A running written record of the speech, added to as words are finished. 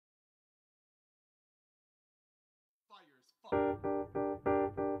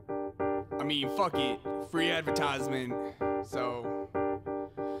I mean, fuck it, free advertisement, so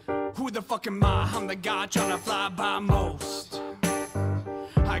who the fuck am I? I'm the guy trying to fly by most.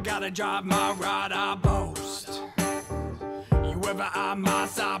 I gotta drive my ride, I boast. You ever eye my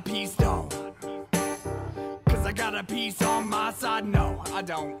side, peace don't. Cause I got a piece on my side, no, I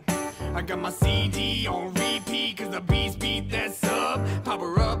don't. I got my CD on repeat, cause the beats beat that sub.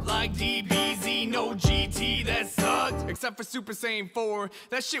 Power up like DBZ, no GT, that sucked. Except for Super Saiyan 4,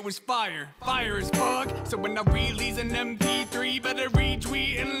 that shit was fire, fire as fuck. So when I release an MP3, better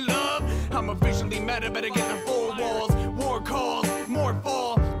retweet and love. I'm officially meta, better get the 4 walls. War calls, more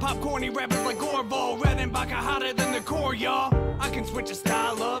fall. Popcorny rappers like Orval, Red and Baka hotter than the core, y'all. I can switch a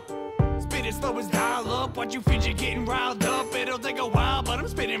style up. Spit it slow as dial up. Watch you fidget getting riled up. It'll take a while, but I'm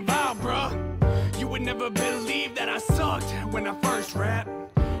spitting vile, bruh. You would never believe that I sucked when I first rap.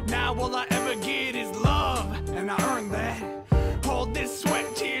 Now all I ever get is love, and I earned that. All this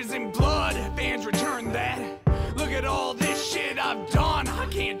sweat, tears, and blood, fans return that. Look at all this shit I've done, I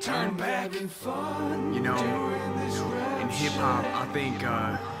can't turn back. You know, in hip-hop, I think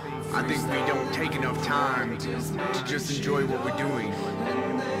we don't take enough time to just enjoy what we're doing.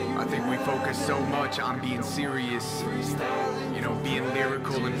 I think we focus so much on being serious, you know, being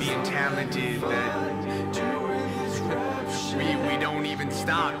lyrical and being talented that we don't even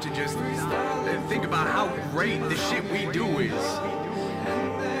stop to just think about how great the shit we do is.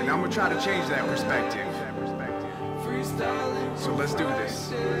 And I'm gonna try to change that perspective. So let's do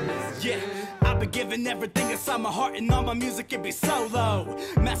this. Yeah, I've been giving everything inside my heart, and all my music it be solo.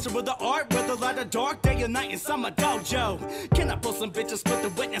 Master of the art, whether light or dark, day or night inside my dojo. Can I pull some bitches with the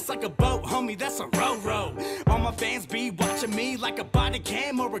witness like a boat, homie? That's a row. All my fans be watching me like a body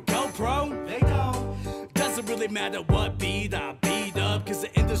cam or a GoPro. They don't. Doesn't really matter what beat I beat up, cause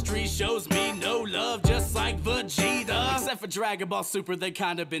the industry shows me no love, just like Vegeta. Except for Dragon Ball Super, they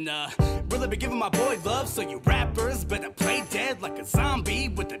kinda been really been giving my boy love. So you rappers better play dead like a zombie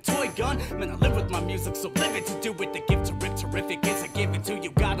with a toy gun. Man, I live with my music, so live it to do it. The gift to rip terrific, it's a given to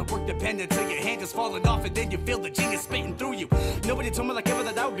you. Gotta work dependent till your hand is falling off, and then you feel the genius spitting through you. Nobody told me like ever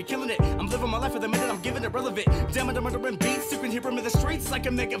that I would be killing it. I'm living my life for the minute, I'm giving it relevant. Damn it, I'm murdering beats, you can hear them in the streets like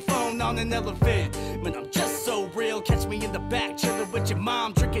a megaphone on an elephant. Man, I'm just so real, catch me in the back, chilling with your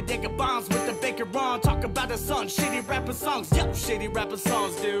mom, drinking nigga bombs with the baker on. Talk about her son, shitty rapper songs, yo, shitty rapper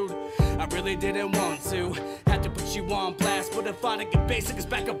songs, dude. I really didn't want to, had to put you on blast, but if I get basic, it's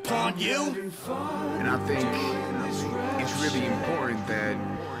back upon you. And I think it's really important that,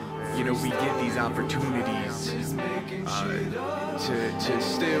 you know, we get these opportunities to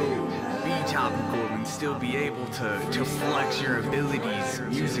still be topical and still be able to flex your abilities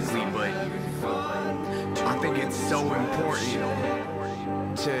musically, but I think it's so important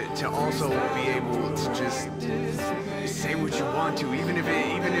to also be able to just say what you want to, even if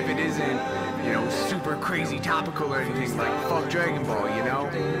it isn't, you know, super crazy topical or anything, like fuck Dragon Ball, you know?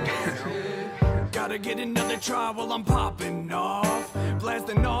 Gotta get another try while I'm popping off.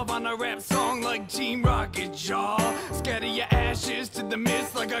 Blasting off on a rap song like Team Rocket Jaw. Scatter your ashes to the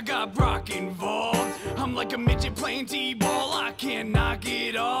mist like I got Brock involved. I'm like a midget playing T-ball, I can't knock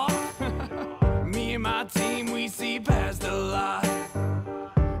it off. Me and my team, we see past a lot.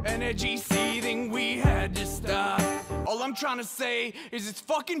 Energy seething, we had to stop. All I'm trying to say is it's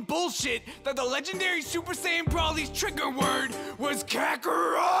fucking bullshit that the legendary Super Saiyan Brawly's trigger word was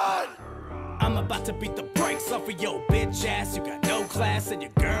Kakarot! I'm about to beat the brakes off of your bitch ass. You got no class, and your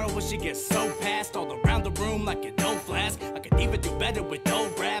girl, when she gets so passed all around the room like an old flask. I could even do better with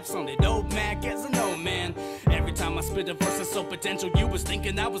old raps on an old Mac as an old man. Every time I spit a verse that's so potential, you was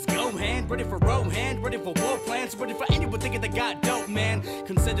thinking I was Gohan. Ready for Rohan, ready for war plans, ready for anyone thinking they got dope, man.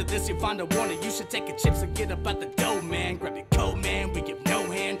 Consider this your final warning, you should take a chips and get up out the dough, man. Grab your coat, man, we give no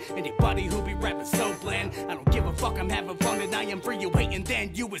hand. Anybody who be rapping so bland, I don't give a fuck, I'm having fun and I am free. You hating,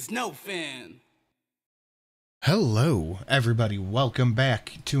 then you is no fan. Hello, everybody. Welcome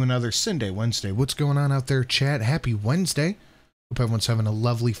back to another Sunday Wednesday. What's going on out there, chat? Happy Wednesday. Hope everyone's having a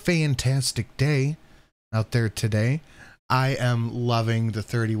lovely, fantastic day out there today. I am loving the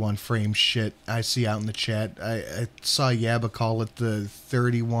 31 frame shit I see out in the chat. I saw Yabba call it the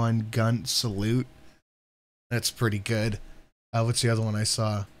 31 gun salute. That's pretty good. What's the other one I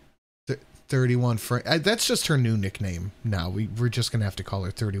saw? 31 frame. That's just her new nickname now. We're just going to have to call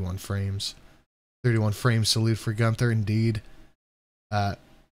her 31 frames. 31 frame salute for Gunther, indeed.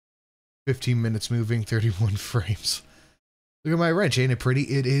 15 minutes moving, 31 frames. Look at my wrench, ain't it pretty?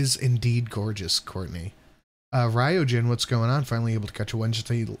 It is indeed gorgeous, Courtney. Ryojin, what's going on? Finally able to catch a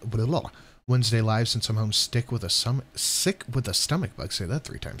Wednesday live since I'm home sick with a stomach bug. Say that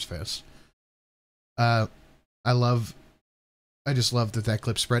 3 times fast. I love I just love that that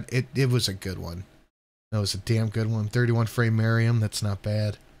clip spread. It was a good one. That was a damn good one. 31 frame Merriam, that's not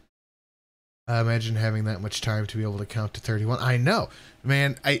bad. Imagine having that much time to be able to count to 31. I know,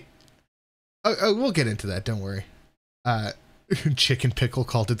 man. We'll get into that. Don't worry. Chicken Pickle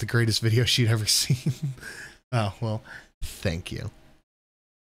called it the greatest video she'd ever seen. Oh, well, thank you.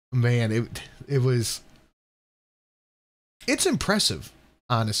 Man, it's impressive,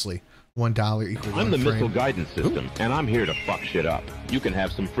 honestly. $1 equals I'm the frame. missile guidance system, and I'm here to fuck shit up. You can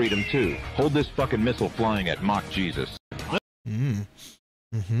have some freedom too. Hold this fucking missile flying at Mach Jesus.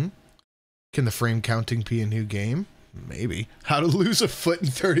 Mm-hmm. Can the frame counting be a new game? Maybe. How to lose a foot in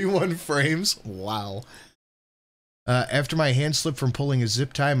 31 frames? Wow. After my hand slipped from pulling a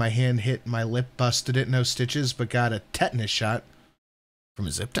zip tie, my hand hit my lip, busted it, no stitches, but got a tetanus shot. From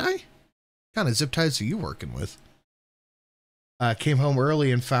a zip tie? What kind of zip ties are you working with? Came home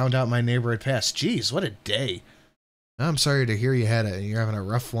early and found out my neighbor had passed. Jeez, what a day. I'm sorry to hear you're having a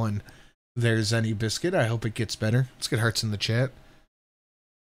rough one. There's any biscuit. I hope it gets better. Let's get hearts in the chat.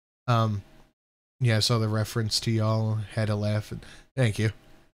 Yeah, I saw the reference to y'all. Had to laugh. Thank you.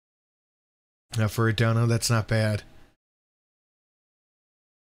 For a dono, that's not bad.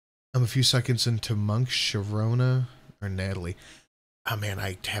 I'm a few seconds into Monk, Sharona, or Natalie. Oh man,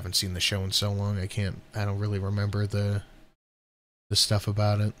 I haven't seen the show in so long. I don't really remember the stuff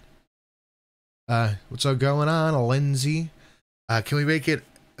about it. What's all going on, Lindsay? Can we make it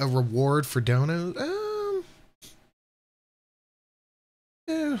a reward for donos?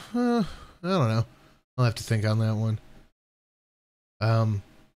 Yeah, I don't know. I'll have to think on that one.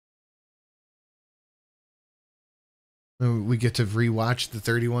 We get to rewatch the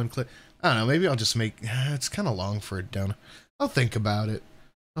 31 clip. I don't know. Maybe I'll just make. It's kind of long for a dono. I'll think about it.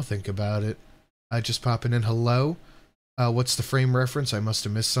 Just popping in. Hello. What's the frame reference? I must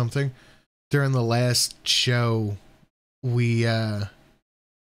have missed something. During the last show, we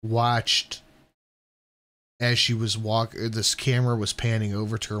watched as she was this camera was panning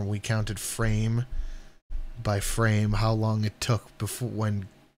over to her, and we counted frame by frame how long it took before when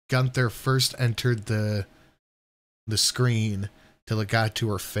Gunther first entered the screen till it got to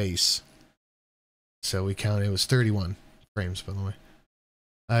her face. So we counted. It was 31 frames, by the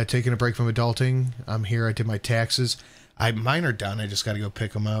way. Taking a break from adulting. I'm here. I did my taxes. Mine are done. I just got to go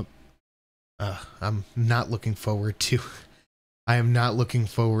pick them up. I'm not looking forward to. I am not looking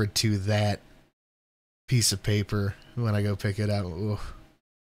forward to that piece of paper when I go pick it up. Ooh.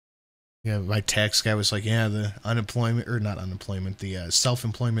 Yeah, my tax guy was like, "Yeah, the unemployment or not unemployment, the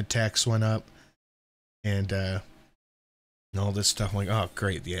self-employment tax went up, and all this stuff." I'm like, "Oh,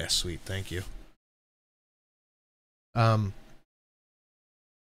 great, yeah, sweet, thank you." I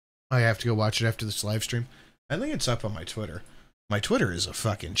have to go watch it after this live stream. I think it's up on my Twitter. My Twitter is a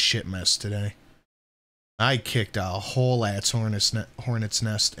fucking shit mess today. I kicked a whole ass hornet's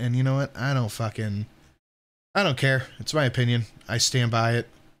nest, and you know what? I don't care. It's my opinion. I stand by it.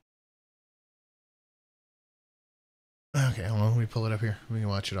 Okay, hold on. Let me pull it up here. We can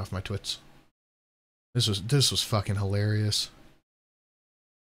watch it off my twits. This was fucking hilarious.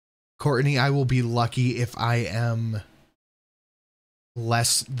 Courtney, I will be lucky if I am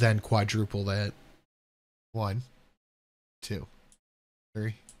less than quadruple that. 1, 2,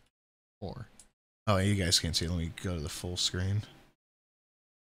 3, 4. Oh, you guys can't see it. Let me go to the full screen.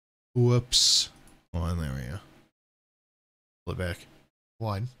 Whoops. Hold on, there we go. Pull it back.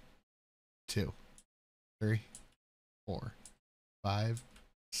 1, 2, 3, 4, 5,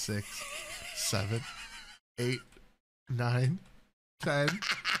 6, 7, 8, 9, 10,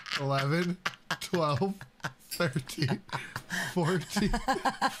 11, 12, 13, 14, 15,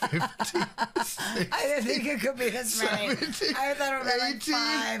 16, I didn't think it could be this many. 17, I thought it would be 18,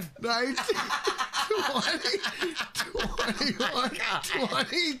 like 5. 19, 20, 21,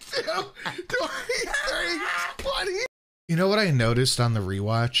 22, 23, 20. You know what I noticed on the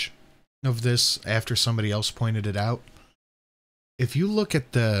rewatch of this after somebody else pointed it out? If you look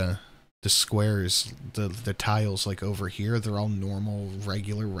at the squares, the tiles like over here, they're all normal,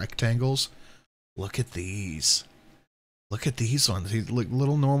 regular rectangles. Look at these. Look at these ones. These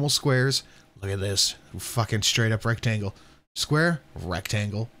little normal squares. Look at this. Fucking straight up rectangle. Square,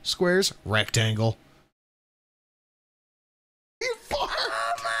 rectangle. Squares, rectangle.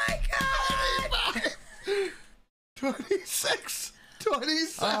 Oh my god! 26.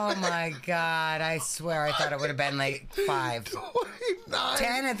 27. Oh my god, I swear I thought it would have been like 5. 29.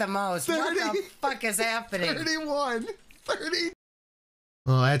 10 at the most. 30, what the fuck is happening? 31. 30.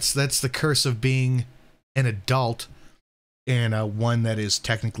 Well, that's the curse of being an adult and one that is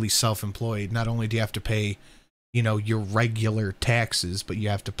technically self-employed. Not only do you have to pay, you know, your regular taxes, but you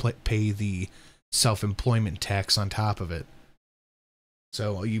have to pay the self-employment tax on top of it.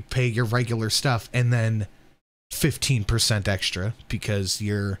 So you pay your regular stuff and then 15% extra because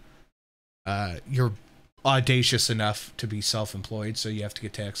you're audacious enough to be self-employed, so you have to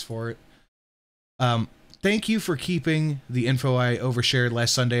get taxed for it. Thank you for keeping the info I overshared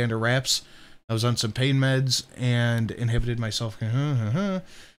last Sunday under wraps. I was on some pain meds and inhibited myself.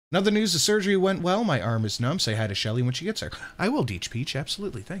 Another news, the surgery went well. My arm is numb. Say hi to Shelly when she gets there. I will, Deech Peach.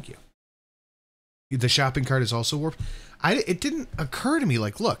 Absolutely. Thank you. The shopping cart is also warped. It didn't occur to me,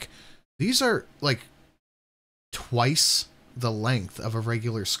 like, look, these are, like, twice the length of a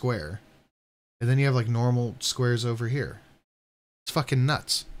regular square. And then you have, like, normal squares over here. It's fucking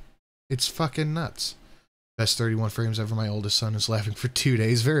nuts. It's fucking nuts. Best 31 frames ever. My oldest son is laughing for 2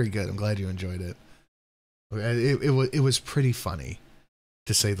 days. Very good. I'm glad you enjoyed it. It was pretty funny,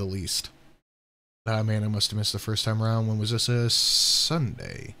 to say the least. Man, I must have missed the first time around. When was this? A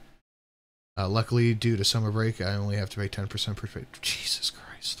Sunday. Luckily, due to summer break, I only have to pay 10% per pay. Jesus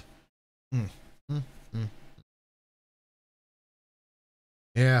Christ.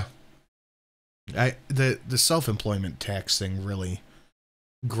 Yeah. The self-employment tax thing really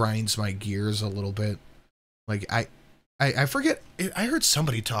grinds my gears a little bit. Like, I forget, I heard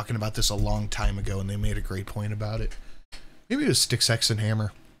somebody talking about this a long time ago, and they made a great point about it. Maybe it was Sticks, X, and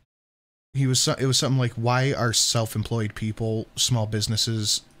Hammer. It was something like, why are self-employed people, small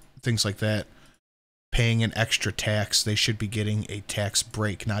businesses, things like that, paying an extra tax? They should be getting a tax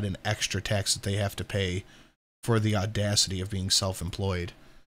break, not an extra tax that they have to pay for the audacity of being self-employed.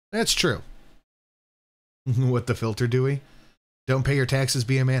 That's true. What the filter, Dewey? Don't pay your taxes,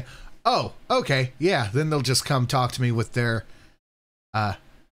 be a man. Oh, okay, yeah, then they'll just come talk to me with their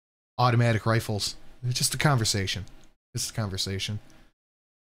automatic rifles. It's just a conversation. It's a conversation.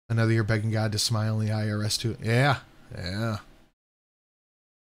 Another year begging God to smile in the IRS too. Yeah, yeah.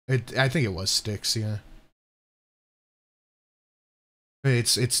 I think it was Sticks, yeah.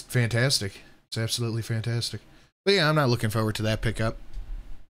 It's fantastic. It's absolutely fantastic. But yeah, I'm not looking forward to that pickup.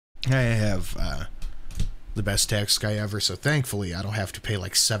 I have the best tax guy ever, so thankfully I don't have to pay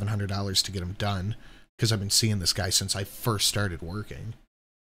like $700 to get him done, because I've been seeing this guy since I first started working.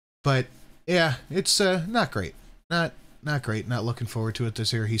 But yeah, it's not great. Not great. Not looking forward to it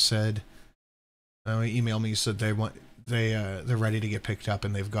this year. He said, he emailed me. He said they're ready to get picked up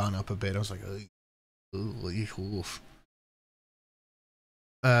and they've gone up a bit. I was like, oof.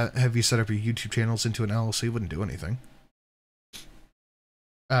 Have you set up your YouTube channels into an LLC? Wouldn't do anything.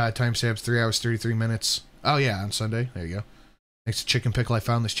 Timestamps 3 hours 33 minutes. Oh yeah, on Sunday. There you go. Thanks to Chicken Pickle, I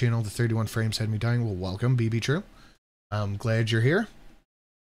found this channel. The 31 frames had me dying. Well, welcome, BB True. I'm glad you're here.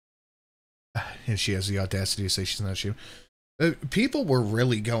 And she has the audacity to say she's not shooting. People were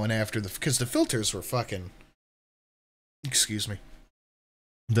really going after because the filters were fucking. Excuse me.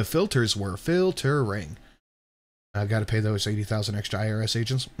 The filters were filtering. I got to pay those 80,000 extra IRS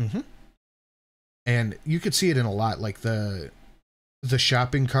agents. And you could see it in a lot. Like the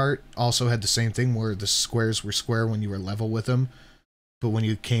shopping cart also had the same thing where the squares were square when you were level with them, but when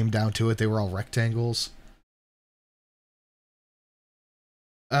you came down to it, they were all rectangles.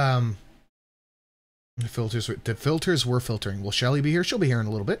 The filters were filtering. Will Shelly be here? She'll be here in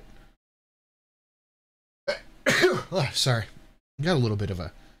a little bit. Oh, sorry, got a little bit of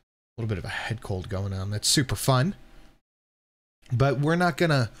a head cold going on. That's super fun. But we're not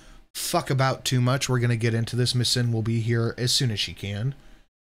gonna fuck about too much. We're gonna get into this. Miss Sin will be here as soon as she can.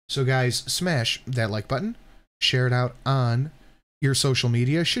 So guys, smash that like button, share it out on your social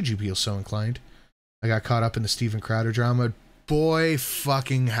media should you feel so inclined. I got caught up in the Steven Crowder drama. Boy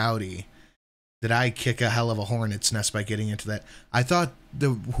fucking howdy, did I kick a hell of a hornet's nest by getting into that. I thought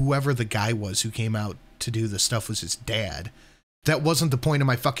whoever the guy was who came out to do the stuff was his dad. That wasn't the point of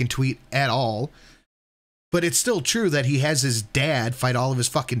my fucking tweet at all. But it's still true that he has his dad fight all of his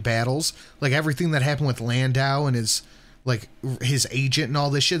fucking battles. Like everything that happened with Landau and his agent and all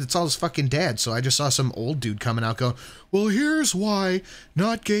this shit, it's all his fucking dad. So I just saw some old dude coming out going, well, here's why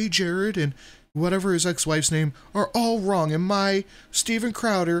not gay Jared and whatever his ex-wife's name are all wrong. And my Steven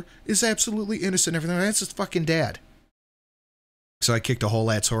Crowder is absolutely innocent and everything. That's his fucking dad. So I kicked a whole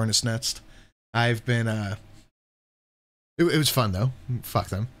ass hornet's nest. I've been, it was fun though. Fuck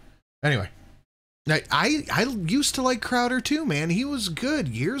them. Anyway. I used to like Crowder too, man. He was good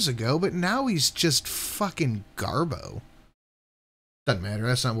years ago, but now he's just fucking garbo. Doesn't matter.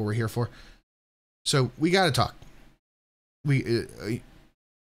 That's not what we're here for. So we got to talk.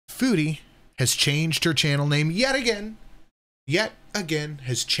 Foodie has changed her channel name yet again. Yet again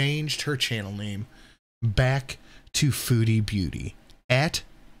has changed her channel name back to Foodie Beauty at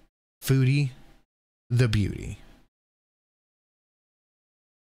Foodie the Beauty.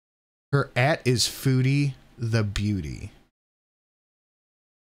 Her @ is Foodie the Beauty.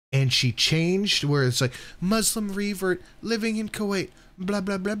 And she changed where it's like Muslim revert living in Kuwait, blah,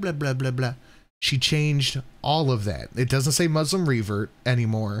 blah, blah, blah, blah, blah, blah. She changed all of that. It doesn't say Muslim revert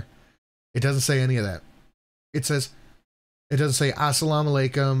anymore. It doesn't say any of that. It doesn't say Assalamu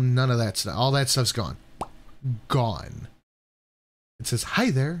alaikum, none of that stuff. All that stuff's gone. Gone. It says,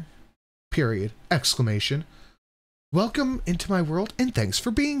 hi there, period, exclamation. Welcome into my world and thanks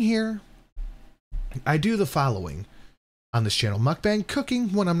for being here. I do the following on this channel: mukbang,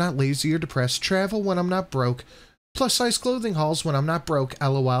 cooking when I'm not lazy or depressed, travel when I'm not broke, plus size clothing hauls when I'm not broke,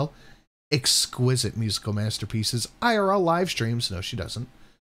 lol, exquisite musical masterpieces, IRL live streams, no she doesn't,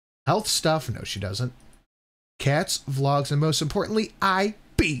 health stuff, no she doesn't, cats, vlogs, and most importantly,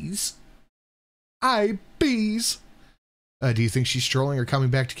 IBs. IBs. Do you think she's trolling or coming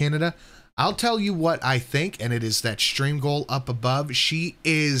back to Canada? I'll tell you what I think, and it is that stream goal up above. She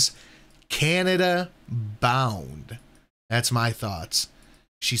is Canada bound. That's my thoughts.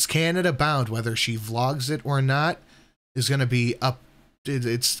 She's Canada bound. Whether she vlogs it or not is going to be up.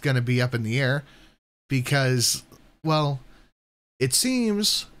 It's going to be up in the air because, well, it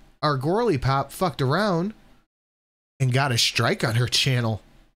seems our Gorley Pop fucked around and got a strike on her channel.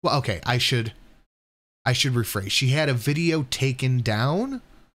 Well, okay, I should rephrase. She had a video taken down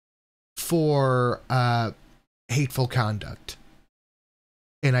for hateful conduct.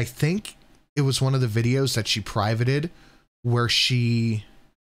 And I think it was one of the videos that she privated where she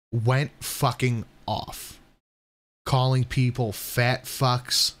went fucking off, calling people fat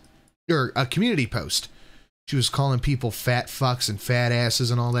fucks, or a community post. She was calling people fat fucks and fat asses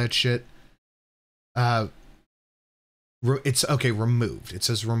and all that shit. It's okay, removed. It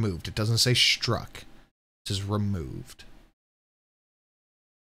says removed. It doesn't say struck. It says removed.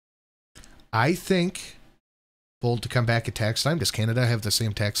 I think bold to come back at tax time. Does Canada have the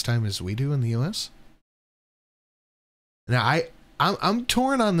same tax time as we do in the US? Now I'm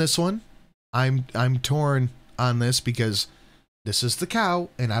torn on this one. I'm torn on this because this is the cow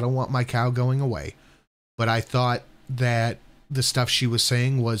and I don't want my cow going away. But I thought that the stuff she was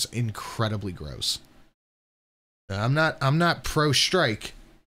saying was incredibly gross. I'm not pro strike,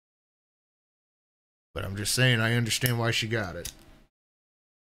 but I'm just saying I understand why she got it.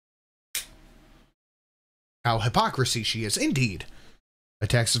 How hypocrisy she is, indeed. The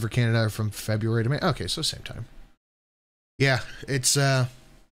taxes for Canada are from February to May. Okay, so same time. Yeah,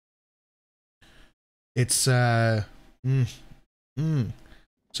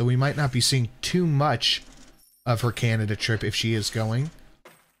 so we might not be seeing too much of her Canada trip if she is going.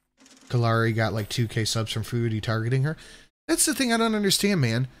 Kalari got like 2K subs from Foodie targeting her. That's the thing I don't understand,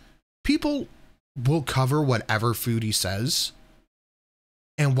 man. People will cover whatever Foodie says.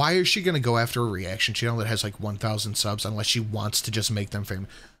 And why is she going to go after a reaction channel that has like 1,000 subs unless she wants to just make them famous?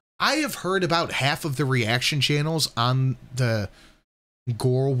 I have heard about half of the reaction channels on the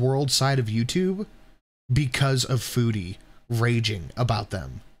Gore World side of YouTube because of Foodie raging about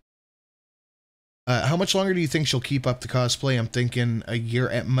them. How much longer do you think she'll keep up the cosplay? I'm thinking a year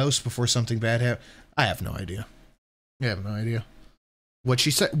at most before something bad happens. I have no idea. I have no idea. What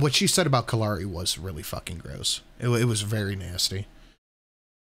she said about Kalari was really fucking gross. It was very nasty.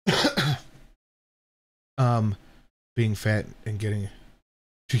 Being fat and getting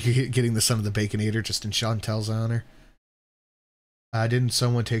the son of the Baconator just in Chantel's honor. Didn't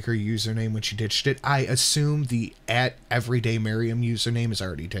someone take her username when she ditched it? I assume the @EverydayMiriam username is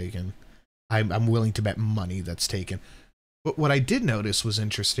already taken. I'm willing to bet money that's taken. But what I did notice was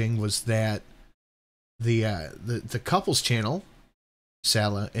interesting was that the couples channel,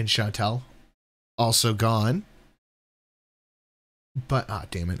 Sala and Chantel, also gone. But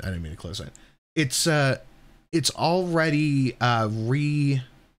damn it, I didn't mean to close that. It's already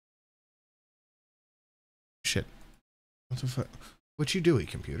shit. What the fuck? What you doing,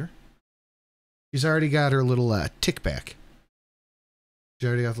 computer? She's already got her little tick back. She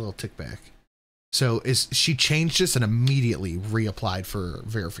already got the little tick back. So she changed this and immediately reapplied for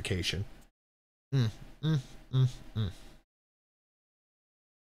verification.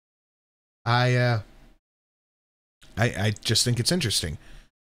 I just think it's interesting.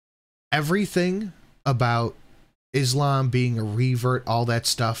 Everything about Islam being a revert, all that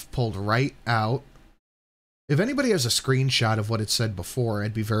stuff pulled right out. If anybody has a screenshot of what it said before,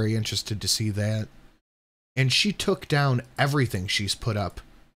 I'd be very interested to see that. And she took down everything she's put up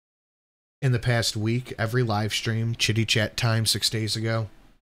in the past week, every live stream, Chitty Chat time 6 days ago.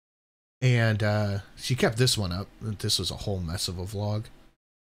 And she kept this one up. This was a whole mess of a vlog.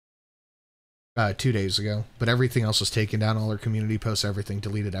 2 days ago. But everything else was taken down, all her community posts, everything,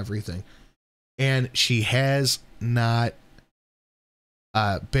 deleted everything. And she has not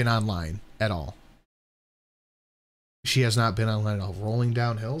been online at all. She has not been online at all. Rolling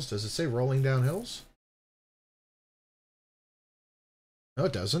down hills? Does it say rolling down hills? No,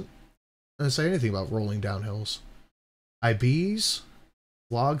 it doesn't. It doesn't say anything about rolling down hills. IBs,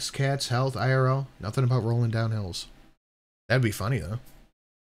 vlogs, cats, health, IRL. Nothing about rolling down hills. That'd be funny, though.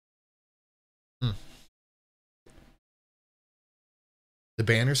 The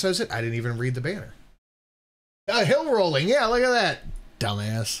banner says it? I didn't even read the banner. Hill rolling. Yeah, look at that.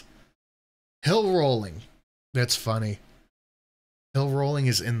 Dumbass. Hill rolling. That's funny. Hill rolling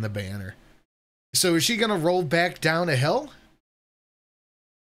is in the banner. So is she going to roll back down a hill?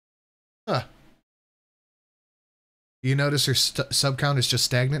 Huh. You notice her sub count is just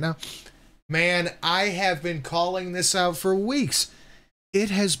stagnant now? Man, I have been calling this out for weeks.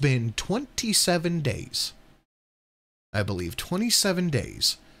 It has been 27 days. I believe 27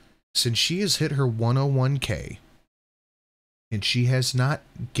 days since she has hit her 101K. And she has not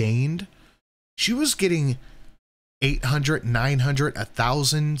gained. She was getting 800, 900,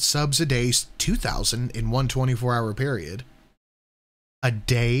 1,000 subs a day, 2,000 in one 24-hour period. A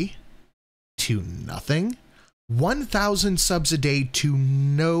day to nothing. 1,000 subs a day to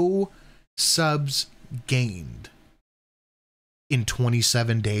no subs gained. In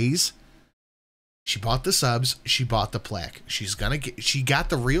 27 days. She bought the subs, she bought the plaque. She's gonna get, she got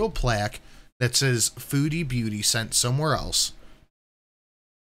the real plaque that says Foodie Beauty sent somewhere else.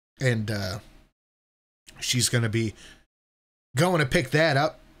 And she's gonna be going to pick that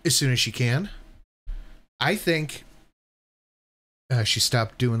up as soon as she can. I think she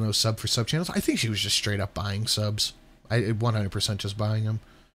stopped doing those sub for sub channels. I think she was just straight up buying subs. 100% just buying them.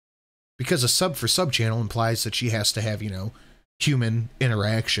 Because a sub for sub channel implies that she has to have, you know, human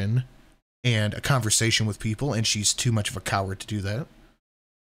interaction and a conversation with people, and she's too much of a coward to do that.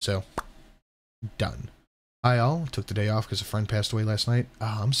 So, done. Hi all, took the day off because a friend passed away last night.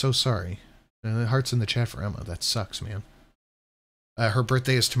 Oh, I'm so sorry. Hearts in the chat for Emma. That sucks, man. Her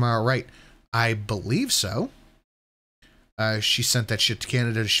birthday is tomorrow, right? I believe so. She sent that shit to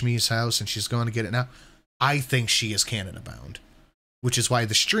Canada to Shmi's house, and she's going to get it now. I think she is Canada bound, which is why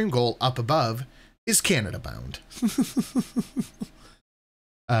the stream goal up above is Canada bound.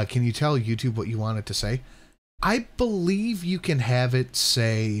 Can you tell YouTube what you want it to say? I believe you can have it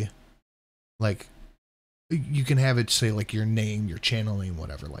say, like, you can have it say, like, your name, your channel name,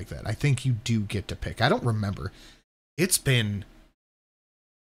 whatever, like that. I think you do get to pick. I don't remember. It's been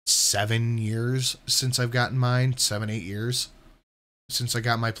 7 years since I've gotten mine. 7, 8 years since I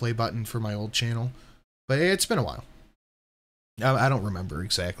got my play button for my old channel. But it's been a while. I don't remember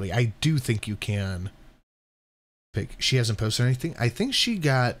exactly. I do think you can pick. She hasn't posted anything. I think she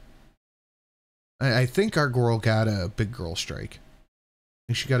got, I think our girl got a big girl strike. I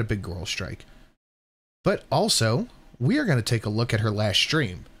think she got a big girl strike. But also, we are going to take a look at her last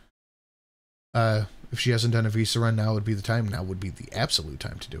stream. If she hasn't done a Visa run, now would be the time. Now would be the absolute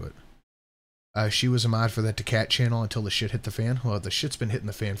time to do it. She was a mod for that to Cat channel until the shit hit the fan. Well, the shit's been hitting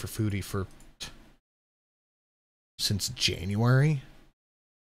the fan for Foodie for since January.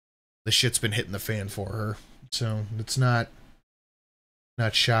 The shit's been hitting the fan for her. So it's not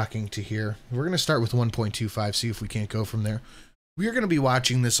shocking to hear. We're going to start with 1.25, see if we can't go from there. We are going to be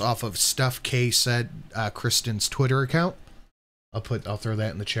watching this off of Stuff K Said, Kristen's Twitter account. I'll throw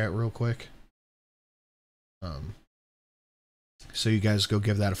that in the chat real quick. So you guys go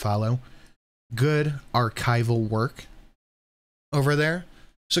give that a follow. Good archival work over there.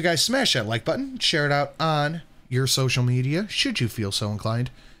 So guys, smash that like button, share it out on your social media, should you feel so inclined.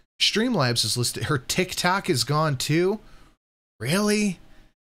 Streamlabs is listed. Her TikTok is gone too. Really?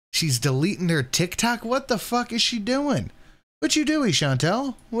 She's deleting her TikTok? What the fuck is she doing? What you doing,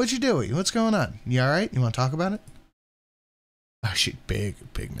 Chantel? What you doing? What's going on? You alright? You want to talk about it? Oh, she big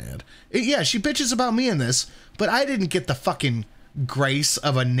mad. Yeah, she bitches about me in this, but I didn't get the fucking grace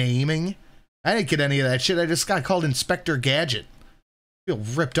of a naming. I didn't get any of that shit. I just got called Inspector Gadget. I feel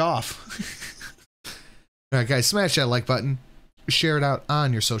ripped off. Alright, guys, smash that like button. Share it out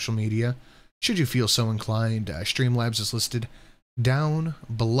on your social media. Should you feel so inclined, Streamlabs is listed down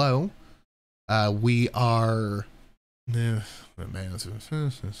below. We are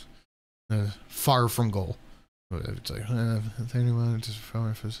far from goal. It's like 31,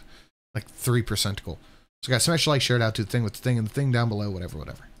 like 3% goal. So guys, smash the like, share it out to the thing with the thing and the thing down below,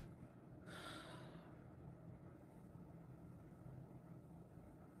 whatever.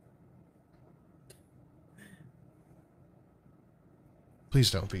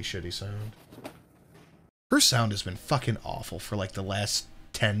 Please don't be shitty sound. Her sound has been fucking awful for like the last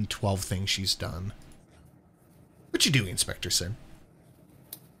 10, 12 things she's done. What you doing, Inspector Sin?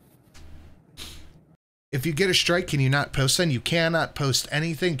 If you get a strike, can you not post then? You cannot post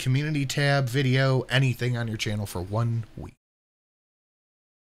anything, community tab, video, anything on your channel for 1 week.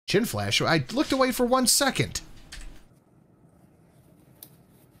 Chin flash. I looked away for 1 second.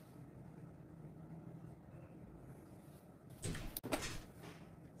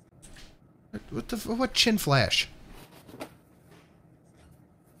 What chin flash?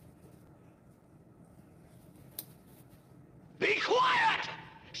 Be quiet!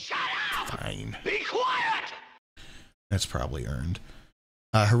 Shut up! Fine. Be quiet! That's probably earned.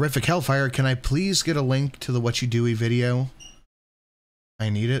 Horrific Hellfire, can I please get a link to the What You Doey video? I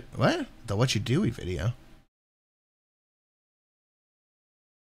need it. What? The What You Doey video?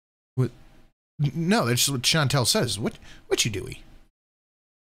 What? No, that's what Chantel says. What You Doey?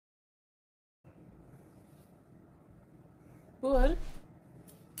 What?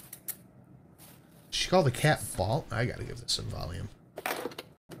 She called the cat Ball? I gotta give this some volume.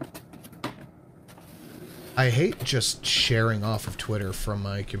 I hate just sharing off of Twitter from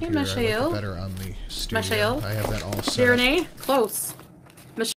my computer. I like it better on the studio. I have that all set up. Close.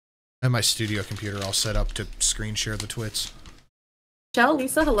 I have my studio computer all set up to screen share the twits. Michelle,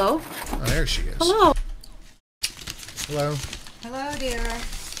 Lisa, hello. Oh, there she is. Hello. Hello, dear.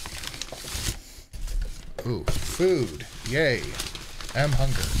 Ooh, food. Yay. I'm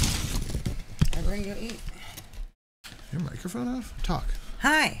hungry. I bring you eat. Your microphone off? Talk.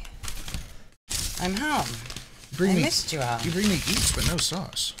 Hi. I'm home. I missed you all. You bring me eats, but no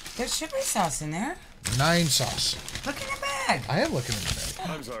sauce. There should be sauce in there. 9 sauce. Look in your bag. I am looking in the bag.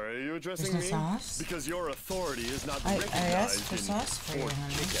 I'm sorry, are you addressing There's no me? sauce? Because your authority is not I recognized asked for in sauce for you, pork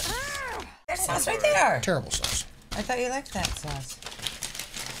honey. chicken. There's sauce right there. Terrible sauce. I thought you liked that sauce.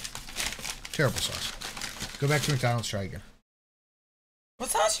 Terrible sauce. Go back to McDonald's, try again. What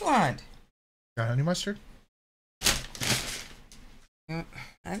sauce you want? Got honey mustard? I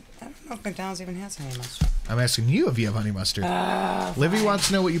don't know if McDonald's even has honey mustard. I'm asking you if you have honey mustard. Livy wants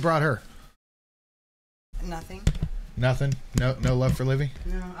to know what you brought her. Nothing. Nothing? No love for Livy?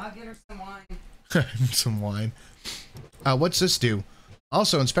 No, I'll get her some wine. Some wine. What's this do?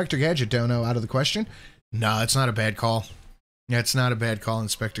 Also, Inspector Gadget Dono out of the question? No, it's not a bad call. Yeah, it's not a bad call,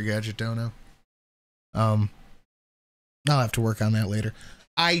 Inspector Gadget Dono. I'll have to work on that later.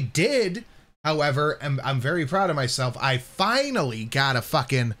 I did, however, I'm very proud of myself. I finally got a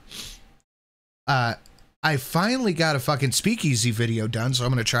fucking Spicyuusy video done, so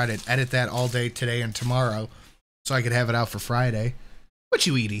I'm gonna try to edit that all day today and tomorrow, so I could have it out for Friday. What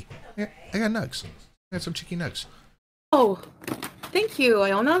you eaty? Yeah, I got nugs. I got some chicken nugs. Oh, thank you,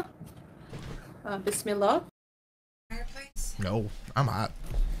 Iona. Bismillah. Fireplace? No, I'm hot.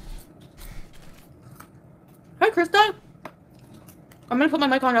 Hi, Krista. I'm gonna put my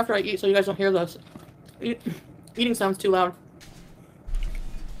mic on after I eat so you guys don't hear this. Eating sounds too loud.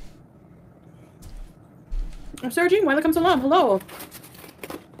 I'm Sarah Jean, why come so long? Hello.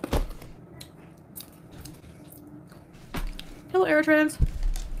 Hello, Aerotrans.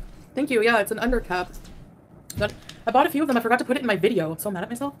 Thank you. Yeah, it's an undercap. But I bought a few of them. I forgot to put it in my video. I'm so mad at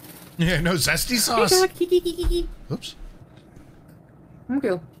myself. Yeah, no zesty sauce. Hey, Jack. Hee. Oops. Thank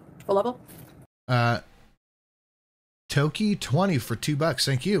you. Full level. Toki 20 for $2.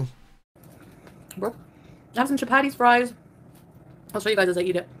 Thank you. Bro. I have some chapatis, fries. I'll show you guys as I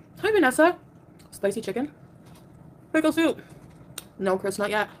eat it. Hi, Vanessa. Spicy chicken. Pickle soup. No, Chris, not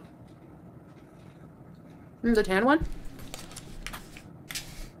yet. The tan one.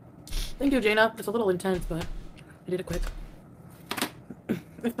 Thank you, Jaina. It's a little intense, but I did it quick.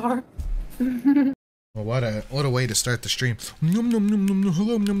 Iftar. Well, what a way to start the stream. Nom, nom, nom, nom, nom,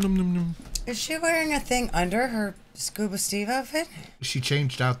 hello, nom, nom, nom, nom. Is she wearing a thing under her Scuba Steve outfit? She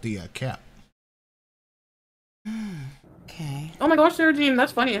changed out the cap. Okay. Oh my gosh, Sarah Jean,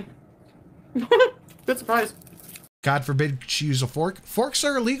 that's funny. Good surprise. God forbid she use a fork. Forks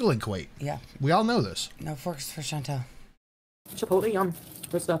are illegal in Kuwait. Yeah. We all know this. No forks for Chantel. Chipotle, yum.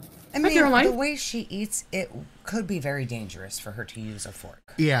 Good stuff. I mean, the way she eats, it could be very dangerous for her to use a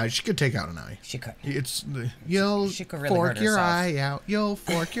fork. Yeah, she could take out an eye. She could. It's you'll she could really fork hurt your herself. eye out. You'll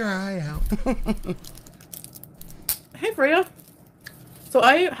fork your eye out. Hey, Freya. So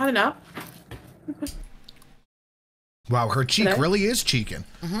I had a nap. Wow, her cheek Today? really is cheeking.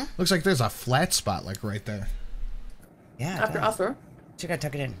 Looks like there's a flat spot like right there. Yeah. After Asper. She gotta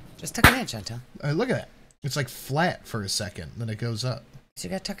tuck it in. Just tuck it in, Chantel. Look at that. It's like flat for a second, then it goes up. She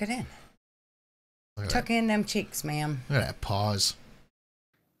gotta tuck it in. Look at Tuck that. in them cheeks, ma'am. Look at that pause.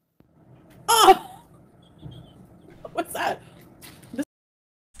 Oh! What's that?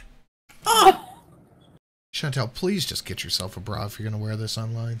 Oh! Chantel, please just get yourself a bra if you're gonna wear this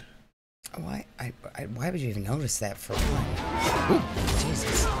online. Why? Why would you even notice that for one? Ooh,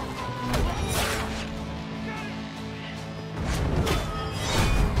 Jesus.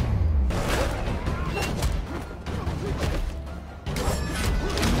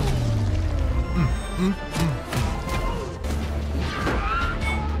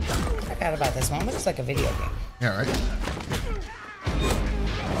 It looks like a video game. Yeah, right.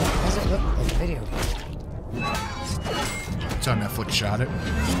 Why does it look like a video game? It's on Netflix. Shot it.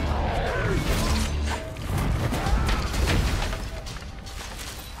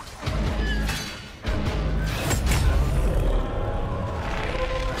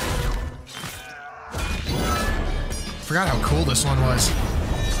 Forgot how cool this one was.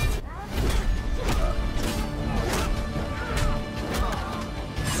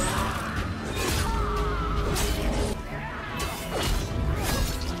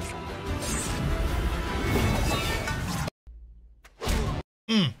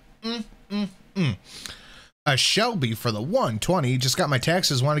 Shelby for the 120 just got my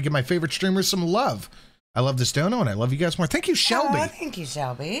taxes. Want to give my favorite streamers some love. I love this dono and I love you guys more. Thank you, Shelby. Oh, thank you,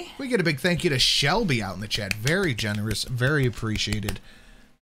 Shelby. We get a big thank you to Shelby out in the chat. Very generous, very appreciated.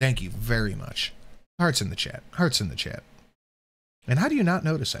 Thank you very much. Hearts in the chat. Hearts in the chat. And how do you not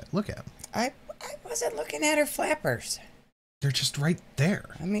notice that? Look at them. I wasn't looking at her flappers. They're just right there.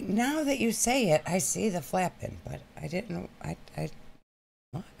 I mean, now that you say it, I see the flapping, but I didn't. I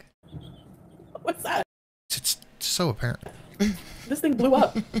look. What's that? It's so apparent. This thing blew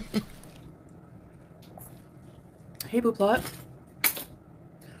up. Hey, Boo Plot.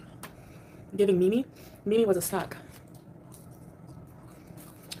 Giving Mimi. Mimi was a snack.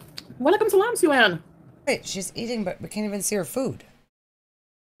 Welcome to Lam Suan. Wait, she's eating, but we can't even see her food.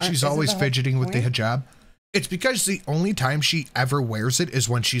 She's always fidgeting with the hijab. It's because the only time she ever wears it is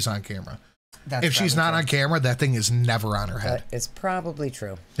when she's on camera. If she's not on camera, that thing is never on her head. It's probably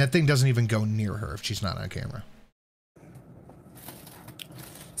true. That thing doesn't even go near her if she's not on camera.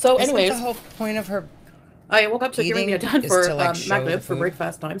 So, Isn't anyways, the whole point of her I woke up to hearing me a dad for to, like, show the magnet for food?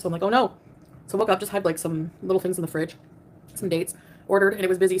 breakfast time. So I'm like, oh no. So I woke up, just had like some little things in the fridge, some dates, ordered, and it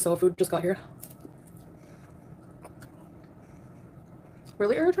was busy, so food just got here.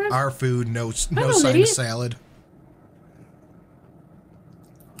 Really, Eritrea? Our food, no Hello, sign lady. of salad.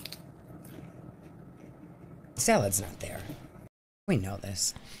 salad's not there. We know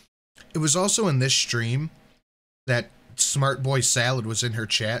this. It was also in this stream that Smart Boy Salad was in her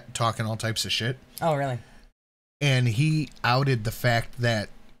chat talking all types of shit. Oh, really? And he outed the fact that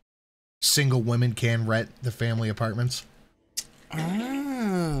single women can rent the family apartments.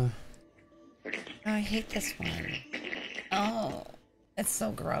 Oh. I hate this one. Oh, it's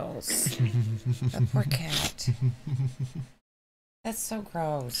so gross. The poor cat. That's so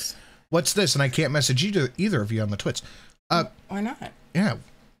gross. What's this? And I can't message either of you on the twits. Why not? Yeah.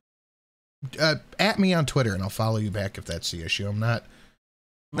 At me on Twitter and I'll follow you back if that's the issue. I'm not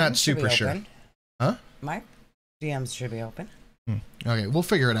super sure. Huh? My DMs should be open. Okay, we'll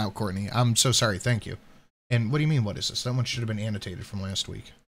figure it out, Courtney. I'm so sorry. Thank you. And what do you mean, what is this? That one should have been annotated from last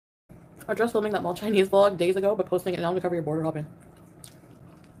week. I was just filming that Mall Chinese vlog days ago, but posting it now to cover your border hopping.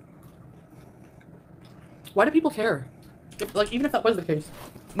 Why do people care? Even if that was the case.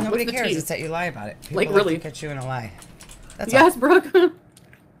 Nobody what's the cares. tea? It's that you lie about it. People Like, really? Look at you in a lie. That's Yes, all. Brooke.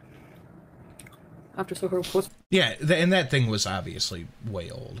 After Soho post Yeah, and that thing was obviously way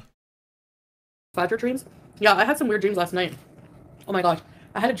old. Fadger dreams. Yeah, I had some weird dreams last night. Oh my gosh.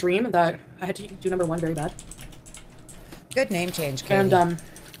 I had a dream that I had to do number 1 very bad. Good name change, Katie. And,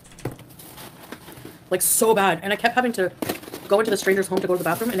 like, so bad. And I kept having to go into the stranger's home to go to the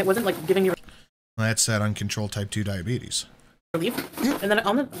bathroom, and it wasn't, like, giving me Well, that's that uncontrolled type 2 diabetes. relief. And then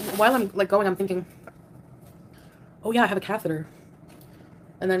while I'm, like, going, I'm thinking, oh yeah, I have a catheter.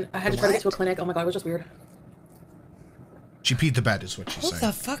 And then I had to try to get to a clinic. Oh my god, it was just weird. She peed the bed is what she's What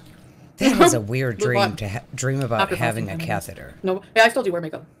saying. the fuck? That was a weird With dream what? to dream about After having a fasting, catheter. No, yeah, I still do wear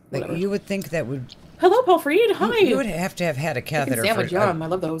makeup. Like, Whatever. you would think that would... Hello, Paul Freed. Hi. You would have to have had a Chicken catheter sandwich, for yum. I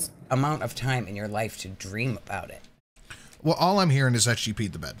love those. amount of time in your life to dream about it. Well, all I'm hearing is that she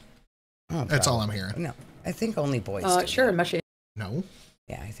peed the bed. Oh, That's all I'm probably. hearing. No, I think only boys do. Sure, Meshy. No.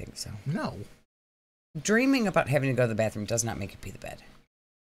 Yeah, I think so. No. Dreaming about having to go to the bathroom does not make you pee the bed.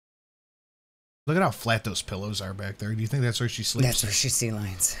 Look at how flat those pillows are back there. Do you think that's where she sleeps? That's where she sea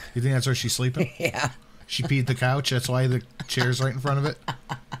lions. You think that's where she's sleeping? Yeah. She peed the couch. That's why the chair's right in front of it.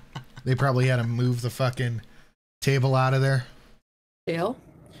 They probably had to move the fucking table out of there. Dale?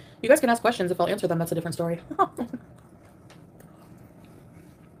 You guys can ask questions. If I'll answer them, that's a different story.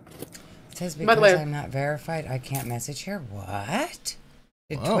 It says By the because way- I'm not verified, I can't message here. What?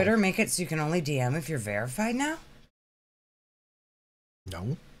 Did Whoa. Twitter make it so you can only DM if you're verified now?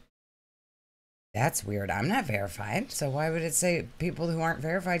 No. That's weird. I'm not verified, so why would it say people who aren't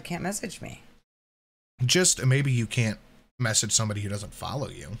verified can't message me? Just maybe you can't message somebody who doesn't follow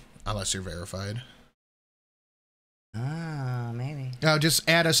you unless you're verified. Oh, maybe. No, just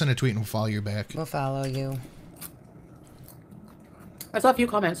add us in a tweet and we'll follow you back. We'll follow you. I saw a few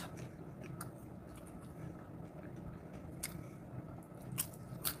comments.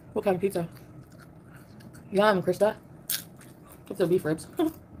 What kind of pizza? Yum, Krista. What's the beef ribs?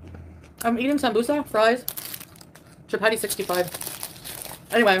 I'm eating sambusa, fries, chapati 65.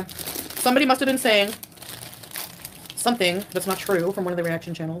 Anyway, somebody must have been saying something that's not true from one of the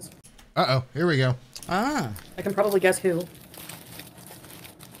reaction channels. Uh-oh, here we go. Ah. I can probably guess who.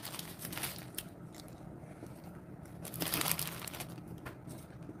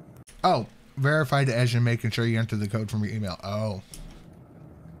 Oh, verified as in making sure you enter the code from your email. Oh.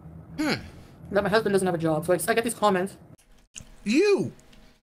 That my husband doesn't have a job, so I get these comments. You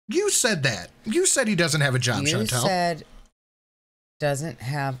said that. You said he doesn't have a job, You Chantel. said doesn't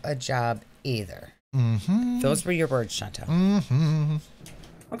have a job either. Mm-hmm. Those were your words, Chantel. Mm-hmm.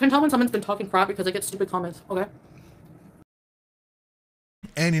 I can tell when someone's been talking crap because I get stupid comments, okay?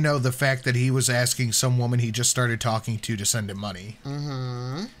 And you know, the fact that he was asking some woman he just started talking to send him money.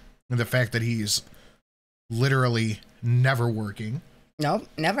 Mm-hmm. And the fact that he's literally never working. Nope,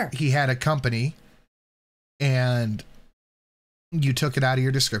 never. He had a company and you took it out of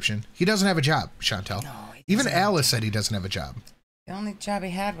your description. He doesn't have a job, Chantel. No, he Even doesn't. Alice said he doesn't have a job. The only job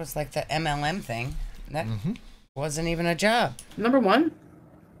he had was like the MLM thing. That wasn't even a job. Number one,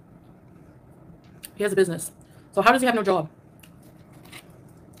 he has a business. So how does he have no job?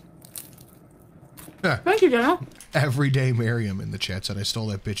 Thank you, Jenna. Everyday Miriam in the chat said I stole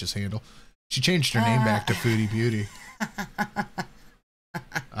that bitch's handle. She changed her name back to Foodie Beauty.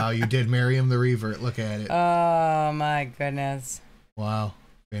 Oh, you did Miriam the Revert. Look at it. Oh my goodness. Wow.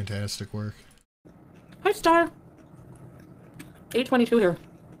 Fantastic work. Hi, Star. 822 here.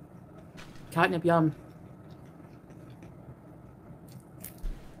 Catnip, yum.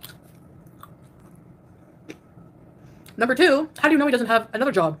 Number two, how do you know he doesn't have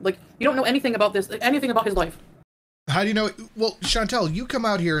another job? Like, you don't know anything about this, anything about his life. How do you know? Well, Chantel, you come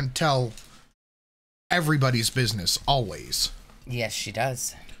out here and tell everybody's business, always. Yes, she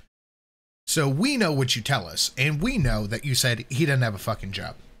does. So we know what you tell us, and we know that you said he doesn't have a fucking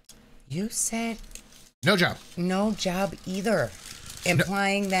job. You said No job. no job either,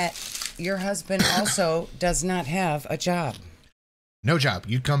 implying that your husband also does not have a job. No job.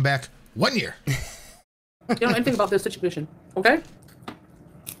 You'd come back 1 year. You don't know anything about this situation, okay?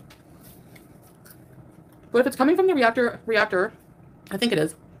 But if it's coming from the reactor, I think it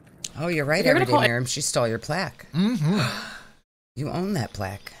is. Oh, you're right, If you're gonna Everyday call Miriam. She stole your plaque. Mm-hmm. You own that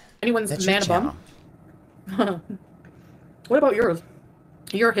plaque. Anyone's That's man your a bum? What about yours?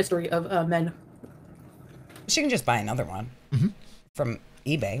 Your history of men. She can just buy another one from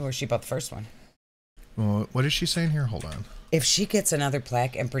eBay, where she bought the first one. Well, what is she saying here? Hold on. If she gets another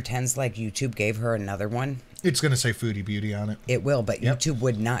plaque and pretends like YouTube gave her another one, It's going to say Foodie Beauty on it. it will, but Yep. YouTube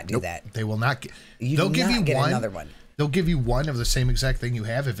would not do that. They will not. You They'll do give not you get one. another one. They'll give you one of the same exact thing you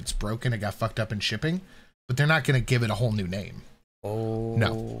have if it's broken, it got fucked up in shipping, but they're not going to give it a whole new name. Oh.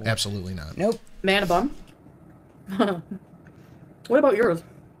 No, absolutely not. Nope. Man a bum? What about yours?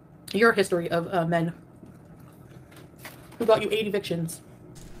 Your history of men. Who got you 8 evictions?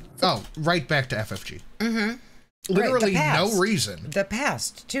 Oh, right back to FFG. Mm-hmm. Literally Right, the no past. reason. The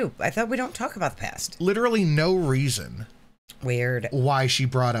past, too. I thought we don't talk about the past. Literally no reason Weird. why she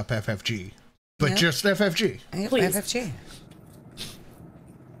brought up FFG, but Yep. just FFG. Yep, Please. FFG.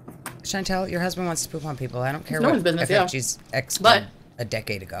 Chantel, your husband wants to poop on people. I don't care It's no what one's business, yeah. FFG's ex But- did a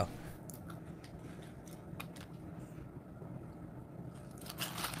decade ago.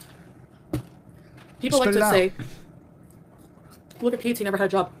 People like Spit it to out. say, look at Pete, he never had a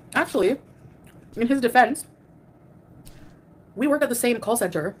job. Actually, in his defense, we work at the same call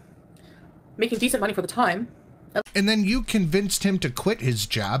center, making decent money for the time. And then you convinced him to quit his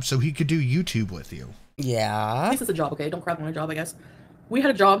job so he could do YouTube with you. At Yeah. least it's a job, okay? Don't crap on a job, I guess. We had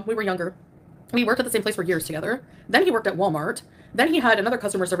a job, we were younger. We worked at the same place for years together. Then he worked at Walmart. Then he had another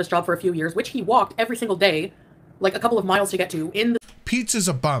customer service job for a few years, which he walked every single day, like a couple of miles to get to, in the Pete's is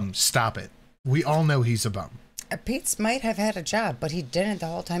a bum. Stop it. We all know he's a bum. Pete might have had a job, but he didn't the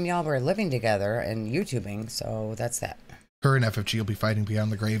whole time y'all were living together and YouTubing, so that's that. Her and FFG will be fighting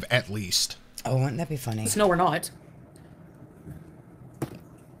beyond the grave at least. Oh, wouldn't that be funny? snow or not.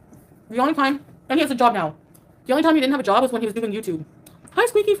 The only time, and he has a job now. The only time he didn't have a job was when he was doing YouTube. Hi,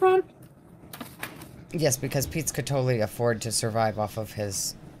 Squeaky Frog. Yes, because Pete could totally afford to survive off of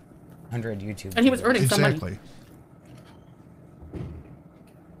his 100 YouTube. And he was earning some money. Exactly.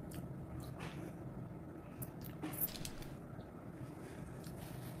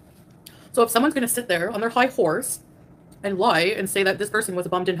 So if someone's going to sit there on their high horse and lie and say that this person was a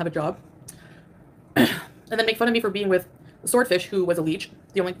bum, didn't have a job, and then make fun of me for being with Swordfish, who was a leech,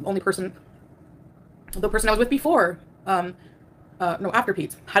 the only person, the person I was with before, no, after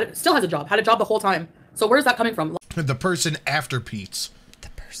Pete, still has a job, had a job the whole time. So where's that coming from? The person after Pete's. The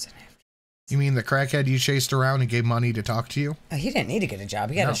person You mean the crackhead you chased around and gave money to talk to you? He didn't need to get a job.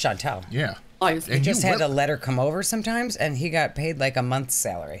 He got a Chantel. Yeah. Lies. He just had to let her come over sometimes, and he got paid like a month's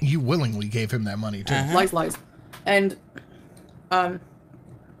salary. You willingly gave him that money, too. Lies. And, yeah.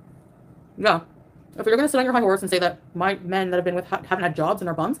 If you're going to sit on your high horse and say that my men that have been with haven't had jobs and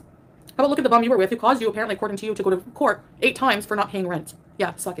are bums, how about look at the bum you were with who caused you, apparently, according to you, to go to court 8 times for not paying rent?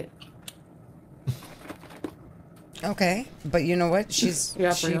 Yeah, suck it. Okay, but you know what? She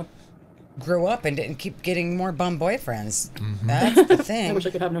grew up and didn't keep getting more bum boyfriends. That's the thing. I wish I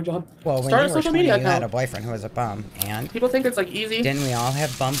could have no job. Well, when Start you a were social 20, media you had account. a boyfriend who was a bum, and People think it's like easy. didn't we all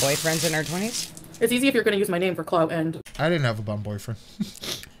have bum boyfriends in our 20s? It's easy if you're going to use my name for clout and I didn't have a bum boyfriend.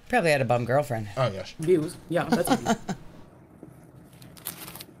 Probably had a bum girlfriend. Oh, yes. views. Yeah, that's easy.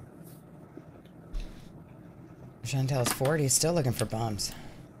 Chantel's 40, still looking for bums.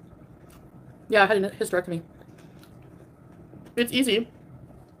 Yeah, I had a hysterectomy. It's easy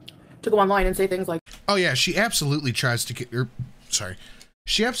to go online and say things like, Oh, yeah, she absolutely tries to get...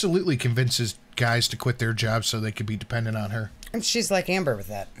 She absolutely convinces guys to quit their jobs so they could be dependent on her. And she's like Amber with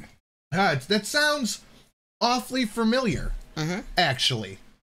that. That sounds awfully familiar, actually.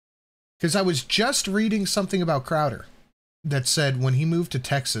 Because I was just reading something about Crowder that said when he moved to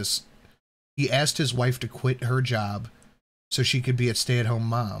Texas, he asked his wife to quit her job so she could be a stay-at-home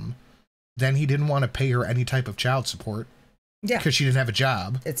mom. Then he didn't want to pay her any type of child support. Yeah. Because she didn't have a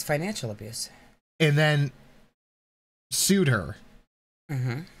job. It's financial abuse. And then sued her.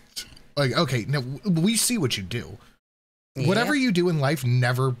 Like, okay, now we see what you do. Yeah. Whatever you do in life,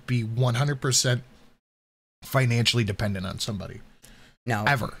 never be 100% financially dependent on somebody. No.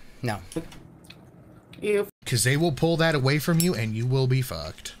 Ever. No. you Because they will pull that away from you and you will be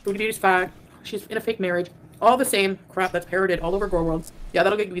fucked. Foodie's fat, she's in a fake marriage. All the same crap that's parroted all over Girl Worlds. Yeah,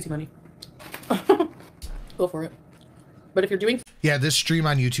 that'll get you easy money. Go for it. But if you're doing Yeah, this stream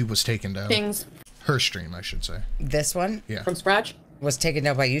on YouTube was taken down. things Her stream, I should say. This one Yeah. from scratch, was taken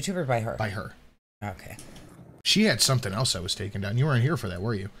down by YouTube or by her? By her. Okay. She had something else that was taken down. You weren't here for that,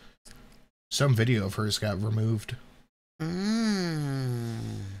 were you? Some video of hers got removed.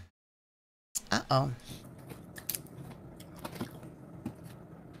 Uh-oh.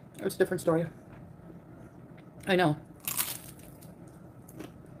 it's a different story. I know.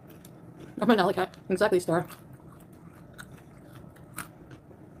 I'm an alley cat. Exactly, Star.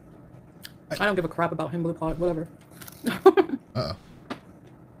 I don't give a crap about him, Blue Pot, whatever. Uh-oh.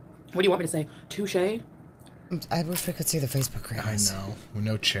 What do you want me to say? Touche? I wish we could see the Facebook I grams. know. With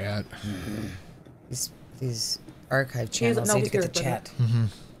no chat. These archive channels need to get the chat.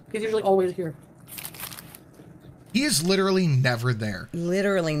 He's usually always here. He is literally never there.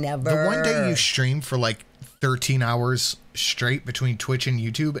 Literally never. The one day you streamed for like 13 hours straight between Twitch and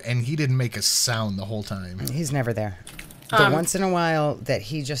YouTube, and he didn't make a sound the whole time. He's never there. The once in a while that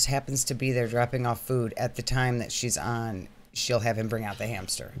he just happens to be there dropping off food at the time that she's on, she'll have him bring out the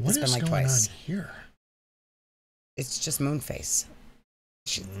hamster. What It's is been like going twice. on here? It's just Moonface.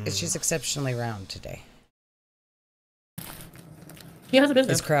 She's exceptionally round today. He has a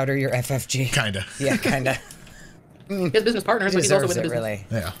business. Is Crowder your FFG? Kinda. Yeah, kinda. He has business partners, but he's also Deserves with the it, business.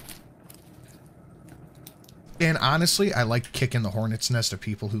 really. Yeah. And honestly, I like kicking the hornet's nest of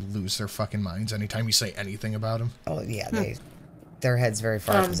people who lose their fucking minds anytime you say anything about them. Oh, yeah, their head's very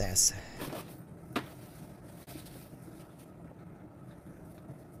far from his ass.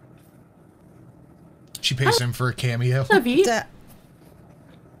 She pays him for a cameo.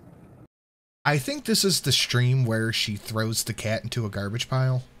 I think this is the stream where she throws the cat into a garbage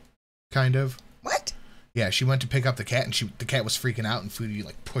pile. Kind of. What? Yeah, she went to pick up the cat, and the cat was freaking out, and Foodie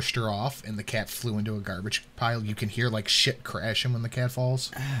like pushed her off, and the cat flew into a garbage pile. You can hear like shit crashing when the cat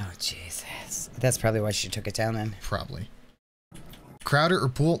falls. Oh, Jesus. That's probably why she took it down then. Probably. Crowder or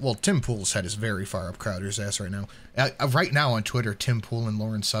Poole? Well, Tim Poole's head is very far up Crowder's ass right now. Right now on Twitter, Tim Poole and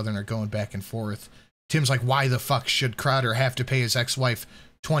Lauren Southern are going back and forth. Tim's like, why the fuck should Crowder have to pay his ex-wife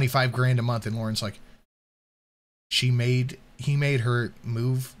 $25,000 a month? And Lauren's like, he made her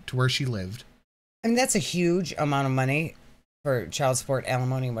move to where she lived. I mean, that's a huge amount of money for child support,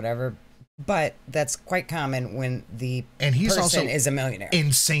 alimony, whatever. But that's quite common when the He's person also is a millionaire.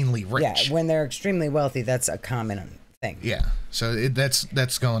 Insanely rich. Yeah, when they're extremely wealthy, that's a common thing. Yeah, so that's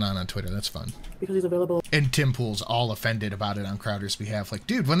going on Twitter. That's fun. Because he's available. And Tim Poole's all offended about it on Crowder's behalf. Like,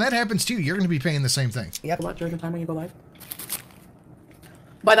 dude, when that happens to you, you're going to be paying the same thing. Yep. A lot during the time when you go live.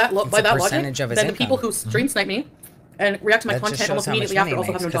 By that logic, then the people who stream snipe me and react to my content almost immediately after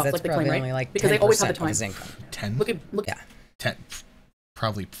also have no jobs, like they claim, right? Like because they always have the time. 10? Look. Yeah. 10,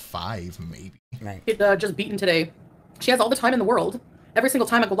 probably 5, maybe. Right. It just beaten today. She has all the time in the world, every single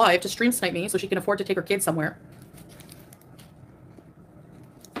time I go live, to stream snipe me so she can afford to take her kids somewhere.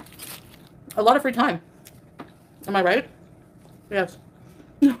 a lot of free time. Am I right? Yes.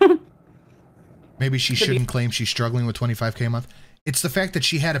 Maybe she shouldn't claim she's struggling with $25K a month. It's the fact that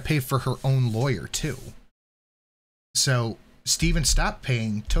she had to pay for her own lawyer, too. So, Steven stopped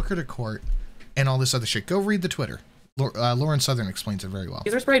paying, took her to court, and all this other shit. Go read the Twitter. Lauren Southern explains it very well.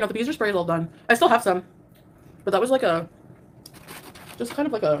 Beezer spray? No, the Beezer spray is all done. I still have some. But that was like a... just kind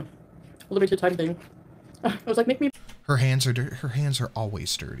of like a limited time thing. I was like, make me... Her hands are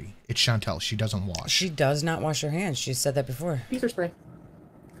always dirty. It's Chantel. She doesn't wash. She does not wash her hands. She said that before. Beezer spray.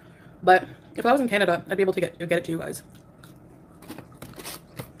 But if I was in Canada, I'd be able to get it to you guys.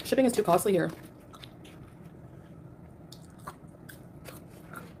 Shipping is too costly here.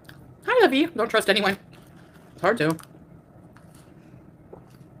 Hi, Abby. Don't trust anyone. It's hard to.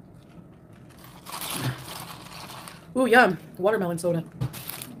 Ooh, yum. Watermelon soda.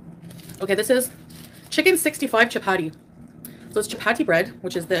 Okay, this is chicken 65 chapati. So it's chapati bread,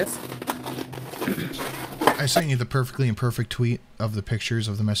 which is this. I sent you the perfectly imperfect tweet of the pictures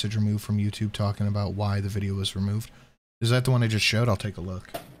of the message removed from YouTube talking about why the video was removed. Is that the one I just showed? I'll take a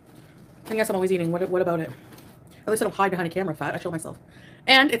look. I guess I'm always eating. What about it? At least I don't hide behind a camera, fat. I show myself.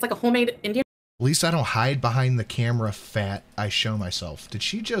 And it's like a homemade Indian... At least I don't hide behind the camera, fat. I show myself. Did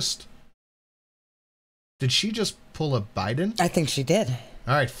she just pull a Biden? I think she did.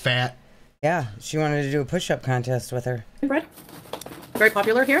 All right, fat. Yeah, she wanted to do a push-up contest with her. Bread. Very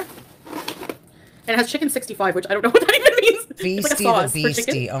popular here. And it has chicken 65, which I don't know what that even means. Feisty it's like a sauce the for Beastie.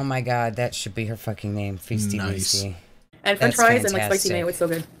 chicken. Oh my god, that should be her fucking name. Feisty Nice. Beastie. And french That's fries and like spicy fantastic. mayo. It's so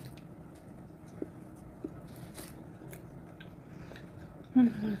good.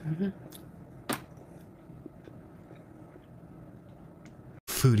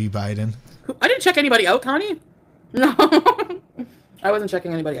 Foodie Biden. I didn't check anybody out, Connie. No. I wasn't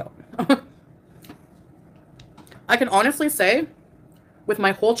checking anybody out. I can honestly say, with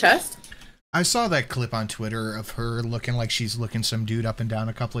my whole chest... I saw that clip on Twitter of her looking like she's looking some dude up and down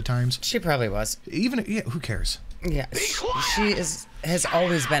a couple of times. She probably was. Even, yeah, who cares? Yeah, she has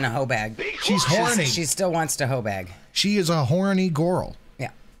always been a hoe bag. She's horny. She still wants to hoe bag. She is a horny girl.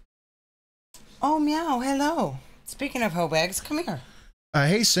 Yeah. Oh, meow, hello. Speaking of hoe bags, come here.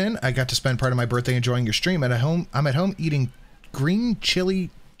 Hey, Sin, I got to spend part of my birthday enjoying your stream. I'm at home eating green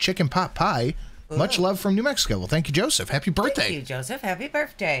chili chicken pot pie. Ooh. Much love from New Mexico. Well, thank you, Joseph. Happy birthday. Thank you, Joseph. Happy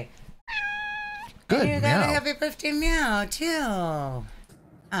birthday. Good, you meow. got a happy birthday, meow, too.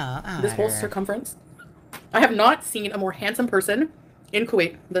 Oh, this whole circumference. I have not seen a more handsome person in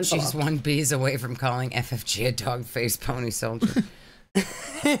Kuwait than Salah. She's one bees away from calling FFG a dog-faced pony soldier.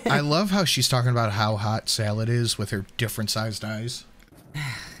 I love how she's talking about how hot Salad is with her different sized eyes.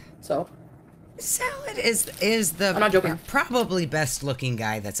 So, Salad is the I'm not joking. Probably best looking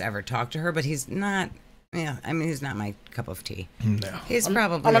guy that's ever talked to her, but he's not. Yeah, I mean, he's not my cup of tea. No, he's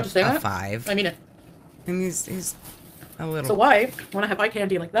probably I'm not just saying a that. 5. I mean it. I mean, he's a little. So why, when I have eye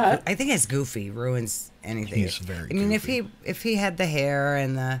candy like that? I think his goofy ruins anything. He's very. I mean, goofy. if he had the hair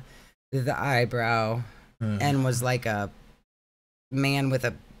and the eyebrow and was like a man with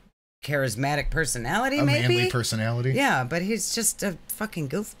a charismatic personality, a maybe manly personality. Yeah, but he's just a fucking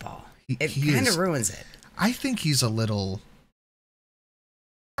goofball. It He kind is. of ruins it. I think he's a little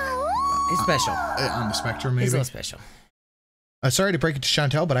He's special. on the spectrum, maybe. He's a little special. Sorry to break it to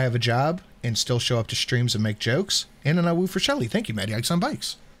Chantel, but I have a job and still show up to streams and make jokes. And an awoo for Shelly. Thank you, Matty Ike's on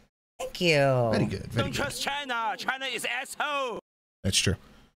Bikes. Thank you. Very good. Very Don't good. trust China. China is asshole. That's true.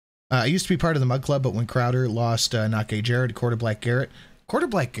 I used to be part of the Mug Club, but when Crowder lost Not Gay Jared, Quarter Black Garrett.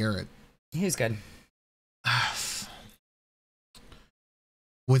 He was good.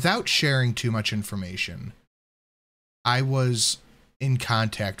 Without sharing too much information, I was in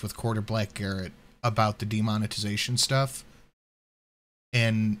contact with Quarter Black Garrett about the demonetization stuff.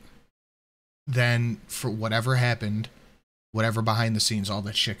 And then for whatever happened, whatever behind the scenes, all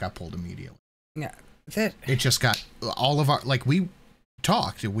that shit got pulled immediately. Yeah. It just got all of our, like, we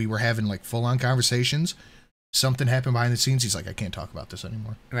talked, we were having like full on conversations. Something happened behind the scenes. He's like, I can't talk about this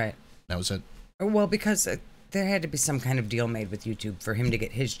anymore. Right. That was it. Well, because there had to be some kind of deal made with YouTube for him to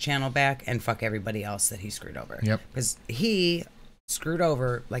get his channel back and fuck everybody else that he screwed over. Yep. Because he screwed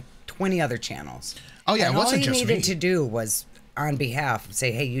over like 20 other channels. Oh yeah, and it wasn't all he just needed me. to do was on behalf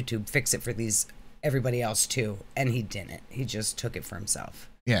say, hey, YouTube, fix it for everybody else too. And he didn't. He just took it for himself.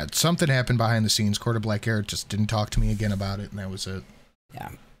 Yeah, something happened behind the scenes. Quarter Black Garrett just didn't talk to me again about it, and that was it.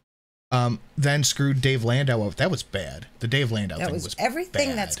 Yeah. Then screwed Dave Landau up. That was bad. The Dave Landau thing was everything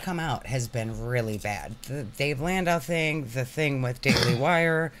bad. that's come out has been really bad. The Dave Landau thing, the thing with Daily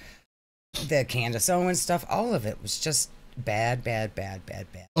Wire, the Candace Owens stuff, all of it was just bad.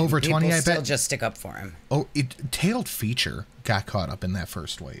 Over And 20, people I still bet. just stick up for him. Oh, Tailed Feature got caught up in that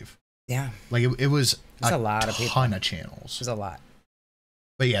first wave. Yeah. Like it was There's a lot of people. ton of channels. There's a lot.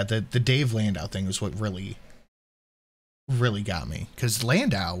 But yeah, the Dave Landau thing was what really got me. Because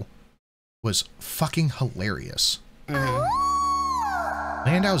Landau was fucking hilarious.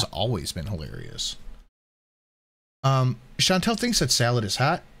 Landau's always been hilarious. Chantel thinks that Salad is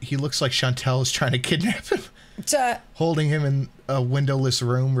hot. He looks like Chantel is trying to kidnap him. Holding him in a windowless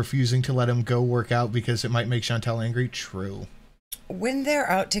room, refusing to let him go work out because it might make Chantel angry. True. When they're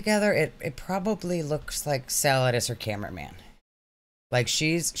out together, it probably looks like Salad is her cameraman. Like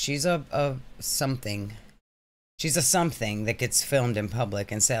she's a something. She's a something that gets filmed in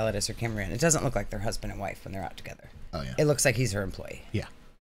public, and Salad is her cameraman. It doesn't look like they're husband and wife when they're out together. Oh yeah. It looks like he's her employee. Yeah.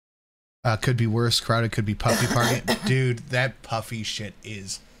 Could be worse. Crowded could be puffy party. Dude, that puffy shit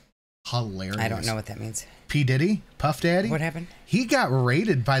is hilarious. I don't know what that means. P. Diddy, Puff Daddy. What happened? He got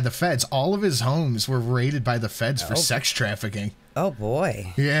raided by the feds. All of his homes were raided by the feds for sex trafficking. Oh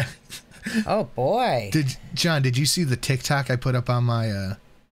boy. Yeah. Oh boy. John, did you see the TikTok I put up on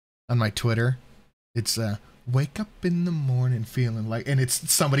my Twitter? It's wake up in the morning feeling like, and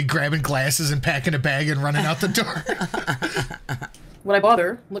it's somebody grabbing glasses and packing a bag and running out the door. Would I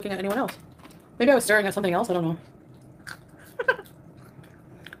bother looking at anyone else? Maybe I was staring at something else. I don't know.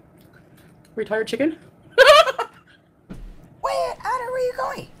 Retired chicken? Wait, Otter, where are you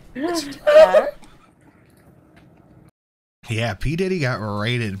going? What you doing, Otter? Yeah, P. Diddy got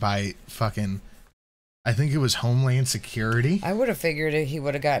raided by fucking, I think it was Homeland Security. I would have figured he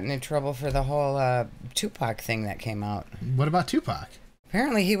would have gotten in trouble for the whole Tupac thing that came out. What about Tupac?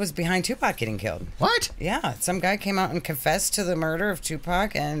 Apparently he was behind Tupac getting killed. What? Yeah, some guy came out and confessed to the murder of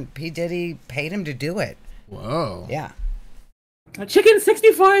Tupac, and P. Diddy paid him to do it. Whoa. Yeah. A chicken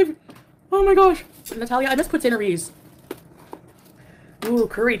 65! Oh my gosh. Natalia, I just put in a Rsist. Ooh,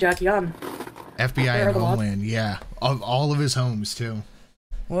 curry jack, yum. FBI and Homeland, yeah. Of all of his homes, too.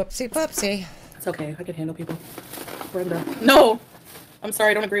 Whoopsie poopsie. It's okay, I can handle people. Brenda. No! I'm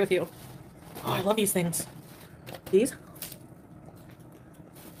sorry, I don't agree with you. Oh, I love these things. These?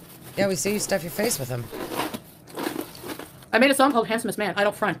 Yeah, we see you stuff your face with them. I made a song called Handsomest Man. I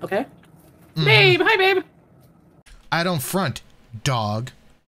don't front, okay? Babe! Hi, babe! I don't front, dog.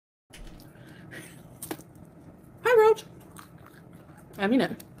 Hi, Roach. I mean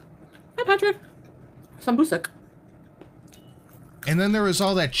it. Hi, Patrick. Sambusak. And then there was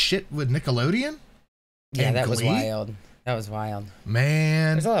all that shit with Nickelodeon? Yeah, and that was Glee? wild. That was wild.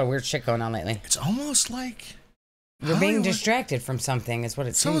 Man. There's a lot of weird shit going on lately. It's almost like You're being Hollywood. distracted from something is what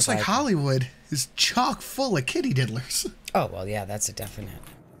it It's seems almost like Hollywood is chock full of kitty diddlers. Oh, well, yeah, that's a definite.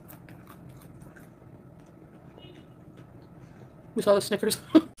 We saw the Snickers.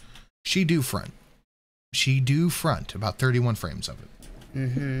 She do front. She do front. About 31 frames of it.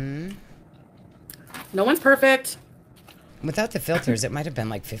 Mm-hmm. No one's perfect. Without the filters, it might have been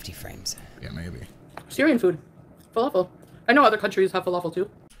like 50 frames. Yeah, maybe. Syrian food. Falafel. I know other countries have falafel too.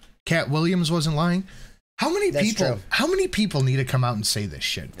 Cat Williams wasn't lying. How many That's people? true. How many people need to come out and say this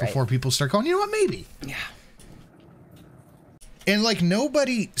shit before people start going? You know what? Maybe. Yeah. And like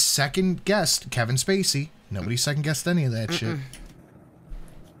nobody second guessed Kevin Spacey. Nobody second guessed any of that shit.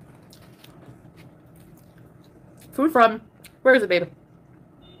 Food from, where is it, babe?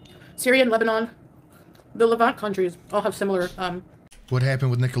 Syria and Lebanon. The Levant countries all have similar, What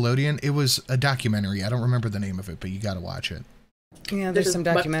happened with Nickelodeon? It was a documentary. I don't remember the name of it, but you got to watch it. Yeah, there's some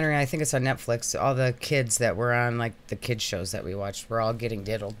documentary. I think it's on Netflix. All the kids that were on, like, the kids shows that we watched were all getting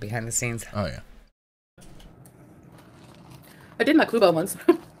diddled behind the scenes. Oh, yeah. I did Makuba once.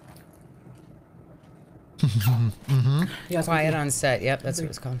 Yeah, Quiet on Set. Yep, that's what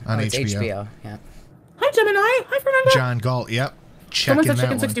it's called. On It's HBO. HBO. Yeah. Hi, Gemini. Hi, Fernando. John Galt. Yep. Someone Checking said that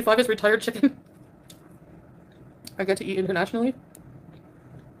chicken one. 65 is retired chicken. I get to eat internationally.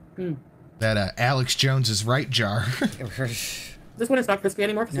 That Alex Jones's right jar. This one is not crispy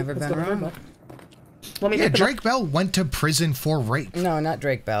anymore. Never been wrong. Yeah, Drake Bell went to prison for rape. No, not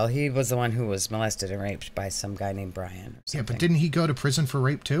Drake Bell. He was the one who was molested and raped by some guy named Brian. Or Yeah, but didn't he go to prison for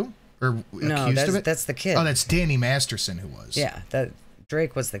rape too? Or No, accused of it? that's the kid. Oh, that's Danny Masterson who was. Yeah, that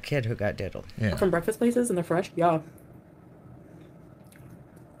Drake was the kid who got diddled. Yeah. From breakfast places and they're fresh. Yeah.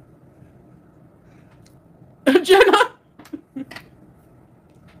 Jenna!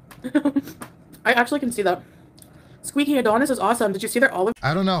 I actually can see that. Squeaky Adonis is awesome. Did you see their olive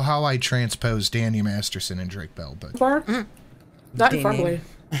I don't know how I transposed Danny Masterson and Drake Bell, but bar? That and Farm Danny. Boy.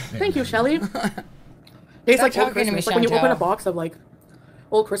 Thank you, Shelly. Tastes like old talking to me, Christmas. Like when you open Chantel. a box of like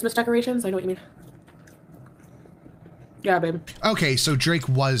old Christmas decorations. I know what you mean. Yeah, babe. okay, so Drake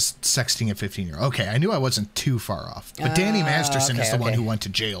was sexting a 15-year-old. Okay, I knew I wasn't too far off. But Danny Masterson is okay, the one okay. who went to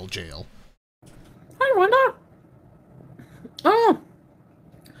jail. Hi, Rhonda. Oh.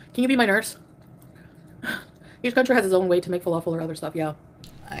 Can you be my nurse? Each country has its own way to make falafel or other stuff, yeah.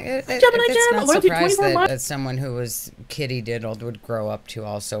 It's not surprised that someone who was kitty diddled would grow up to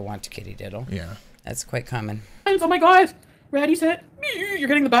also want to kitty diddle. Yeah. That's quite common. Oh my god! Ready, set. You're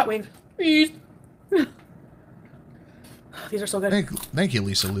getting the bat wing. These are so good. Thank you,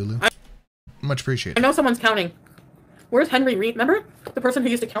 Lisa Lulu. Much appreciated. I know someone's counting. Where's Henry Reed? Remember? The person who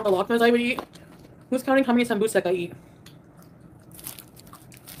used to count the lakmas I would eat? Who's counting how many sambusek I eat?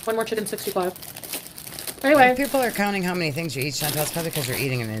 One more chicken 65. Anyway. If people are counting how many things you eat, Chantal, it's probably because you're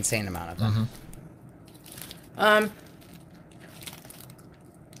eating an insane amount of them.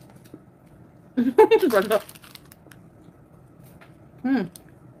 Brenda.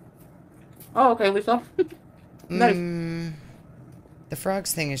 Oh, okay, Lisa. Nice. The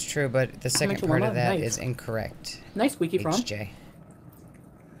frogs thing is true, but the second part of that is incorrect. Nice squeaky frog. HJ.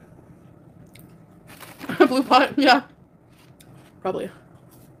 Blue pot, yeah. Probably.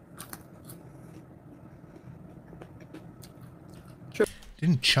 True.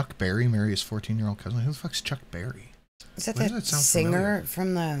 Didn't Chuck Berry marry his 14-year-old cousin? Who the fuck's Chuck Berry? Is that that singer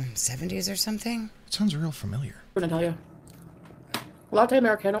from the 70s or something? It sounds real familiar. I'm gonna tell you. Latte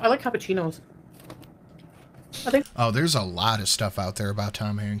Americano. I like cappuccinos. I think. Oh, there's a lot of stuff out there about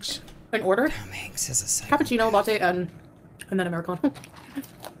Tom Hanks. In order? Tom Hanks is a singer. Cappuccino, latte, and then Americano.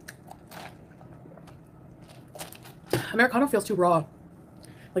 Americano feels too raw.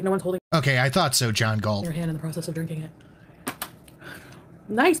 Like no one's holding. Okay, I thought so, John Galt. Your hand in the process of drinking it.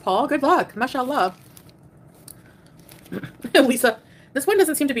 Nice, Paul. Good luck. Mashallah. Lisa, this one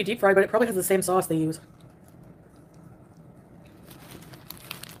doesn't seem to be deep fried, but it probably has the same sauce they use.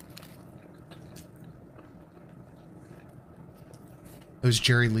 It was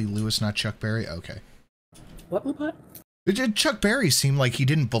Jerry Lee Lewis, not Chuck Berry? Okay. What, Blue Pot? Chuck Berry seemed like he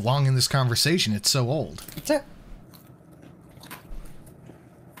didn't belong in this conversation. It's so old.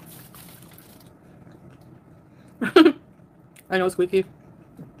 I know, Squeaky.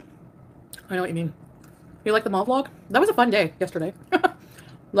 I know what you mean. You like the mall vlog? That was a fun day yesterday.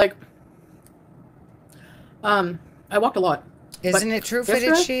 Like, I walked a lot. Isn't it true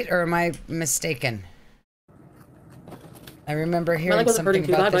fitted sheet, or am I mistaken? I remember hearing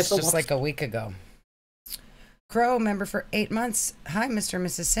something about this just like a week ago. Crow, member for 8 months. Hi, Mr. and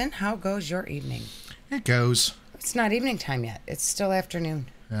Mrs. Sin. How goes your evening? It goes. It's not evening time yet. It's still afternoon.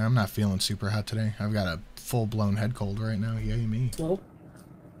 Yeah, I'm not feeling super hot today. I've got a full-blown head cold right now. Yay me. Slow.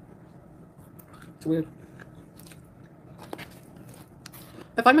 It's weird.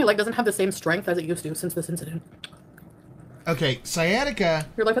 I find my leg doesn't have the same strength as it used to since this incident. Okay, sciatica.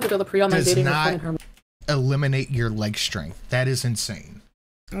 Your life at the Villa Pre online dating does not eliminate your leg strength. That is insane.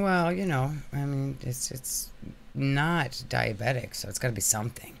 Well, you know, I mean, it's not diabetic, so it's got to be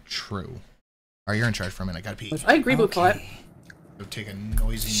something. True. All right, you're in charge for a minute. I gotta pee. I agree, Blue Pot. Go take a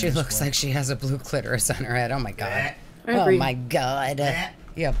noisy. She looks like she has a blue clitoris on her head. Oh my god. I agree. Oh my god.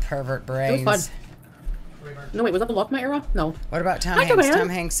 You pervert brains. It was fun. No, wait, was that the Lockma era? No. What about Tom Hanks? Tom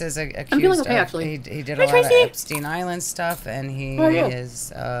Hanks is accused I'm feeling okay, of, actually. He did a lot of Epstein Island stuff, and he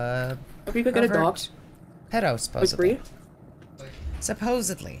is if you could get a dog. Pedo, supposedly. Like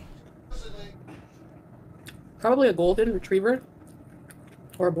supposedly. Probably a golden retriever.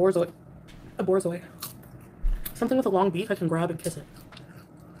 Or a borzoi. A borzoi. Something with a long beak I can grab and kiss it.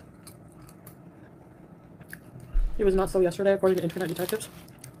 It was not so yesterday, according to internet detectives.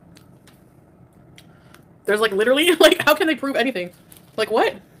 There's like literally, like, how can they prove anything? Like,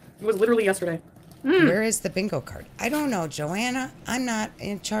 what? It was literally yesterday. Where is the bingo card? I don't know, Joanna. I'm not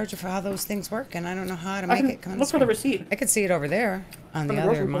in charge of how those things work, and I don't know how to make it come. Look for the receipt. I could see it over there on the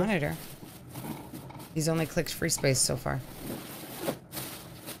other monitor. He's only clicked free space so far.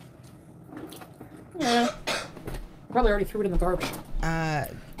 Yeah. I probably already threw it in the garbage.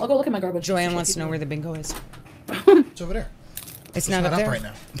 I'll go look at my garbage. Joanne wants to know where the bingo is. It's over there. It's not up there right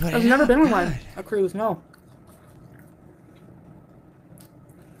now. I've never been on one. A cruise, no.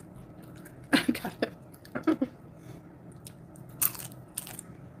 Got it.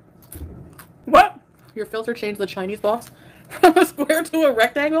 What? Your filter changed the Chinese box from a square to a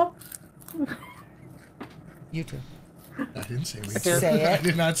rectangle? You too. I didn't say me too. Say it. I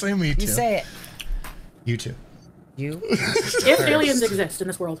did not say me too. You say it. You too. You? If aliens exist in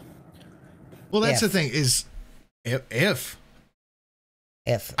this world. Well, that's the thing is, if.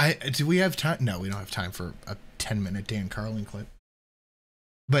 Do we have time? No, we don't have time for a 10-minute Dan Carlin clip.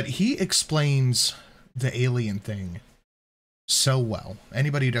 But he explains the alien thing so well.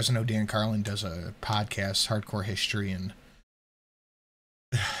 Anybody who doesn't know, Dan Carlin does a podcast, Hardcore History, and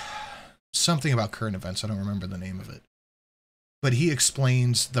something about current events. I don't remember the name of it. But he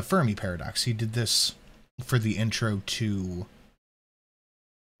explains the Fermi paradox. He did this for the intro to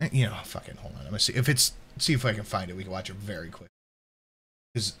You know, fucking hold on. I'm gonna see if I can find it. We can watch it very quick.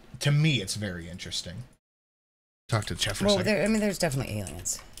 Because to me, it's very interesting. Talk to the chat for a second. There's definitely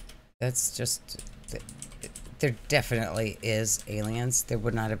aliens. That's just... There definitely is aliens. There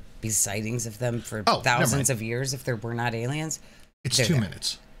would not be sightings of them for thousands of years if there were not aliens. It's 2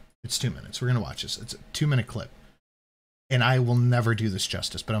 minutes. It's 2 minutes. We're going to watch this. It's a 2-minute clip. And I will never do this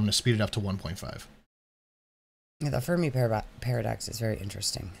justice, but I'm going to speed it up to 1.5. Yeah, the Fermi paradox is a very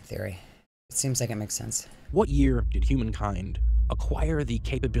interesting theory. It seems like it makes sense. What year did humankind acquire the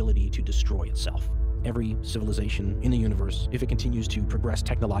capability to destroy itself? Every civilization in the universe, if it continues to progress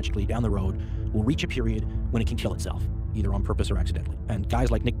technologically down the road, will reach a period when it can kill itself, either on purpose or accidentally. And guys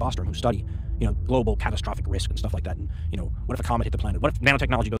like Nick Bostrom, who study, global catastrophic risk and stuff like that, and, what if a comet hit the planet? What if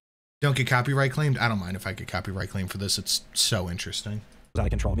nanotechnology goes... Don't get copyright claimed? I don't mind if I get copyright claimed for this. It's so interesting. Out of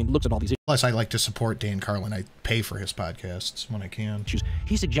control. I mean, looks at all these... Plus, I like to support Dan Carlin. I pay for his podcasts when I can.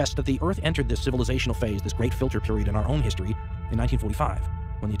 He suggests that the Earth entered this civilizational phase, this great filter period in our own history, in 1945,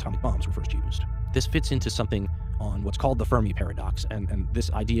 when the atomic bombs were first used. This fits into something on what's called the Fermi paradox, and this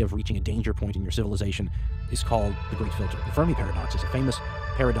idea of reaching a danger point in your civilization is called the Great Filter. The Fermi paradox is a famous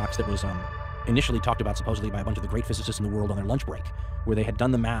paradox that was initially talked about supposedly by a bunch of the great physicists in the world on their lunch break, where they had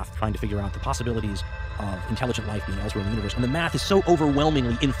done the math trying to figure out the possibilities of intelligent life being elsewhere in the universe, and the math is so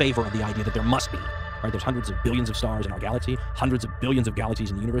overwhelmingly in favor of the idea that there must be. Right? There's hundreds of billions of stars in our galaxy, hundreds of billions of galaxies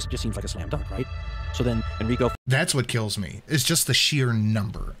in the universe. It just seems like a slam dunk, right? So then Enrico... That's what kills me. It's just the sheer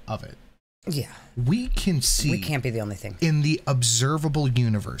number of it. Yeah. We can see... We can't be the only thing. In the observable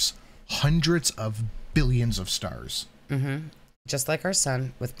universe, hundreds of billions of stars. Mm-hmm. Just like our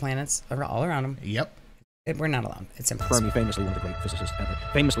sun, with planets all around them. Yep. We're not alone. It's impossible. Fermi, famously one of the great physicists ever,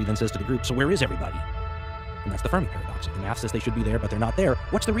 famously then says to the group, so where is everybody? And that's the Fermi paradox. If the math says they should be there, but they're not there,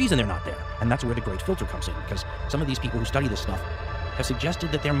 what's the reason they're not there? And that's where the Great Filter comes in, because some of these people who study this stuff have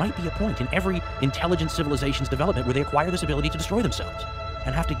suggested that there might be a point in every intelligent civilization's development where they acquire this ability to destroy themselves,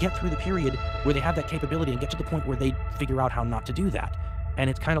 and have to get through the period where they have that capability and get to the point where they figure out how not to do that. And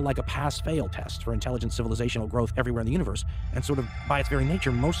it's kind of like a pass-fail test for intelligent civilizational growth everywhere in the universe. And sort of by its very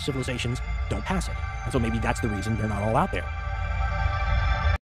nature, most civilizations don't pass it. And so maybe that's the reason they're not all out there.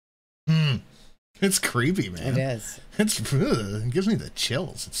 It's creepy, man. It is. It gives me the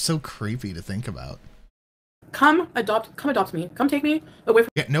chills. It's so creepy to think about. Come adopt me. Come take me away from...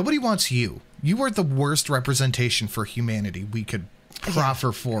 Yeah, nobody wants you. You are the worst representation for humanity we could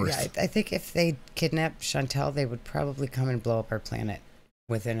proffer forth. Yeah, I think if they kidnap Chantel, they would probably come and blow up our planet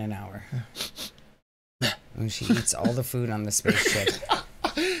within an hour. When she eats all the food on the spaceship.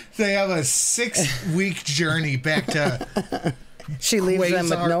 They have a 6-week journey back to... She leaves them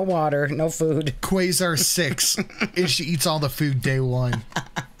with no water, no food. Quasar 6. And she eats all the food day 1.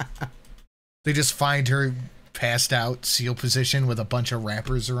 They just find her passed out, seal position with a bunch of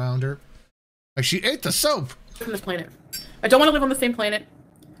wrappers around her. Like, she ate the soap. From this planet. I don't want to live on the same planet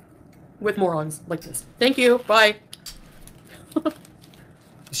with morons like this. Thank you. Bye.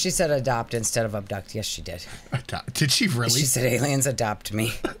 She said adopt instead of abduct. Yes, she did. Did she really? She said aliens adopt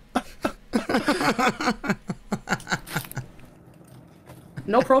me.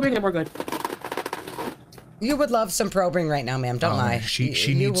 No probing and we're good. You would love some probing right now, ma'am. Don't lie.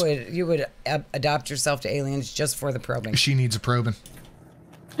 You would adopt yourself to aliens just for the probing. She needs a probing.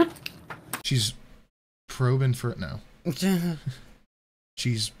 She's probing for it now.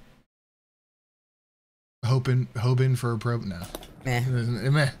 She's hoping for a probe now.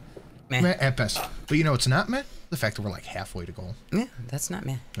 Meh at best. But you know it's not meh? The fact that we're like halfway to goal. Yeah, that's not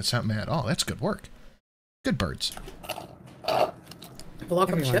meh. That's not meh at all. That's good work. Good birds.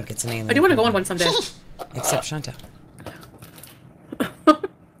 Everyone gets an alien. I do want to go on one someday. Except Chantal.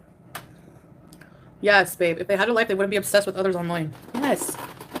 Yes, babe. If they had a life, they wouldn't be obsessed with others online. Yes.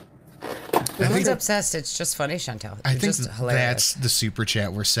 Everyone's obsessed. It's just funny, Chantal. I think just hilarious. That's the super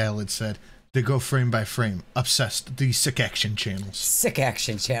chat where Salad said, they go frame by frame. Obsessed. The sick action channels. Sick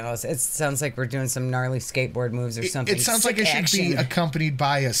action channels. It sounds like we're doing some gnarly skateboard moves or something. It sounds like it should be accompanied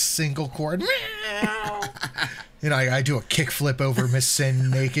by a single chord. You know, I do a kickflip over Miss Sin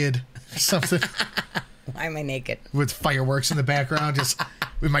naked or something. Why am I naked? With fireworks in the background, just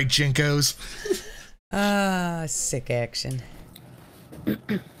with my Jinkos. Sick action.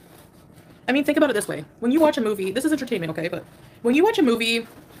 I mean, think about it this way. When you watch a movie, this is entertainment, okay? But when you watch a movie,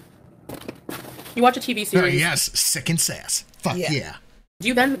 you watch a TV series. Oh, yes, sick and sass. Fuck yeah. Do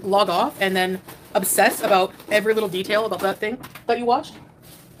you then log off and then obsess about every little detail about that thing that you watched?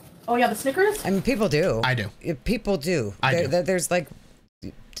 Oh, yeah, the Snickers? I mean, people do. I do. People do. I do. There's like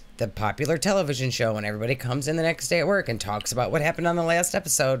the popular television show, and everybody comes in the next day at work and talks about what happened on the last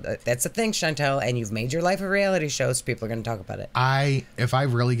episode. That's the thing, Chantel, and you've made your life a reality show, so people are going to talk about it. If I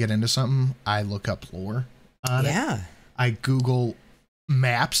really get into something, I look up lore on it. I Google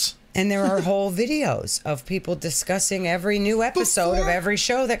maps. And there are whole videos of people discussing every new episode of every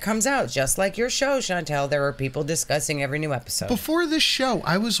show that comes out. Just like your show, Chantel, there are people discussing every new episode. Before this show,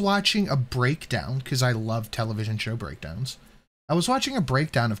 I was watching a breakdown, because I love television show breakdowns. I was watching a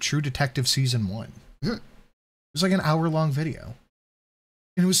breakdown of True Detective Season 1. It was like an hour-long video.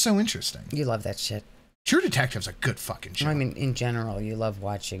 And it was so interesting. You love that shit. True Detective's a good fucking show. I mean, in general, you love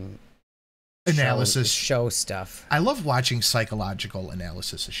watching... analysis show stuff. I love watching psychological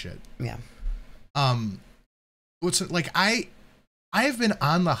analysis of shit. Yeah. What's it like? I have been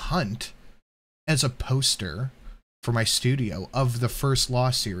on the hunt as a poster for my studio of the first Law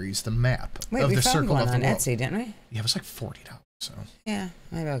series, the map Wait, of we the found Circle one of the on World. Etsy, didn't we? Yeah, it was like $40. So yeah,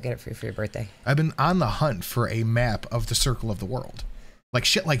 maybe I'll get it for you for your birthday. I've been on the hunt for a map of the Circle of the World, like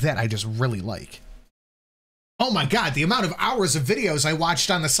shit like that. I just really like. Oh my God, the amount of hours of videos I watched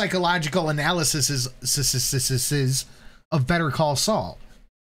on the psychological analysis of Better Call Saul.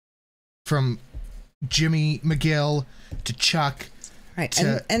 From Jimmy McGill to Chuck. Right,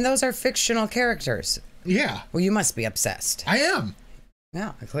 and those are fictional characters. Yeah. Well, you must be obsessed. I am.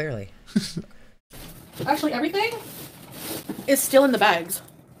 Yeah, clearly. Actually, everything is still in the bags.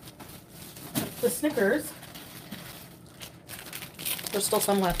 The Snickers, there's still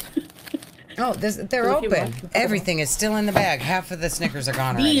some left. Oh, they're open. Everything is still in the bag. Half of the Snickers are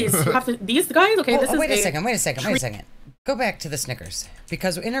gone already. These guys, okay, this is wait a second. Go back to the Snickers.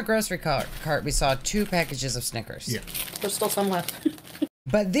 Because in our grocery cart, we saw 2 packages of Snickers. Yeah. There's still some left.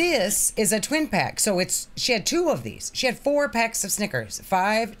 But this is a twin pack, so she had 2 of these. She had 4 packs of Snickers.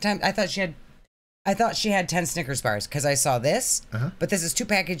 5 times. I thought she had 10 Snickers bars because I saw this. But this is 2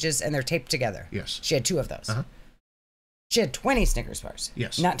 packages and they're taped together. Yes. She had 2 of those. She had 20 Snickers bars.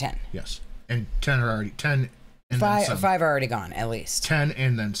 Yes. Not 10. Yes. And 10 are already 10. And 5 then some. are already gone, at least. 10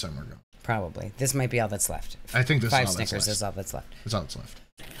 and then some are gone. Probably. This might be all that's left. I think this 5 is all Snickers that's is all that's left. That's all that's left.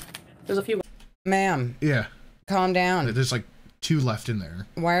 There's a few. Ma'am. Yeah. Calm down. There's like 2 left in there.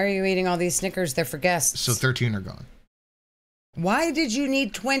 Why are you eating all these Snickers? They're for guests. So 13 are gone. Why did you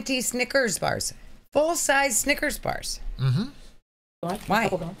need 20 Snickers bars? Full-size Snickers bars. Why?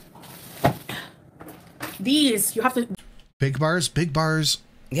 These, you have to... Big bars.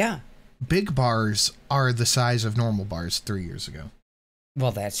 Yeah. Big bars are the size of normal bars 3 years ago.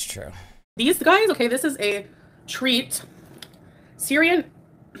 Well, that's true. These guys, okay, this is a treat. Syrian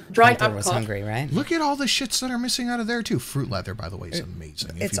dried apricot. Was hungry, right? Look at all the shits that are missing out of there too. Fruit leather, by the way, is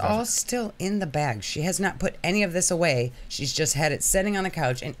amazing. It's all still in the bag. She has not put any of this away. She's just had it sitting on the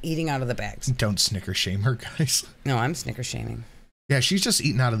couch and eating out of the bags. Don't Snicker shame her, guys. No, I'm Snicker shaming. Yeah, she's just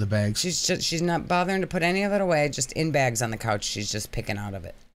eating out of the bags. She's not bothering to put any of it away. Just in bags on the couch. She's just picking out of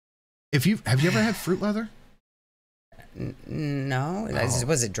it. Have you ever had fruit leather? No.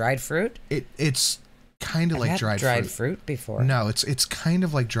 Was it dried fruit? It's kind of like dried fruit before. No, it's kind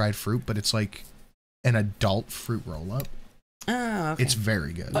of like dried fruit, but it's like an adult fruit roll up. Oh, okay. It's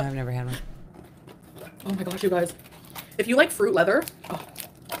very good. No, I've never had one. Oh my gosh, you guys. If you like fruit leather,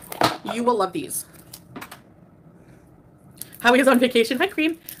 you will love these. Howie is on vacation. Hi,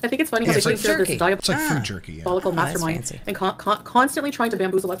 Cream. I think it's funny how they like serve this It's like fruit jerky, yeah. Diabolical mastermind and constantly trying to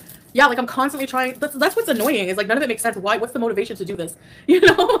bamboozle us. Yeah, like I'm constantly trying. That's what's annoying. Is like none of it makes sense. Why? What's the motivation to do this? You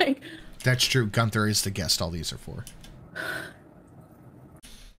know, like. That's true. Gunther is the guest all these are for.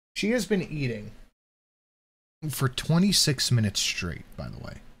 She has been eating for 26 minutes straight, by the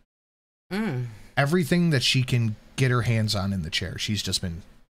way. Everything that she can get her hands on in the chair, she's just been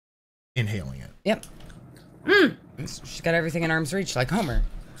inhaling it. Yep. She's got everything in arm's reach, like Homer.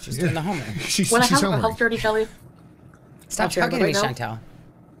 She's doing the Homer. She's I have a health dirty, Kelly. Stop hugging me, Chantel.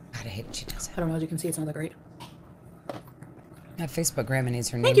 God, I hate when she does it. I don't know. As you can see, it's not that great. That Facebook grandma needs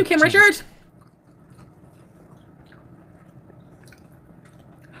her name. Thank you, Kim Richard.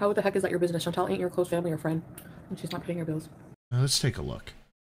 How the heck is that your business? Chantel ain't your close family or friend, and she's not paying your bills. Let's take a look.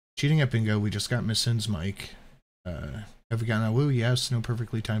 Cheating at bingo. We just got Miss Sin's mic. Have we gotten Awoo? Yes. No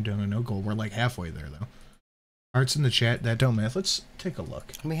perfectly timed down and no goal. We're like halfway there though. Hearts in the chat. That don't math. Let's take a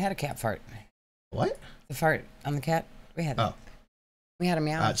look. We had a cat fart. What? The fart on the cat. We had. Oh. We had a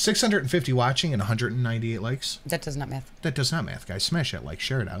meow. 650 watching and 198 likes. That does not math. That does not math, guys. Smash that like,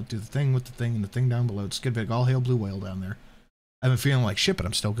 share it out, do the thing with the thing and the thing down below. Skid big, all hail blue whale down there. I've been feeling like shit, but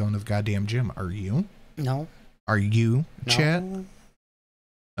I'm still going to the goddamn gym. Are you? No. Are you, no. chat?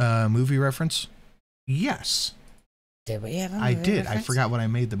 Movie reference? Yes. Did we have a movie I did. reference? I forgot what I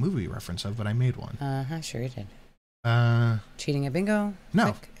made the movie reference of, but I made one. Sure you did. Cheating at bingo? No,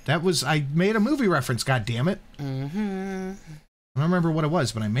 Like, that was, I made a movie reference, god damn it. mm-hmm. I don't remember what it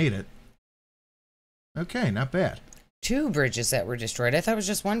was, but I made it. Okay, not bad. 2 bridges that were destroyed. I thought it was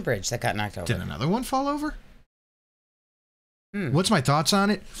just 1 bridge that got knocked over. Did another one fall over? Hmm. What's my thoughts on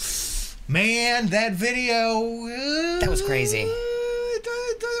it? Man, that video... That was crazy. It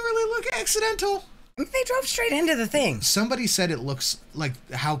doesn't really look accidental. I mean, they drove straight into the thing. Somebody said it looks like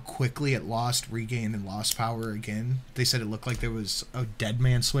how quickly it regained and lost power again. They said it looked like there was a dead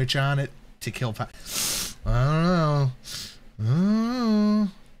man switch on it to kill power. I don't know.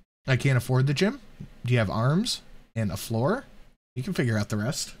 I can't afford the gym. Do you have arms and a floor? You can figure out the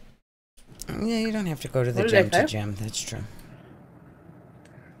rest. Yeah, you don't have to go to the What did gym I to say? gym. That's true.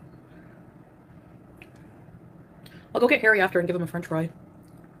 I'll go get Harry after and give him a french fry.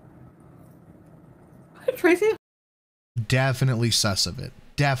 Hi, Tracy. Definitely sus of it.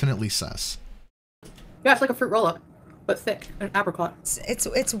 Definitely sus. Yeah, it's like a fruit roll-up, but thick, an apricot.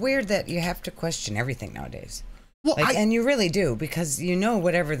 It's weird that you have to question everything nowadays. Well, Like, and you really do, because you know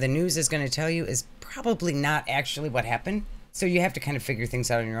whatever the news is going to tell you is probably not actually what happened. So you have to kind of figure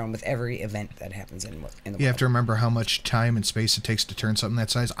things out on your own with every event that happens in the world. You have to remember how much time and space it takes to turn something that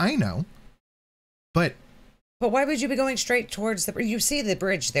size. I know. But why would you be going straight towards the... You see the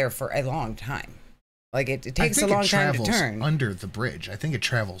bridge there for a long time. Like, it takes a long time to turn. Under the bridge. I think it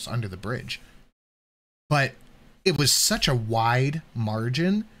travels under the bridge. But it was such a wide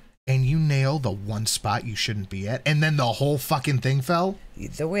margin, and you nail the one spot you shouldn't be at, and then the whole fucking thing fell.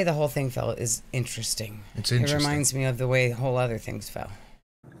 The way the whole thing fell is interesting. It's interesting. It reminds me of the way whole other things fell.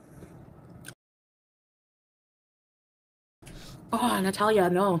 Oh, Natalia,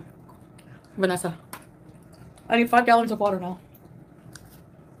 no. Vanessa. I need 5 gallons of water now.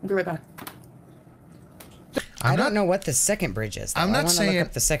 I'll be right back. I don't know what the second bridge is, though. I'm not I wanna saying look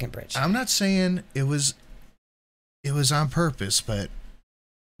up the second bridge. I'm not saying it was on purpose, but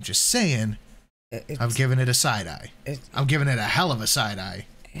I'm just saying I'm giving it a side eye. I'm giving it a hell of a side eye.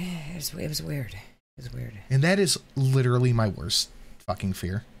 It was weird. It was weird. And that is literally my worst fucking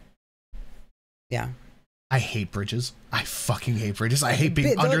fear. Yeah. I hate bridges. I fucking hate bridges. I hate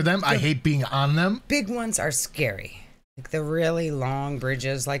being under them. I hate being on them. Big ones are scary. Like the really long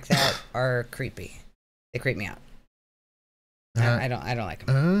bridges like that are creepy. They creep me out. I don't like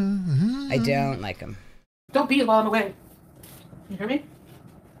them. I don't like them. Don't beat it while I'm away. You hear me?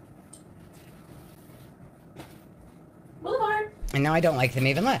 Boulevard. And now I don't like them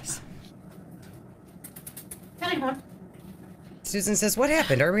even less. Telling her. Susan says, "What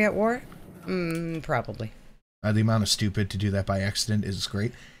happened? Are we at war?" Probably. The amount of stupid to do that by accident is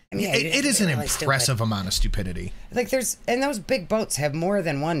great. I mean, it is an really impressive stupid. amount of stupidity. Like and those big boats have more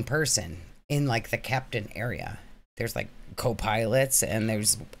than one person in like the captain area. There's like co-pilots and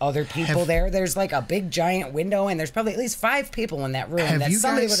there's other people there. There's like a big giant window and there's probably at least 5 people in that room that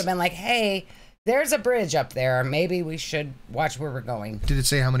somebody would have been like, "Hey, there's a bridge up there. Maybe we should watch where we're going." Did it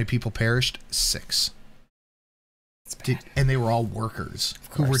say how many people perished? 6. And they were all workers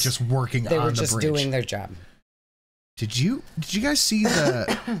who were just working on the bridge. They were just doing their job. Did you guys see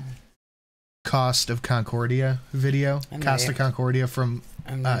the Cost of Concordia video? Cost of Concordia from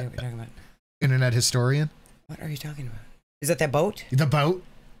I'm not what you're talking about. Internet Historian. What are you talking about? Is that boat? The boat.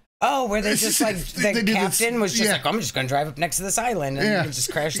 Oh, where they just like the captain was just like, "I'm just gonna drive up next to this island," and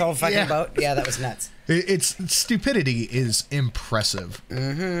just crash the whole fucking boat. Yeah, that was nuts. Its stupidity is impressive.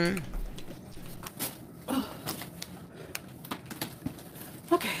 Mm-hmm.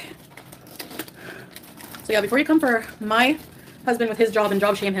 Okay. So yeah, before you come for my husband with his job and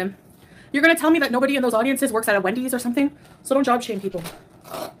job shame him, you're gonna tell me that nobody in those audiences works at a Wendy's or something? So don't job shame people.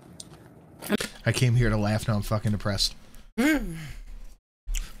 I came here to laugh. Now I'm fucking depressed.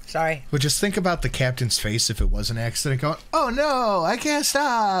 Sorry. But just think about the captain's face if it was an accident going, "Oh no, I can't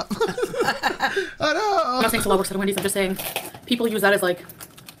stop." Oh no. I'm not saying Salah works at a Wendy's, I'm just saying people use that as like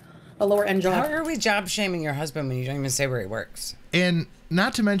a lower end job. How are we job shaming your husband when you don't even say where he works? And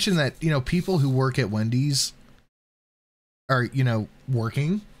not to mention that, people who work at Wendy's are,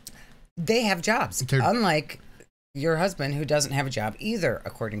 working. They have jobs. Unlike your husband who doesn't have a job either,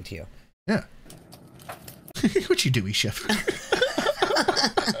 according to you. Yeah. What you do, chef?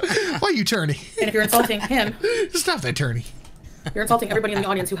 Why you turny? And if you're insulting him, stop that turny. You're insulting everybody in the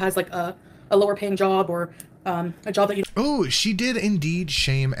audience who has like a lower paying job or a job that you she did indeed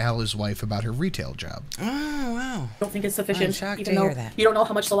shame Alla's wife about her retail job. Oh, wow. don't think is sufficient. I'm shocked even to though hear that. You don't know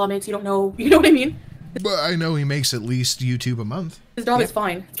how much Salah makes, you know what I mean? But I know he makes at least YouTube a month. His job is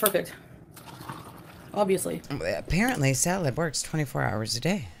fine. It's perfect. Obviously. Apparently, Salad works 24 hours a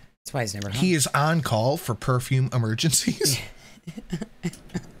day. That's why he's never home. He is on call for perfume emergencies.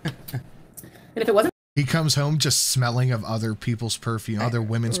 And if it wasn't, He comes home just smelling of other people's perfume, other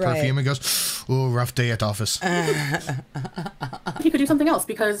women's perfume, and goes, "Oh, rough day at office." He could do something else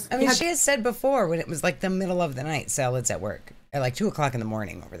because I mean, she has said before when it was like the middle of the night, salads at work at like 2 o'clock in the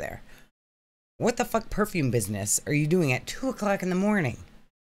morning over there. What the fuck perfume business are you doing at 2 o'clock in the morning?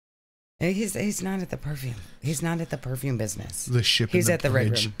 He's not at the perfume. He's not at the perfume business. The ship He's in at the the Red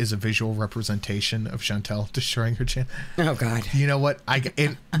bridge Room. is a visual representation of Chantel destroying her channel. Oh God! You know what?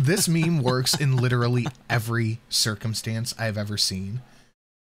 This meme works in literally every circumstance I've ever seen.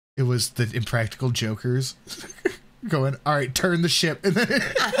 It was the Impractical Jokers going, "All right, turn the ship," and then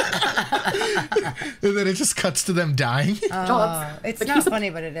it just cuts to them dying. It's not funny,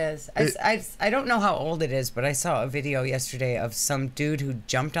 but it is. I don't know how old it is, but I saw a video yesterday of some dude who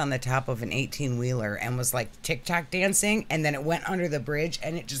jumped on the top of an 18-wheeler and was like TikTok dancing, and then it went under the bridge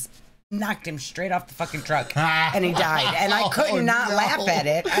and it just knocked him straight off the fucking truck, and he died. And I could not laugh at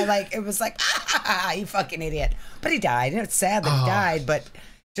it. It was like, you fucking idiot. But he died, and it's sad that he died, but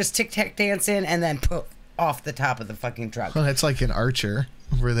just TikTok dancing and then poof, off the top of the fucking truck. Well, that's like in Archer,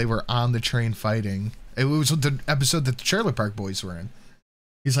 where they were on the train fighting. It was the episode that the Trailer Park Boys were in.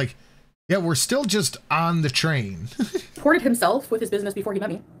 He's like, "Yeah, we're still just on the train." Ported himself with his business before he met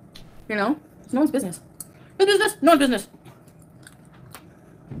me. You know, it's no one's business. His business, no one's business.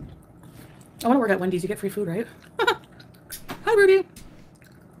 I want to work at Wendy's. You get free food, right? Hi, Rudy.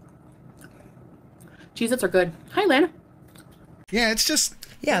 Cheez-Its are good. Hi, Lynn. Yeah, it's just...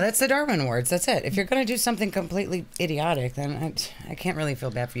 Yeah, that's the Darwin Awards. That's it. If you're going to do something completely idiotic, then I can't really feel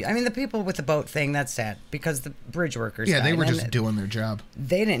bad for you. I mean, the people with the boat thing, that's sad, because the bridge workers Yeah, they died, were and just doing their job.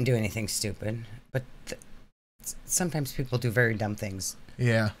 They didn't do anything stupid, but sometimes people do very dumb things.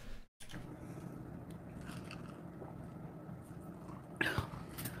 Yeah.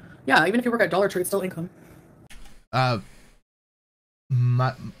 Yeah, even if you work at Dollar Tree, it's still income.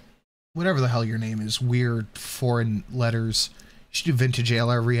 Whatever the hell your name is, weird foreign letters. You should do vintage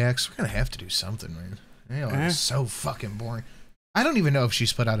ALR reacts. We're gonna have to do something, man. ALR is so fucking boring. I don't even know if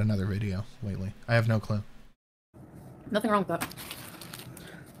she's put out another video lately. I have no clue. Nothing wrong with that.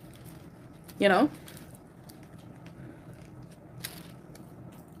 You know?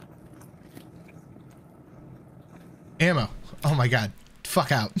 Ammo. Oh my god.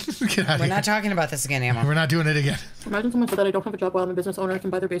 Fuck out. Get out of here. We're not talking about this again, Ammo. We're not doing it again. Imagine someone said that I don't have a job while I'm a business owner. I can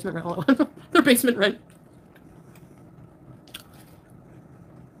buy their basement rent all at once. Their basement rent.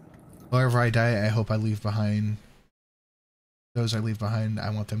 Wherever I die, I hope I leave behind. Those I leave behind, I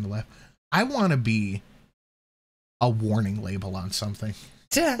want them to laugh. I want to be a warning label on something.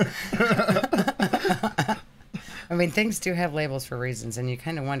 I mean, things do have labels for reasons, and you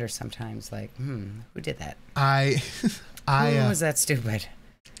kind of wonder sometimes, like, who did that? Who was that stupid?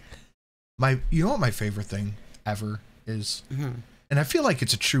 You know what my favorite thing ever is? And I feel like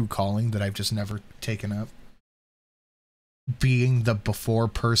it's a true calling that I've just never taken up. Being the before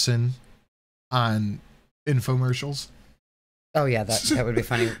person on infomercials. Oh yeah, that would be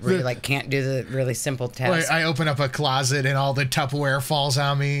funny. Where you like can't do the really simple task. Like, I open up a closet and all the Tupperware falls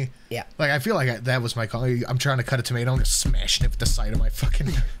on me. Yeah. Like I feel like that was my calling. I'm trying to cut a tomato and just smashing it with the side of my fucking.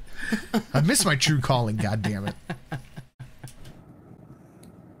 I miss my true calling. God damn it.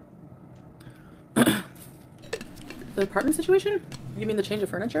 The apartment situation? You mean the change of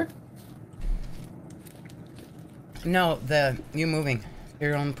furniture? No, you moving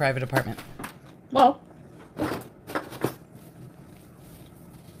your own private apartment. Well,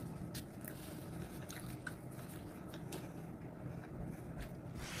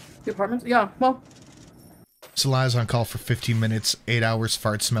 the apartments? Yeah, well. Salai's on call for 15 minutes, 8 hours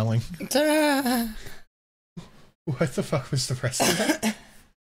fart smelling. What the fuck was the rest of that?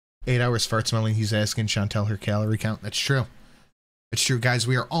 8 hours fart smelling. He's asking Chantel her calorie count. That's true. It's true, guys.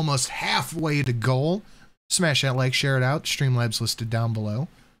 We are almost halfway to goal. Smash that like, share it out. Streamlabs listed down below.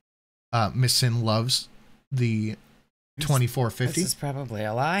 Miss Sin loves the 2450. This is probably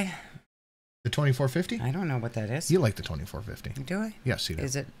a lie. The 2450? I don't know what that is. You like the 2450. Do I? Yes, you do.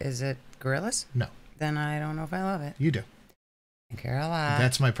 Is it Gorillas? No. Then I don't know if I love it. You do. I care a lot.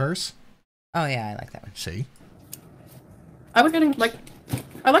 That's my purse. Oh yeah, I like that one. See? I was getting, like,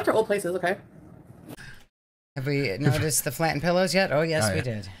 I liked our old places, okay? Have we noticed the flattened pillows yet? Oh yes, we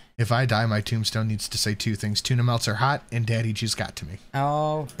did. If I die, my tombstone needs to say two things. Tuna melts are hot, and Daddy just got to me.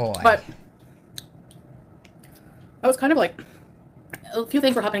 Oh boy. But I was kind of like, a few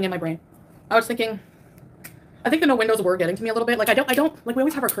things were happening in my brain. I was thinking, I think the no windows were getting to me a little bit. Like, I don't, like, we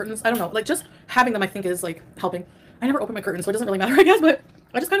always have our curtains. I don't know. Like, just having them, I think, is, like, helping. I never open my curtains, so it doesn't really matter, I guess, but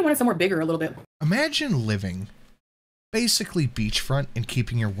I just kind of wanted somewhere bigger a little bit. Imagine living basically beachfront and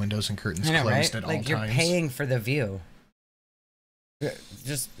keeping your windows and curtains closed at all times. Like, you're paying for the view.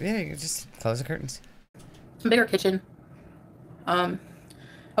 Just close the curtains. bigger kitchen. I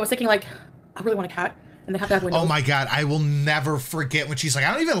was thinking like, I really want a cat, and they have to have windows. Oh my God, I will never forget when she's like,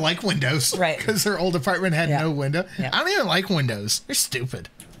 I don't even like windows. Right. Because her old apartment had no window. Yeah. I don't even like windows. They're stupid.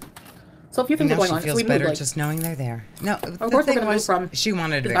 So a few things are Now going she on. feels So we better moved, like, just knowing they're there. No, of the course we're thing gonna move was, from she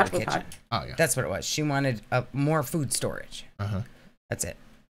wanted a the bigger bachelor kitchen. pad. Oh, yeah. That's what it was. She wanted more food storage. Uh-huh. That's it.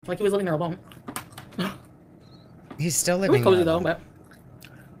 Like he was living there alone. He's still It was living cozy there. though, but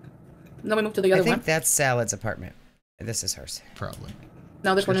then we moved to the other I think one. that's Salad's apartment. This is hers. Probably.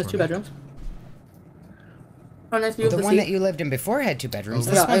 Now this one has 2 bedrooms. Oh, nice view of The the one sea. that you lived in before had 2 bedrooms.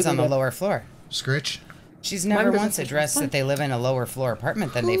 Oh, This yeah, one's I on the agree. lower floor. Scritch? She's Mine never doesn't once fit addressed this that they live in a lower floor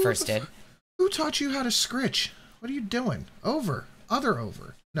apartment than they first did. Who taught you how to scritch? What are you doing? Over. Other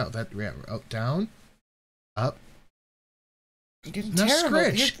over. No, that, yeah, up, down, up. You're Now terrible.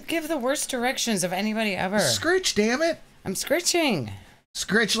 scritch. You give the worst directions of anybody ever. Scritch, damn it. I'm scritching.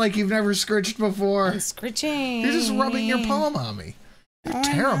 Scritch like you've never scritched before. I'm scritching. You're just rubbing your palm on me. You're No, I'm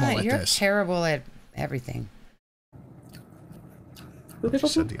terrible not. at You're this. terrible at everything. You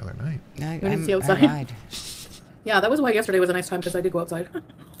said the other night. I, We didn't see I outside. lied. Yeah, that was why yesterday was a nice time because I did go outside.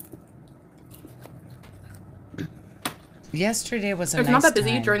 Yesterday was a It's nice not that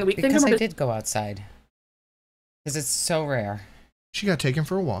busy time during the week. Things because are I more did go outside. Because it's so rare. She got taken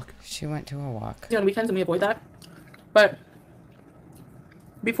for a walk. She went to a walk. on weekends and we avoid that. But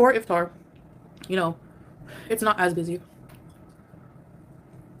before iftar, you know, it's not as busy.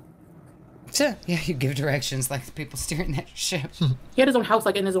 Yeah, you give directions like the people steering that ship. He had his own house,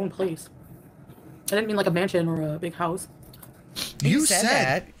 like in his own place. I didn't mean like a mansion or a big house. You said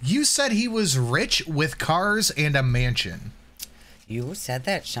said that. you said he was rich with cars and a mansion. You said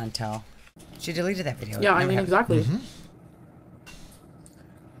that, Chantel. She deleted that video. Yeah, I Never mean, happened. exactly.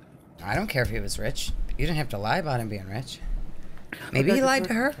 I don't care if he was rich. You didn't have to lie about him being rich. Maybe he lied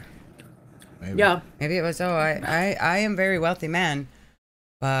to her. Maybe. Yeah. Maybe it was, oh, I am very wealthy man,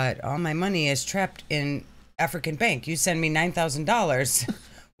 but all my money is trapped in African bank. You send me $9,000,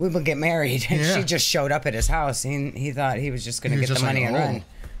 we will get married. And Yeah. she just showed up at his house. He thought he was just going to He was get the just money like, and run.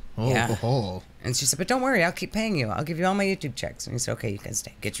 Oh, Yeah. oh. And she said, but don't worry, I'll keep paying you. I'll give you all my YouTube checks. And he said, okay, you can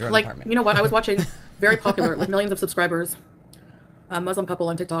stay. Get your own Like, apartment. you know what? I was watching very popular, like millions of subscribers, Muslim couple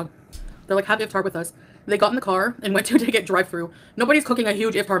on TikTok. They're like, have iftar with us. They got in the car and went to take it drive-through. Nobody's cooking a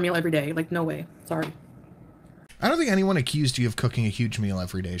huge iftar meal every day. Like, no way. Sorry. I don't think anyone accused you of cooking a huge meal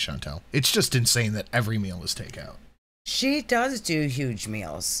every day, Chantel. It's just insane that every meal is takeout. She does do huge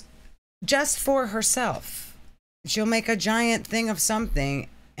meals just for herself. She'll make a giant thing of something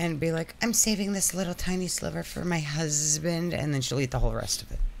and be like, I'm saving this little tiny sliver for my husband. And then she'll eat the whole rest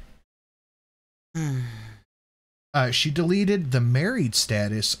of it. She deleted the married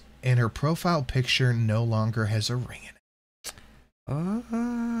status and her profile picture no longer has a ring in it.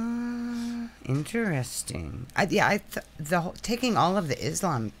 Oh, interesting. Taking all of the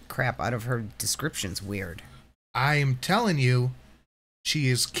Islam crap out of her description's weird. I'm telling you, she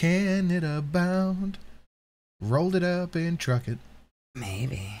is Canada bound. Rolled it up and truck it.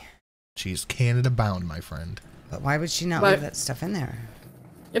 Maybe. She's Canada bound, my friend. But why would she not But- leave that stuff in there?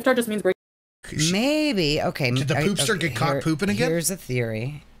 Iftar just means break. Maybe. Okay. Did the poopster get caught pooping again? Here's a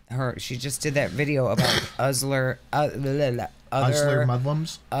theory. She just did that video about other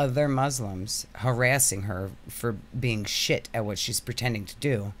Muslims? other Muslims harassing her for being shit at what she's pretending to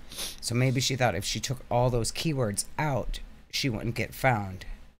do. So maybe she thought if she took all those keywords out, she wouldn't get found.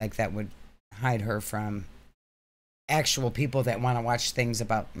 Like that would hide her from actual people that want to watch things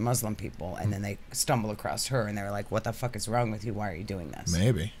about Muslim people, and then they stumble across her and they're like, what the fuck is wrong with you? Why are you doing this?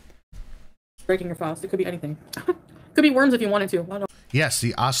 Maybe. Breaking your fast. It could be anything. Could be worms if you wanted to. I don't know. Yes,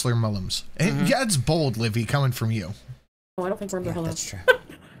 the Osler Mullums. And yeah, it's bold, Livy, coming from you. Oh, I don't think worms are halal. That's true.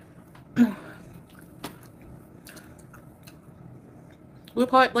 Blue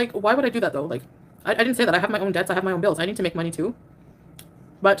pot, like, why would I do that though? Like, I didn't say that. I have my own debts. I have my own bills. I need to make money too.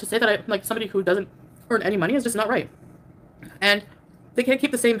 But to say that I'm like somebody who doesn't earn any money is just not right. And they can't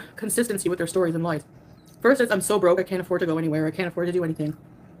keep the same consistency with their stories and lies. First is I'm so broke I can't afford to go anywhere. I can't afford to do anything.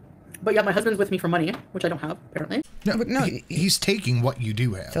 But yet my husband's with me for money, which I don't have apparently. No, But no, he's taking what you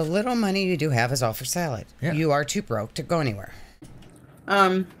do have. The little money you do have is all for salad. Yeah. You are too broke to go anywhere.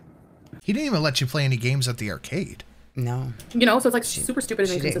 He didn't even let you play any games at the arcade. No. You know, so it's like super stupid and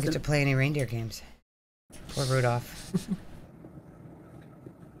She didn't get inconsistent. to play any reindeer games. Poor Rudolph.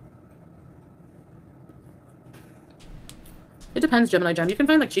 It depends, Gemini Gem. You can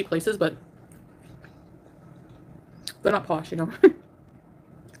find like cheap places, but they're not posh, you know.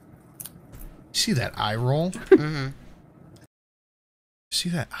 See that eye roll? Mm-hmm. See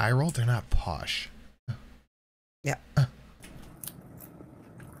that eye roll? They're not posh. Yeah.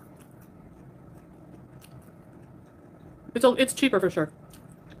 It's cheaper for sure.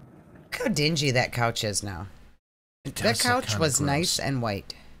 Look how dingy that couch is now. It That does look couch kinda was gross. nice and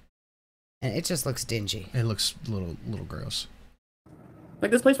white. And it just looks dingy. It looks a little gross.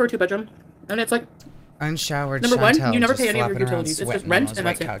 Like this place for a 2-bedroom, and it's like Unshowered number one, Chantel you never just pay any of your flopping around utilities. It's just sweating rent on those and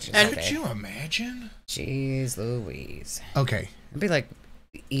white that's it. couches And- all Could day. you imagine? Jeez Louise. Okay. It'd be like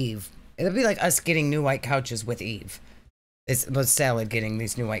Eve. It'd be like us getting new white couches with Eve. It was Salad getting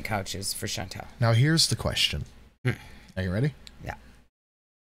these new white couches for Chantel. Now here's the question. Are you ready? Yeah.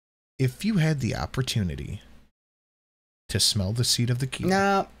 If you had the opportunity to smell the seat of the Kia,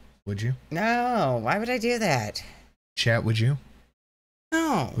 No. would you? No. Why would I do that? Chat, would you?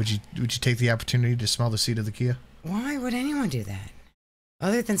 No. Would you take the opportunity to smell the seat of the Kia? Why would anyone do that?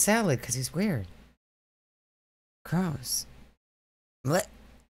 Other than Salad, because he's weird. Gross. What?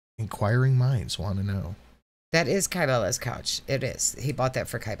 Inquiring minds want to know. That is Kai Bella's couch. It is. He bought that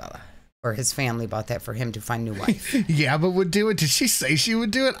for Kai Bella. Or his family bought that for him to find new wife. Yeah, but would do it. Did she say she would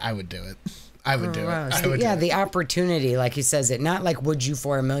do it? I would do it. I would do it. Gross. I would Yeah, do the opportunity, like he says it. Not like would you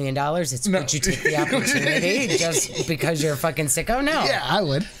for $1 million. It's No. would you take the opportunity just because you're a fucking sicko? No. Yeah, I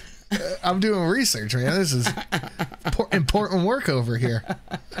would. I'm doing research, man. This is important work over here.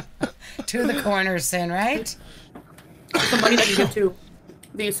 To the corner, Sin, right? the money that you give to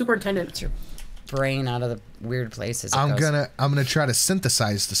the superintendent. Your brain out of the weird places. I'm gonna try to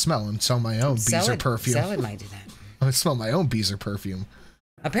synthesize the smell and sell my own Beezer perfume. Salad might do that. I'm gonna smell my own Beezer perfume.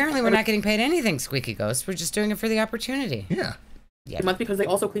 Apparently, we're not getting paid anything, Squeaky Ghost. We're just doing it for the opportunity. Yeah. Yeah. Month because they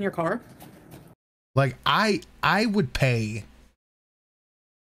also clean your car. Like I would pay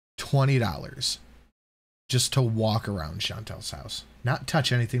 $20 just to walk around Chantel's house, not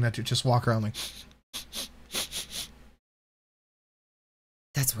touch anything, not to just walk around like.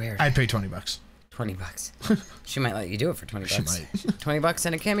 That's weird. I'd pay $20. $20. She might let you do it for $20. She might. $20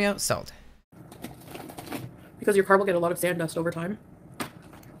 and a cameo sold. Because your car will get a lot of sand dust over time.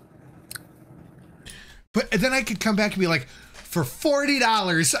 But then I could come back and be like, for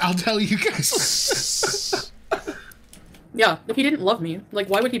 $40, I'll tell you guys. Yeah, if he didn't love me, like,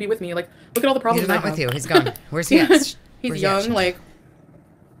 why would he be with me? Like, look at all the problems He's I not have. with you. He's gone. Where's he at? He's Where's he at? young, like,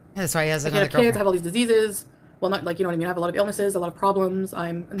 Yeah, that's why he has I another have kids, I girlfriend. have all these diseases. Well, not like, you know what I mean? I have a lot of illnesses, a lot of problems.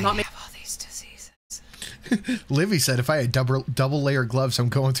 I'm not I have all these diseases. Livy said if I had double layer gloves, I'm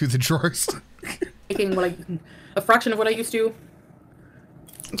going through the drawers. making a fraction of what I used to.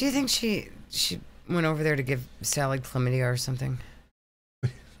 Do you think she went over there to give Salad chlamydia or something?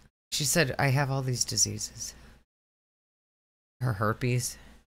 She said, I have all these diseases. Her herpes.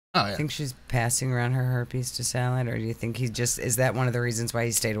 Oh, I yeah. think she's passing around her herpes to Salad, or do you think is that one of the reasons why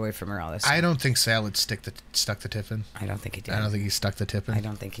he stayed away from her all this time? I don't think Salad stuck the tip in. I don't think he did. I don't think he stuck the tip in. I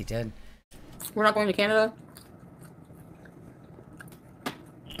don't think he did. We're not going to Canada.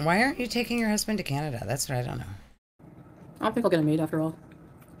 Why aren't you taking your husband to Canada? That's what I don't know. I don't think I'll get a maid after all.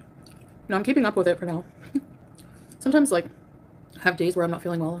 No, I'm keeping up with it for now. Sometimes, like, I have days where I'm not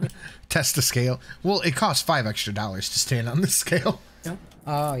feeling well. Test the scale. Well, it costs $5 extra to stand on the scale. Yeah.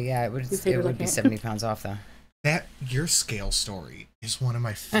 Oh yeah, it would I be can't. 70 pounds off though. Your scale story is one of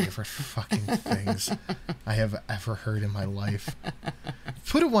my favorite fucking things I have ever heard in my life.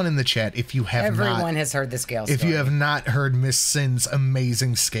 Put a 1 in the chat if you have Everyone has heard the scale story. If you have not heard Miss Sin's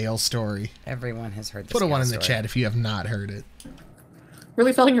amazing scale story. Everyone has heard the Put a scale 1 in the story. chat if you have not heard it.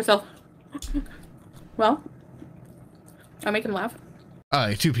 Really selling yourself. Well, I make him laugh.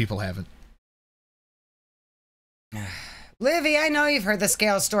 2 people haven't. Livy, I know you've heard the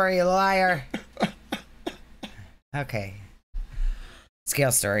scale story, you liar. Okay.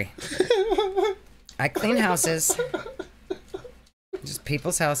 Scale story. I clean houses. Just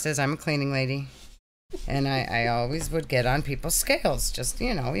people's houses. I'm a cleaning lady. And I always would get on people's scales. Just,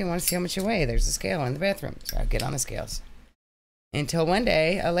 you want to see how much you weigh. There's a scale in the bathroom. So I'd get on the scales. Until one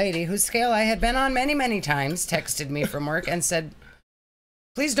day, a lady whose scale I had been on many, many times texted me from work and said,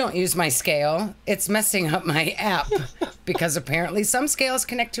 please don't use my scale. It's messing up my app. Because apparently some scales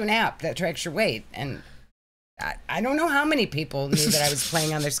connect to an app that tracks your weight. And I don't know how many people knew that I was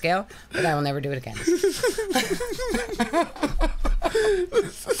playing on their scale, but I will never do it again.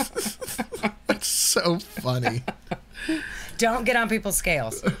 That's so funny. Don't get on people's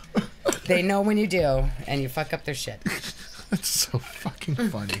scales. They know when you do, and you fuck up their shit. That's so fucking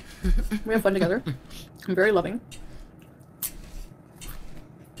funny. We have fun together. I'm very loving.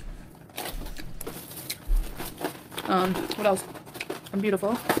 What else? I'm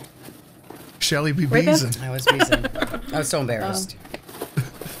beautiful. Shelly be Right, Beth? beezing. I was beezing. I was so embarrassed.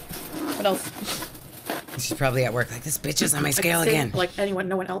 What else? She's probably at work like, this bitch is on my scale I can say, again. Like anyone,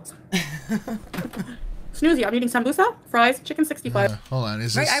 no one else. Snoozy, I'm eating sambusa, fries, chicken 65. Hold on,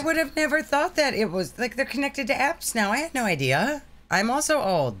 is Right, this? I would have never thought that it was like they're connected to apps now. I had no idea. I'm also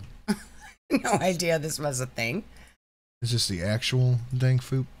old. No idea this was a thing. Is this the actual Dank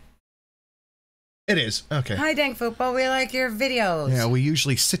Foop? It is. Okay. Hi, Dank Football. We like your videos. Yeah, we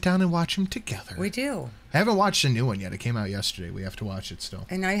usually sit down and watch them together. We do. I haven't watched a new one yet. It came out yesterday. We have to watch it still.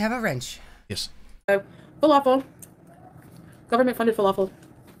 And now you have a wrench. Yes. Falafel. Government funded falafel.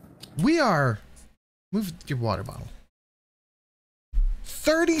 We are. Move your water bottle.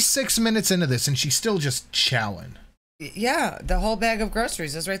 36 minutes into this, and she's still just chowing. Yeah, the whole bag of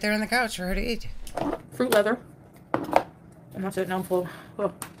groceries is right there on the couch for her to eat. Fruit leather. And that's it. Now I'm full.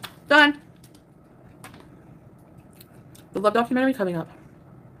 Oh. Done. The Love documentary coming up.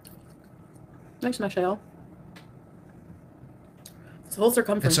 Thanks, Michelle. It's a whole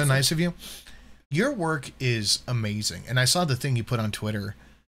circumference. It's so nice of you. Your work is amazing. And I saw the thing you put on Twitter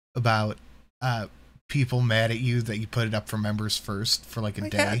about people mad at you that you put it up for members first for like a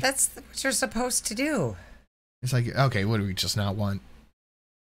day. Yeah, that's what you're supposed to do. It's like, okay, what do we just not want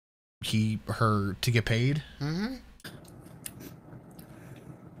her to get paid? Mm-hmm.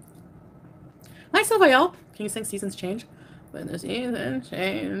 Hi, Sylvael. Can you sing Seasons Change? When the seasons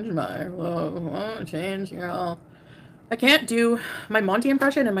change, my love won't change, girl. I can't do my Monty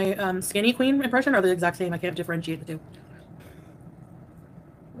impression and my Skinny Queen impression are the exact same. I can't differentiate the two.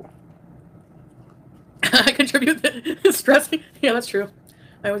 I contribute the stressing. Yeah, that's true.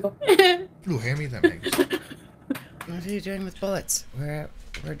 I always go. Ooh, hand me that makes. What are you doing with bullets? We're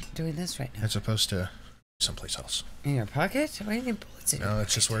doing this right now. It's supposed to someplace else. In your pocket? Why do you need bullets in your No, pocket?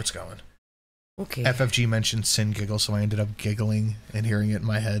 it's just where it's going. Okay. FFG mentioned sin giggle, so I ended up giggling and hearing it in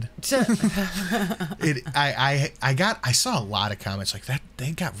my head. I saw a lot of comments like that.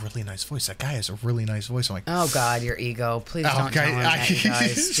 They got really nice voice. That guy has a really nice voice. I'm like, Oh God, your ego! Please Oh, don't tell okay, him that, you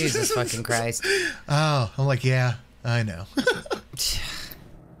guys. Jesus fucking Christ! oh, I'm like, yeah, I know.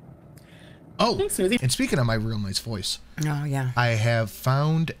 Oh, Thanks, Susie. and speaking of my real nice voice, Oh yeah. I have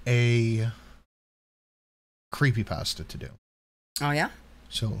found a creepypasta to do. Oh yeah.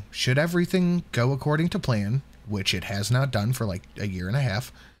 So, should everything go according to plan, which it has not done for like a year and a half,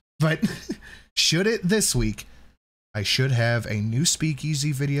 but should it this week, I should have a new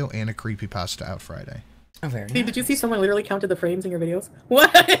Speakeasy video and a creepypasta out Friday. Oh, very Hey, nice. did you see someone literally counted the frames in your videos?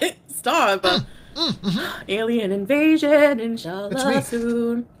 What? Stop. Alien invasion, inshallah It's me.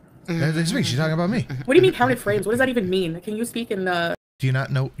 soon. That's me. She's talking about me. What do you mean counted frames? What does that even mean? Can you speak in Do you not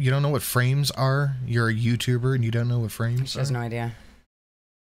know? You don't know what frames are? You're a YouTuber and you don't know what frames She are? has no idea.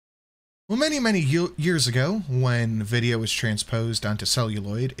 Well, many years ago, when video was transposed onto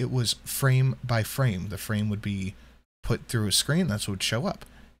celluloid, it was frame by frame. The frame would be put through a screen. That's what would show up.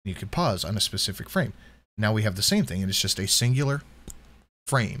 You could pause on a specific frame. Now we have the same thing, and it's just a singular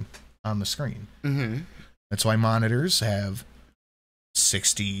frame on the screen. Mm-hmm. That's why monitors have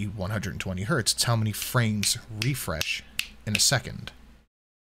 60, 120 hertz. It's how many frames refresh in a second.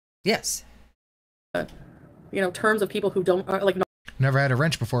 Yes. terms of people who don't like. Never had a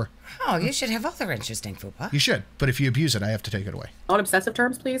wrench before. Oh, you should have all the wrenches, Dink Fupa. You should, but if you abuse it, I have to take it away. Non-obsessive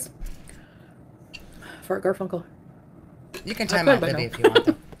terms, please. For Garfunkel. You can time could, out but Libby no. if you want,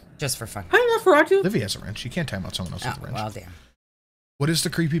 though. Just for fun. Hi, Nosferatu. Livy has a wrench. You can't time out someone else with Oh, a wrench. well, damn. What is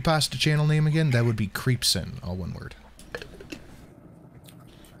the creepypasta channel name again? That would be Creepsin, all one word.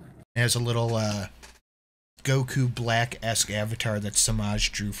 It has a little Goku Black-esque avatar that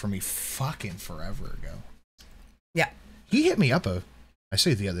Samaj drew for me fucking forever ago. Yeah. He hit me up I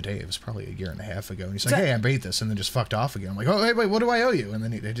say the other day, it was probably a year and a half ago, and he's like, hey, I made this, and then just fucked off again. I'm like, oh, hey, wait, what do I owe you? And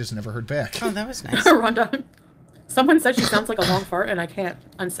then they just never heard back. Oh, that was nice. Rhonda. Someone said she sounds like a long fart, and I can't.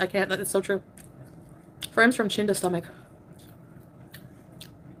 I can't. That is so true. Frames from chin to stomach.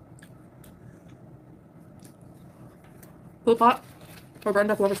 Poop pot. Or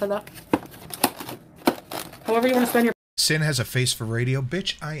Brenda, whoever said that. However you want to spend your Sin has a face for radio.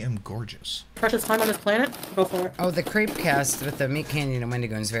 Bitch, I am gorgeous. precious time on this planet, go for it. Oh, the Creepcast with the Meat Canyon and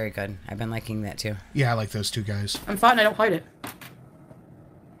Wendigo is very good. I've been liking that too. Yeah, I like those two guys. I'm fat and I don't hide it.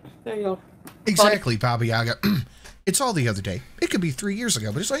 There you go. Exactly, Baba Yaga. It's all the other day. It could be 3 years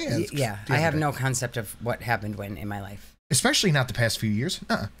ago, but it's like, yeah. It's Yeah, the I other have day. no concept of what happened when in my life. Especially not the past few years.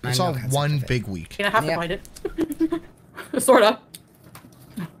 I It's have all no concept one of it. big week. I have to Yep. hide it. Sorta.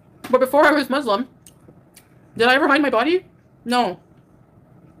 But before I was Muslim, did I ever hide my body? No.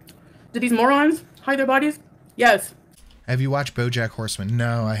 Did these morons hide their bodies? Yes. Have you watched BoJack Horseman?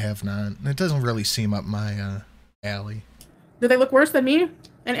 No, I have not. It doesn't really seem up my alley. Do they look worse than me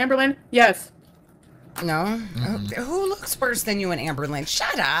and Amberlynn? Yes. No? Oh, who looks worse than you and Amber Lynn?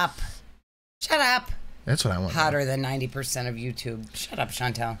 Shut up. Shut up. That's what I want. Hotter than 90% of YouTube. Shut up,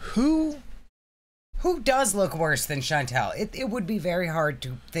 Chantel. Who Who does look worse than Chantel? It would be very hard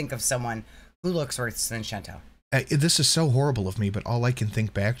to think of someone who looks worse than Chantel. This is so horrible of me, but all I can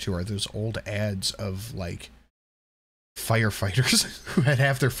think back to are those old ads of, like, firefighters who had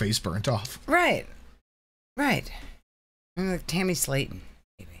half their face burnt off. Right. Right. Like Tammy Slayton,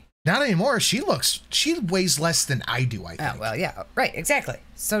 maybe. Not anymore. She weighs less than I do, I think. Oh, well, yeah. Right, exactly.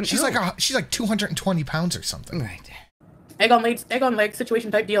 So she's like 220 pounds or something. Right. Egg on leg situation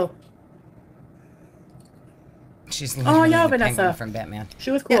type deal. She's literally the Vanessa penguin from Batman.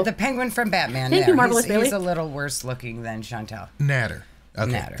 She was cool. Yeah, the penguin from Batman. Thank you, Marvelous Bailey. He's a little worse looking than Chantel. Natter.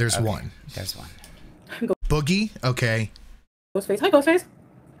 Okay, Natter. There's Okay. one. There's one. Boogie. Okay. Ghostface. Hi, Ghostface.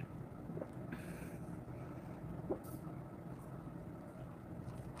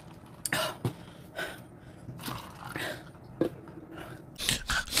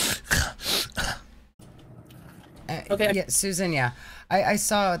 Okay. Yeah, Susan, yeah. I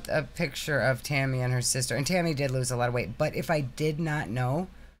saw a picture of Tammy and her sister, and Tammy did lose a lot of weight. But if I did not know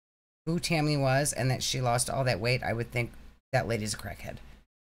who Tammy was and that she lost all that weight, I would think that lady's a crackhead.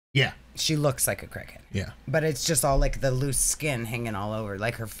 Yeah. She looks like a crackhead. Yeah. But it's just all like the loose skin hanging all over.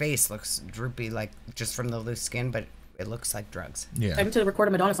 Like her face looks droopy, like just from the loose skin, but it looks like drugs. Yeah. I need to record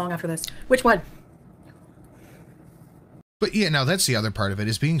a Madonna song after this. Which one? But yeah, now that's the other part of it,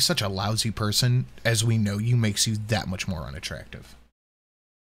 is being such a lousy person, as we know you, makes you that much more unattractive.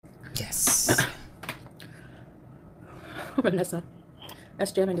 Yes. Vanessa.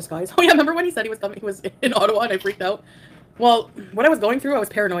 SJM in disguise. Oh yeah, remember when he said he was coming? He was in Ottawa and I freaked out. Well, what I was going through, I was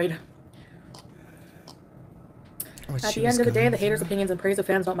paranoid. At the end of the day, the haters' opinions and praise of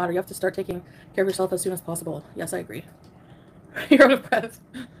fans don't matter. You have to start taking care of yourself as soon as possible. Yes, I agree. You're out of breath.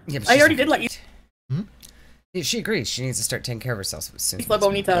 Yeah, I already did let you. Yeah, she agrees. She needs to start taking care of herself as soon as Slow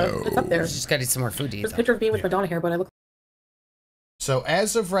Bonita. It's up there. She's got to eat some more food to eat. There's a picture of me with Madonna hair, but I look. So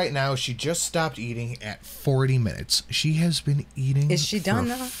as of right now, she just stopped eating at 40 minutes. She has been eating Is she done,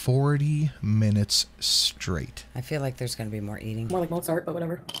 for though? 40 minutes straight. I feel like there's going to be more eating. More like Mozart, but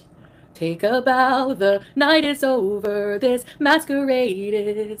whatever. Take a bow, the night is over. This masquerade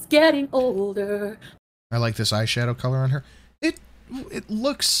is getting older. I like this eyeshadow color on her. It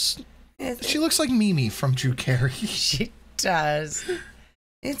looks... She looks like Mimi from Drew Carey. She does.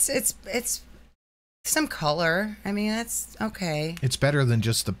 It's some color. I mean, that's okay. It's better than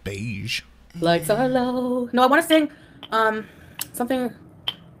just the beige. Lights are low. No, I want to sing something.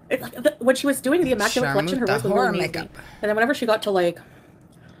 When she was doing the Immaculate Collection, her voice was really amazing. And then whenever she got to, like,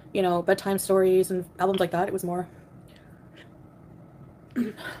 you know, bedtime stories and albums like that, it was more.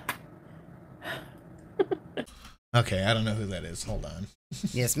 Okay, I don't know who that is. Hold on.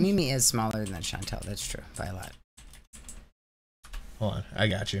 Yes, Mimi is smaller than Chantel. That's true, by a lot. Hold on, I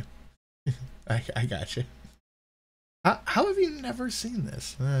got you. I got you. How have you never seen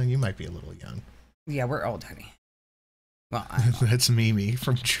this? You might be a little young. Yeah, we're old, honey. Well, that's Mimi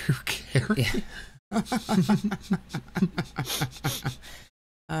from Drew Carey.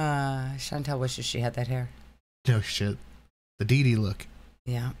 Yeah. Chantel wishes she had that hair. No shit. The Dee Dee look.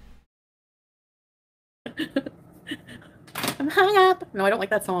 Yeah. I'm hung up. No, I don't like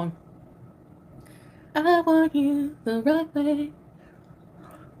that song. I want you the right way.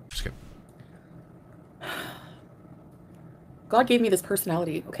 Skip. God gave me this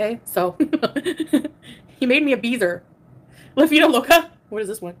personality, okay? So, he made me a beezer. Lafita Loca? What is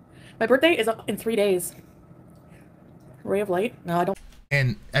this one? My birthday is in 3 days. Ray of Light? No, I don't.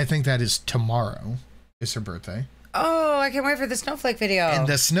 And I think that is tomorrow, is her birthday. Oh, I can't wait for the snowflake video. And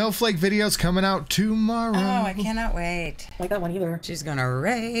the snowflake video's coming out tomorrow. Oh, I cannot wait. Like that one either. She's gonna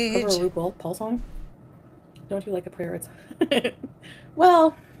rage. Cover a RuPaul Paul song? Don't you like a prayer? It's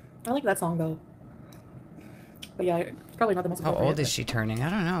well, I like that song though. But yeah, it's probably not the most. How old is she turning? I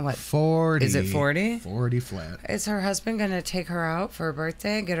don't know. What? 40. Is it 40? 40 flat. Is her husband gonna take her out for her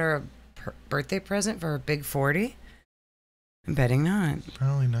birthday? Get her a birthday present for her big 40? I'm betting not.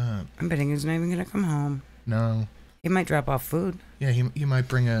 Probably not. I'm betting he's not even gonna come home. No. He might drop off food. Yeah, he might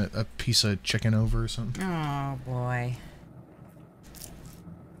bring a piece of chicken over or something. Oh, boy.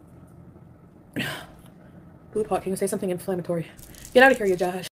 Blue Pot, can you say something inflammatory? Get out of here, you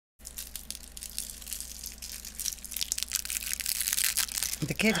Josh.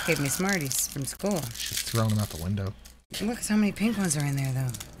 The kid gave me Smarties from school. She's throwing them out the window. Look at how many pink ones are in there,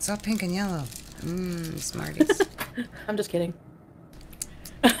 though. It's all pink and yellow. Smarties. I'm just kidding.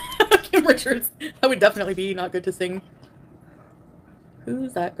 Kim Richards. That would definitely be not good to sing.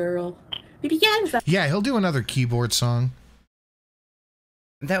 Who's that girl? Yeah, he'll do another keyboard song.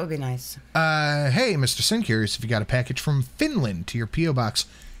 That would be nice. Hey, Mr. Sin, curious if you got a package from Finland to your P.O. box.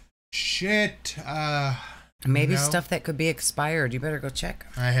 Shit. Maybe No. stuff that could be expired. You better go check.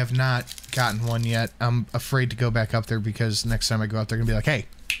 I have not gotten one yet. I'm afraid to go back up there because next time I go out there, they're gonna be like, "Hey,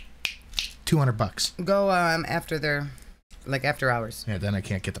 $200." Go after their, like after hours. Yeah, then I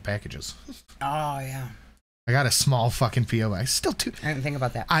can't get the packages. Oh yeah. I got a small fucking PO box. Still too. I didn't think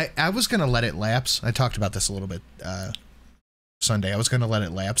about that. I was gonna let it lapse. I talked about this a little bit Sunday. I was gonna let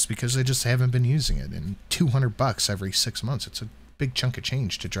it lapse because I just haven't been using it. And $200 every 6 months. It's a big chunk of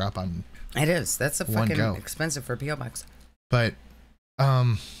change to drop on. It is. That's a One fucking go. expensive for a PO box. But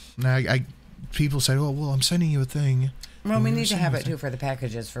now I people say, "Oh, well, I'm sending you a thing." Well, we I'm need to sending have you a it too for the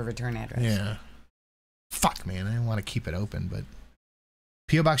packages for return address. Yeah. Fuck, man. I didn't want to keep it open, but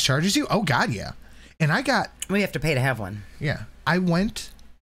PO box charges you? Oh God, yeah. And I got. We have to pay to have one. Yeah. I went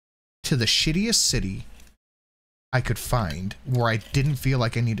to the shittiest city I could find where I didn't feel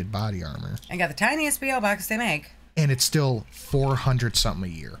like I needed body armor. I got the tiniest PO box they make. And it's still 400 something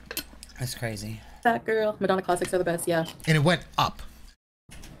a year. That's crazy. That girl. Madonna classics are the best, yeah. And it went up.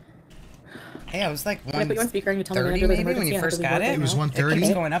 Yeah, it was like Can I put you on speaker and you tell me 30 when there's maybe when you first got it. It was It 130.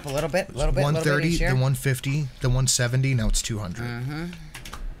 keeps going up a little bit, a little bit, 130, each the year. 150, the 170. Now it's 200. Mm-hmm.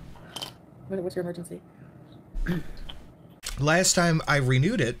 What's your emergency? Last time I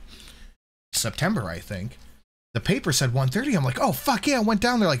renewed it, September, I think, the paper said 130. I'm like, oh, fuck yeah, it went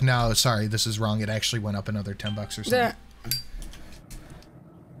down. They're like, no, sorry, this is wrong. It actually went up another $10 or something. Yeah.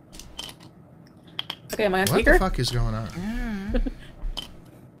 Okay, am I on What speaker? the fuck is going on?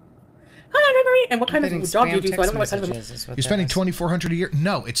 Hi, Marie. And what kind Getting of job do you spam do? So I don't know what text kind of messages is what You're that spending is. $2,400 a year?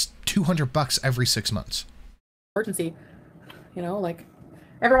 No, it's $200 every 6 months. emergency. You know, like,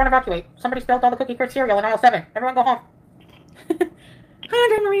 everyone evacuate. Somebody spilled all the cookie crisp cereal in aisle 7. Everyone go home.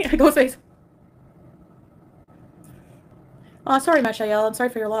 Hi, Marie. Ghostface. Oh, sorry, Mashael. I'm sorry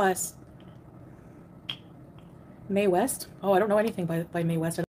for your loss. Mae West? Oh, I don't know anything by Mae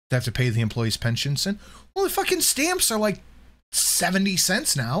West. They have to pay the employees' pensions. And, well, the fucking stamps are like 70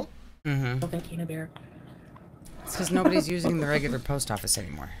 cents now. Mm-hmm. Oh, thank you, Bear. It's because nobody's using the regular post office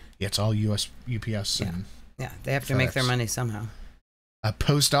anymore. Yeah, it's all UPS and Yeah, they have to make their FedEx. money somehow. A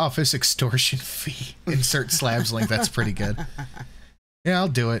post office extortion fee. Insert slabs link. That's pretty good. Yeah, I'll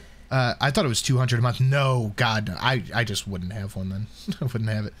do it. I thought it was $200 a month. No, God, no. I just wouldn't have one then. I wouldn't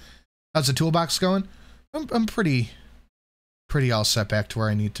have it. How's the toolbox going? I'm pretty all set back to where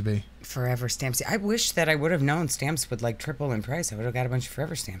I need to be. Forever stamps. I wish that I would have known stamps would like triple in price. I would have got a bunch of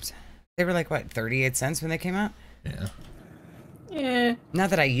Forever stamps. They were like, what, 38 cents when they came out? Yeah. Yeah. Not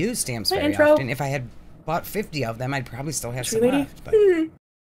that I use stamps My very intro. often. If I had bought 50 of them, I'd probably still have some Treefiddy. left. But...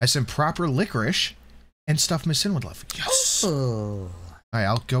 I sent proper licorice and stuffed Miss In would love. Yes. Ooh. All right,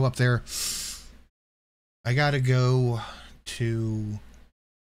 I'll go up there. I gotta go to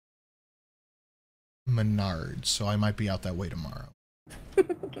Menards, so I might be out that way tomorrow.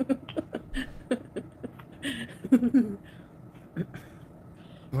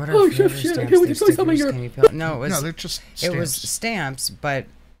 What are Oh, Forever shit, stamps? can we They're just some of stickers, your- can you peel- No, it was. No, they're just It was stamps. stamps, but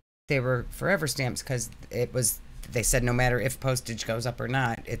they were Forever stamps because it was. They said no matter if postage goes up or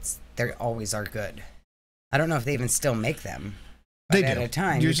not, they always are good. I don't know if they even still make them. They But at do. a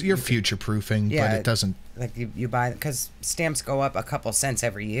time, You're future proofing, but Yeah. it doesn't. like you buy because stamps go up a couple cents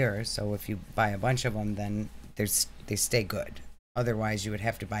every year. So if you buy a bunch of them, then they stay good. Otherwise, you would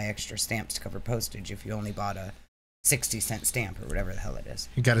have to buy extra stamps to cover postage if you only bought a 60-cent stamp or whatever the hell it is.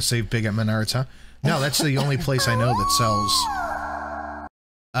 You got to save big at Menards, huh? No, that's the only place I know that sells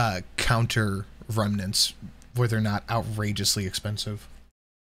counter remnants where they're not outrageously expensive.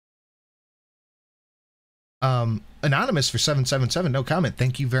 Anonymous for 777, no comment.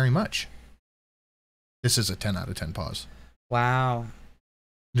 Thank you very much. This is a 10 out of 10 pause. Wow,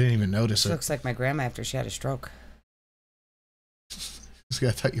 Didn't even notice she it. looks like my grandma after she had a stroke.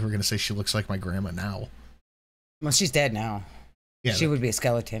 I thought you were going to say she looks like my grandma now. Well, she's dead now. Yeah, She would be a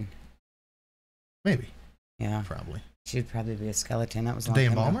skeleton. maybe. Yeah, Probably. she'd probably be a skeleton. That was a Did long they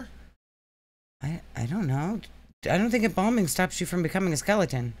time embalm ago. her? I don't know. I don't think embalming stops you from becoming a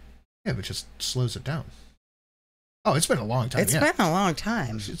skeleton. Yeah, but just slows it down. Oh, it's been a long time. It's yeah. been a long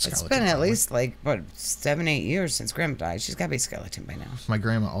time. She's It's skeleton, been at probably. least like, what, 7-8 years since Grandma died. She's got to be a skeleton by now. My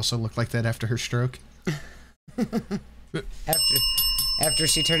grandma also looked like that after her stroke. After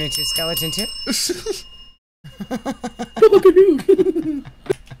she turned into a skeleton too?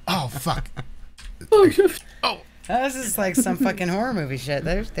 Oh, fuck. Oh, shit. Oh, This is like some fucking horror movie shit.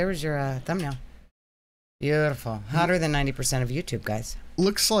 There was your thumbnail. Beautiful. Hotter than 90% of YouTube, guys.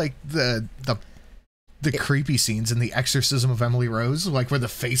 looks like the creepy scenes in The Exorcism of Emily Rose, like where the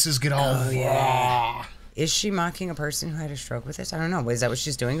faces get all raw. Is she mocking a person who had a stroke with this? I don't know. Is that what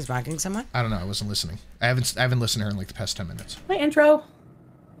she's doing? Is mocking someone? I don't know. I wasn't listening. I haven't listened to her in like the past 10 minutes. My intro.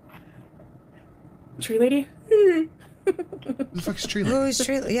 Tree lady? Who the fuck is Tree Lady? Who is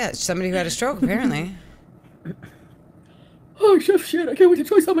Tree? Yeah, somebody who had a stroke apparently. Oh, chef shit! I can't wait to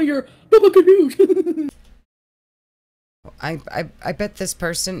try some of your biblical news. I bet this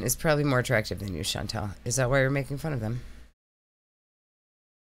person is probably more attractive than you, Chantal. Is that why you're making fun of them?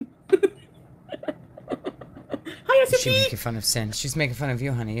 Hi, She's SUP! making fun of Sin. She's making fun of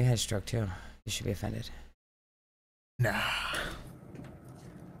you, honey. You had a stroke too. You should be offended. Nah.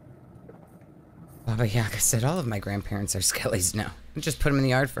 Baba Yaga said all of my grandparents are skellies now. Just put them in the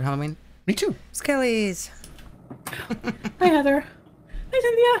yard for Halloween. Me too. Skellies. Hi, Heather. Hi,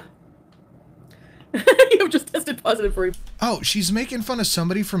 Cynthia. You have just tested positive for. Oh, she's making fun of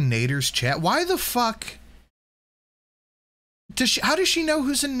somebody from Nader's chat. Why the fuck? How does she know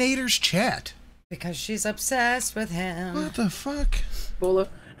who's in Nader's chat? Because she's obsessed with him. What the fuck? Ebola.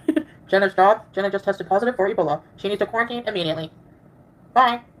 Jenna's dog. Jenna just tested positive for Ebola. She needs to quarantine immediately.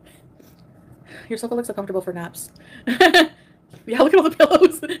 Bye. Your sofa looks so comfortable for naps. Yeah, look at all the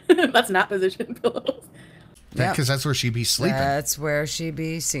pillows. That's nap position pillows. Yeah, because that's where she be sleeping. That's where she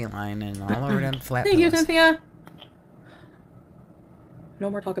be sea lion and all over them flat Thank you, pillows. Cynthia. No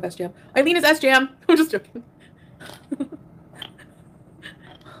more talk of S-Jam. Eileen is S-Jam. I'm just joking.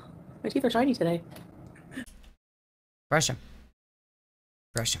 My teeth are shiny today. Brush him.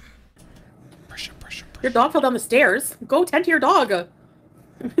 Brush him. Brush him, brush him, brush Your dog fell down the stairs. Go tend to your dog.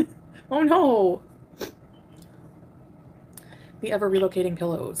 Oh no. The ever relocating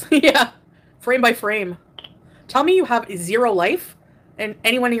pillows. Yeah. Frame by frame. Tell me you have 0 life and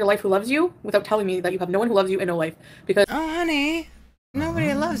anyone in your life who loves you without telling me that you have no one who loves you and no life. Because Oh, honey.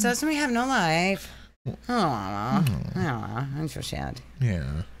 Nobody loves us and we have no life. Oh, I'm so sad.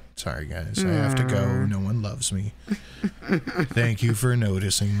 Yeah. Sorry, guys. I have to go. No one loves me. Thank you for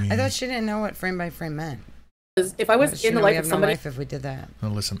noticing me. I thought she didn't know what frame by frame meant. if I was in the life of somebody, if we did that. Oh,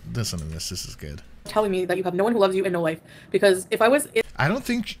 listen to this. This is good. telling me that you have no one who loves you and no life. Because if I was in I don't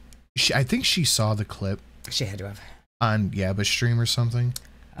think I think she saw the clip She had to have. on Yabba's stream or something.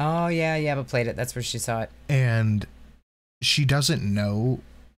 Oh, yeah, Yabba played it. That's where she saw it. And she doesn't know.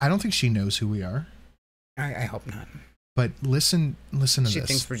 I don't think she knows who we are. I hope not. But listen to this. She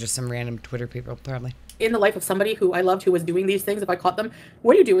thinks we're just some random Twitter people, probably. the life of somebody who I loved who was doing these things, if I caught them,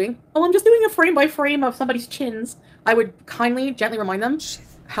 what are you doing? Oh, I'm just doing a frame by frame of somebody's chins. I would kindly, gently remind them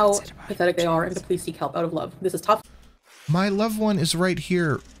how pathetic they are and to please seek help out of love. This is tough. My loved one is right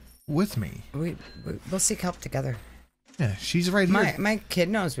here with me. We'll seek help together. Yeah, she's right here. My kid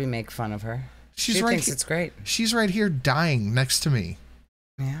knows we make fun of her. She's she right thinks he- it's great. She's right here dying next to me.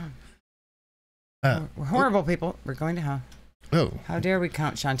 Yeah. We're horrible people. We're going to hell. Oh. How dare we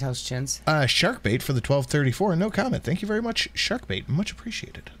count Chantel's chins? Sharkbait for the 1234. No comment. Thank you very much, Sharkbait. Much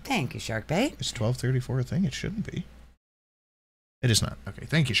appreciated. Thank you, Sharkbait. Is 1234 a thing? It shouldn't be. It is not. Okay,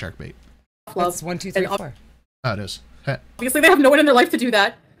 thank you, Sharkbait. That's 1, 2, 3, 4. Oh, it is. Heh. Obviously, they have no one in their life to do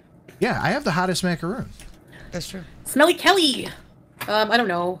that. Yeah, I have the hottest macaroon. That's true. Smelly Kelly. I don't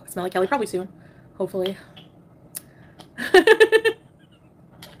know. Smelly Kelly probably soon. Hopefully.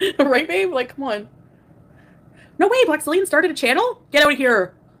 Right, babe? Like, come on. No way, Black Celine started a channel? Get out of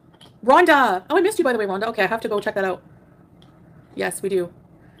here. Rhonda. Oh, I missed you, by the way, Rhonda. Okay, I have to go check that out. Yes, we do.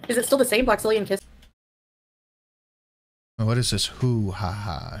 Is it still the same, Black Celine Kiss? Oh, what is this? Hoo ha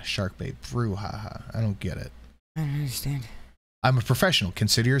ha. Sharkbait. Brew ha ha. I don't get it. I don't understand. I'm a professional.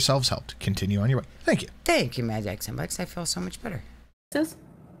 Consider yourselves helped. Continue on your way. Thank you. Thank you, Mad Jackson Bucks. I feel so much better.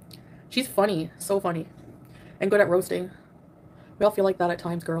 She's funny. So funny. And good at roasting. We all feel like that at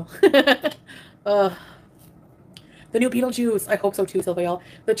times, girl. The new Beetlejuice. I hope so too, Sylvia.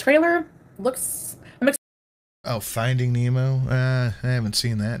 The trailer looks... Oh, Finding Nemo? I haven't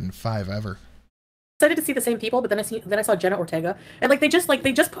seen that in 5 ever. excited to see the same people, but then I saw Jenna Ortega, and like they just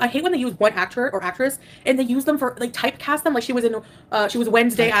I hate when they use one actor or actress and they use them for like typecast them, like she was in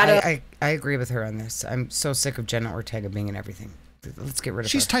Wednesday I agree with her on this. I'm so sick of Jenna Ortega being in everything. Let's get rid of her.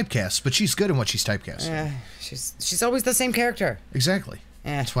 She's typecast, but she's good in what she's typecast. She's always the same character. Exactly.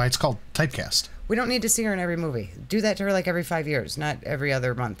 That's why it's called typecast. We don't need to see her in every movie. Do that to her like every 5 years, not every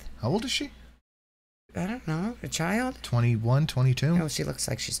other month. How old is she? I don't know. A child? 21, 22? No, she looks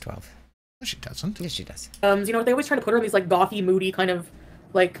like she's 12. No, she doesn't. Yes, she does. You know, they always try to put her in these like gothy, moody kind of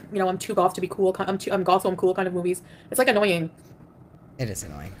like, you know, I'm too goth to be cool. I'm goth, so I'm cool kind of movies. It's like annoying. It is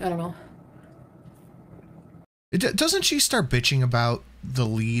annoying. I don't know. Doesn't she start bitching about the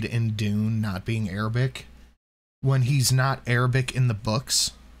lead in Dune not being Arabic when he's not Arabic in the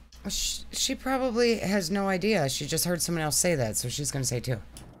books? She probably has no idea. She just heard someone else say that, so she's going to say too.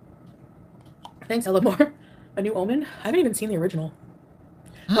 Thanks, Ellamore. A New Omen? I haven't even seen the original.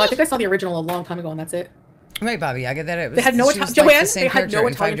 No, I think I saw the original a long time ago, and that's it. Right, Bobby. I get that. It was, They had no she was Joanne, like the same they had character no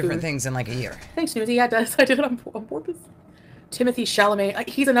in 5 Italian different food. things in like a year. Thanks, Snoozy. Yeah, it does. I did it on purpose. Timothy Chalamet.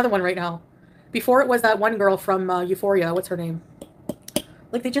 He's another one right now. Before it was that one girl from Euphoria. What's her name?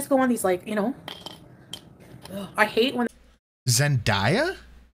 Like, they just go on these, like, you know. Ugh, I hate when... Zendaya?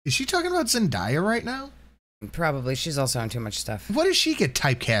 Is she talking about Zendaya right now? Probably. She's also on too much stuff. What does she get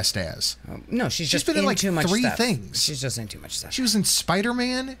typecast as? No, she's just been in like too much 3 stuff. things. She's just in too much stuff. She was in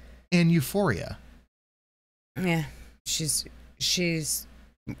Spider-Man and Euphoria. Yeah, she's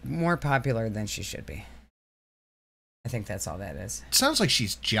more popular than she should be. I think that's all that is. It sounds like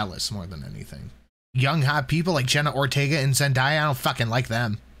she's jealous more than anything. Young hot people like Jenna Ortega and Zendaya, I don't fucking like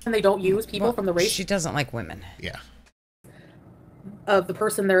them. And they don't use people from the race. She doesn't like women. Yeah. Of the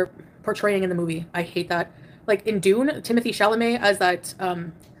person they're portraying in the movie. I hate that. Like in Dune, Timothy Chalamet as that,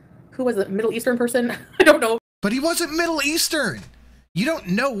 who was the Middle Eastern person? I don't know. But he wasn't Middle Eastern. You don't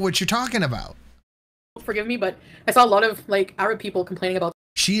know what you're talking about. Forgive me, but I saw a lot of like Arab people complaining about.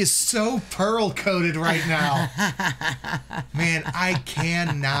 She is so pearl-coated right now. Man, I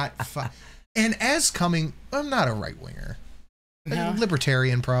cannot... And as coming... I'm not a right-winger. No?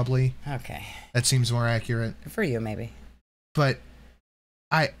 Libertarian, probably. Okay. That seems more accurate. For you, maybe. But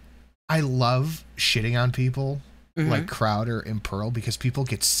I love shitting on people like Crowder and Pearl because people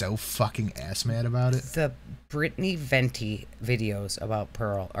get so fucking ass mad about it. The Brittany Venti videos about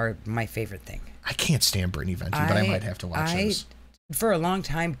Pearl are my favorite thing. I can't stand Brittany Venti, but I might have to watch those. For a long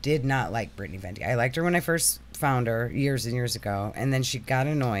time, did not like Brittany Venti. I liked her when I first found her years and years ago, and then she got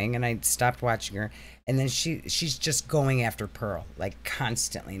annoying, and I stopped watching her. And then she's just going after Pearl like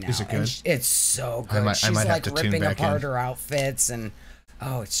constantly now. Is it good? And it's so good. She's like ripping apart her outfits, and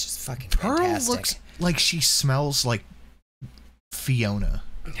oh, it's just fucking fantastic. Pearl looks like she smells like Fiona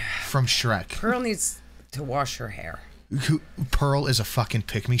from Shrek. Pearl needs to wash her hair. Pearl is a fucking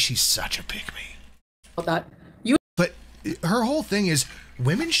pick-me. She's such a pick-me. That. But her whole thing is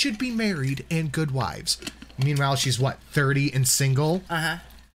women should be married and good wives. Meanwhile, she's what, 30 and single? Uh-huh.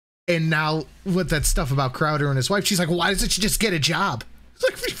 And now with that stuff about Crowder and his wife, she's like, well, why doesn't she just get a job? It's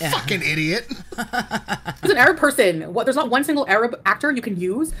like, you fucking idiot. Who's an Arab person? What? There's not one single Arab actor you can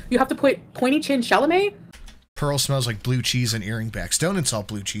use. You have to put pointy chin Chalamet. Pearl smells like blue cheese and earring backs. Don't insult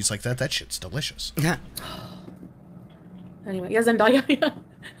blue cheese like that. That shit's delicious. Yeah. Anyway, yeah, Zendaya.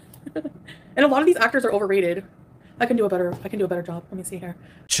 Yeah. And a lot of these actors are overrated. I can do a better job. Let me see here.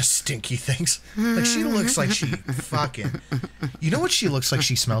 Just stinky things. Like she looks like she fucking. You know what she looks like?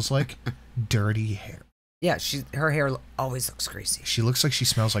 She smells like dirty hair. Yeah, her hair always looks greasy. She looks like she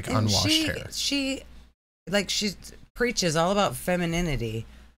smells like unwashed hair. She preaches all about femininity,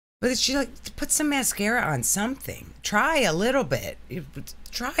 but she like put some mascara on something. Try a little bit.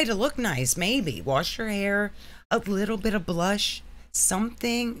 Try to look nice. Maybe wash your hair. A little bit of blush.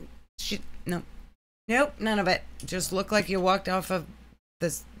 Something. Nope, none of it. Just look like you walked off of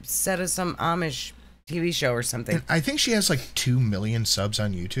the set of some Amish TV show or something. And I think she has like 2 million subs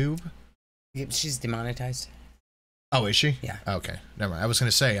on YouTube. She's demonetized. Oh, is she? Yeah. Okay, never mind. I was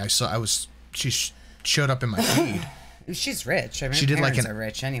gonna say she showed up in my feed. She's rich. I mean, she did like an are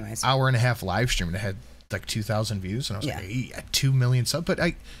rich, anyways. hour and a half live stream and it had like 2,000 views, and I was like, hey, 2 million subs. But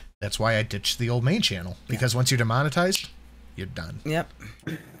that's why I ditched the old main channel because once you're demonetized, you're done. Yep.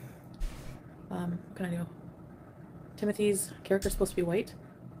 What can I do? Timothy's character's supposed to be white.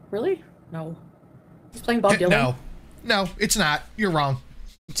 Really? No. He's playing Bob Dylan. No, it's not. You're wrong.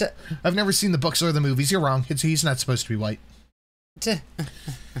 I've never seen the books or the movies. You're wrong. He's not supposed to be white. The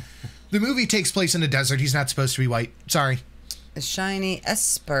movie takes place in a desert. He's not supposed to be white. Sorry. Shiny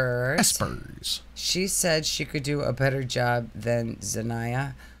Espers. Espers. She said she could do a better job than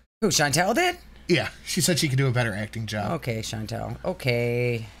Zendaya. Who, Chantel did? Yeah, she said she could do a better acting job. Okay, Chantel.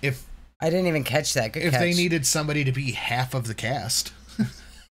 Okay. If I didn't even catch that. Good if catch. they needed somebody to be half of the cast.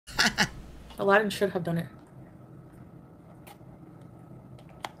 Aladdin should have done it.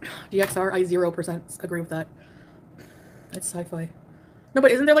 DXR, I 0% agree with that. It's sci-fi. No,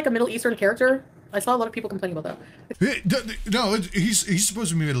 but isn't there like a Middle Eastern character? I saw a lot of people complaining about that. No, he's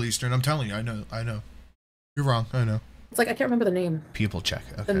supposed to be Middle Eastern. I'm telling you, I know. You're wrong. I know. It's like I can't remember the name. People check.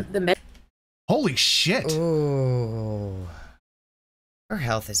 Okay. The Holy shit! Ooh, her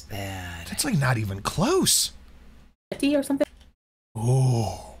health is bad. That's like not even close. Or something.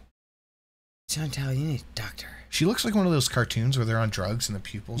 Oh, Chantel, you need a doctor. She looks like one of those cartoons where they're on drugs and the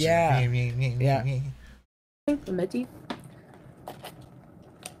pupils. Yeah. Yeah. The Medi.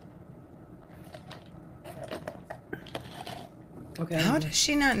 Okay. How does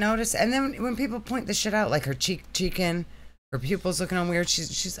she not notice? And then when people point the shit out, like her cheeking, her pupils looking all weird,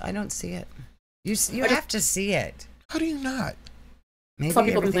 she's I don't see it. You have to see it. How do you not? Maybe Some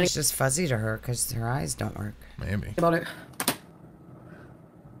people everything's just fuzzy to her because her eyes don't work. Maybe. about it.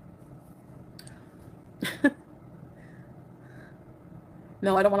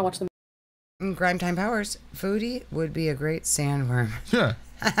 No, I don't want to watch them. Grime Time Powers. Foodie would be a great sandworm. Yeah.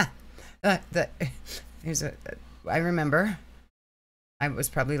 I remember I was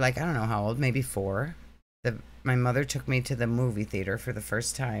probably like, I don't know how old, maybe 4. My mother took me to the movie theater for the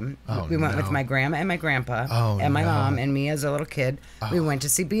first time. Oh, we went no. with my grandma and my grandpa Oh, and my no. mom and me as a little kid. We Oh. went to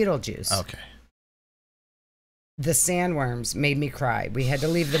see Beetlejuice. Okay. The sandworms made me cry. We had to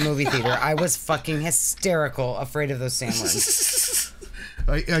leave the movie theater. I was fucking hysterical, afraid of those sandworms.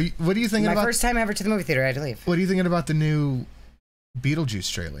 What are you thinking My about? first time ever to the movie theater, I had to leave. What are you thinking about the new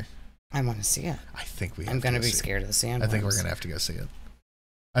Beetlejuice trailer? I want to see it. I think we. I'm going to be scared of the sandworms. I think we're gonna have to go see it.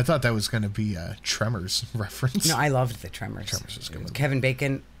 I thought that was gonna be a Tremors reference. No, I loved the Tremors. Tremors is a good one. Kevin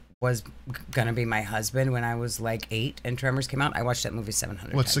Bacon was gonna be my husband when I was like 8 and Tremors came out. I watched that movie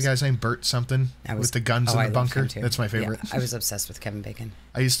 700 What's times. the guy's name? Bert something with the guns in I the loved him bunker. too. That's my favorite. Yeah, I was obsessed with Kevin Bacon.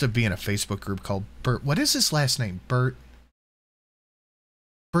 I used to be in a Facebook group called Bert. What is his last name? Bert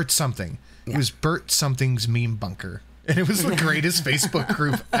something. Yeah. It was Bert something's meme bunker, and it was the greatest Facebook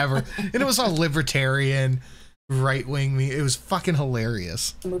group ever. And it was all libertarian, right wing me. It was fucking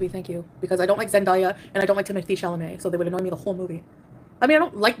hilarious. The movie, thank you, because I don't like Zendaya and I don't like Timothée Chalamet, so they would annoy me the whole movie. I mean, I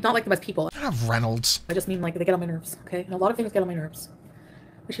don't like not like them as people. I don't have Reynolds. I just mean like they get on my nerves. Okay, and a lot of things get on my nerves.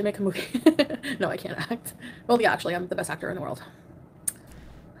 We should make a movie. No, I can't act. Well, yeah, actually, I'm the best actor in the world.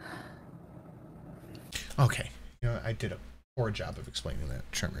 Okay, you know, I did a poor job of explaining that.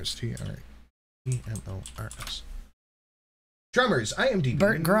 Tremors, T-R-E-M-O-R-S. Tremors, IMDb.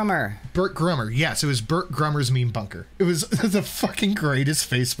 Bert Grummer. Bert Grummer, yes, it was Bert Grummer's meme bunker. It was the fucking greatest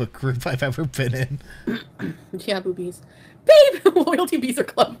Facebook group I've ever been in. Yeah, boobies. Babe, Loyalty Beezer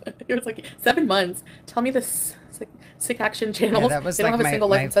Club. It was like 7 months. Tell me this sick action channels. Yeah, that was they don't like have a single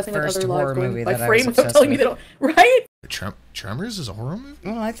my life obsessing with first other horror lives going movie by that I frame was without telling me obsessed they don't. Right? Tremors is a horror movie?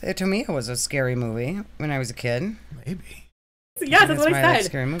 Well, to me, it was a scary movie when I was a kid. Maybe. Yes, that's what why I like said.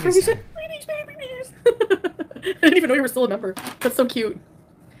 scary movies. Because you said, I didn't even know you were still a member. That's so cute.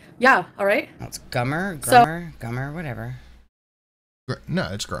 Yeah, all right. Well, it's Gummer, whatever. No,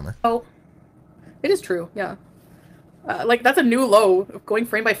 it's Grummer. Oh, it is true. Yeah. Like, that's a new low. Going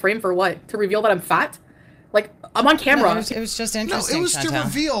frame by frame for what? To reveal that I'm fat? Like, I'm on camera. No, it was just interesting. No, it was to Chantal.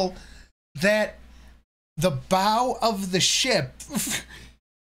 reveal that the bow of the ship...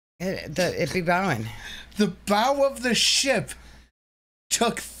 It be bowing. The bow of the ship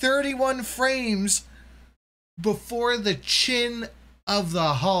took 31 frames before the chin of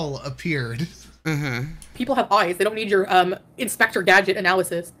the hull appeared. Mm-hmm. People have eyes. They don't need your Inspector Gadget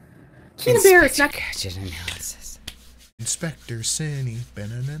analysis. Keen Bear is not... Gadget analysis. Inspector Cinny.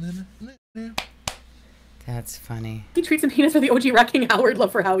 That's funny. He treats him penis for the OG Wrecking Howard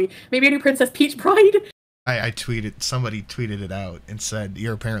love for Howie. Maybe a new Princess Peach Bride. I tweeted, somebody tweeted it out and said,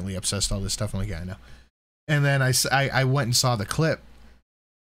 you're apparently obsessed with all this stuff. I'm like, yeah, I know. And then I went and saw the clip.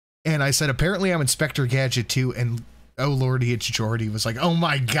 And I said, apparently I'm Inspector Gadget too. And oh lordy, it's Jordy was like, oh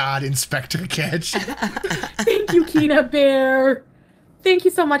my god, Inspector Gadget. Thank you, Keena Bear. Thank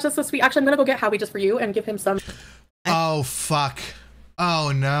you so much. That's so sweet. Actually, I'm going to go get Howie just for you and give him some. Oh, fuck.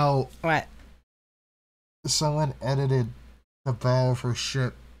 Oh, no. What? Someone edited the bow of her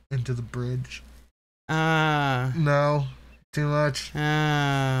ship into the bridge. No. Too much.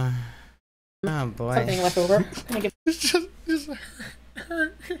 Oh, boy. Something left over. Can I give... Just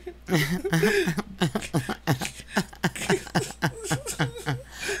her.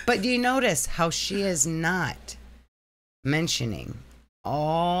 But do you notice how she is not mentioning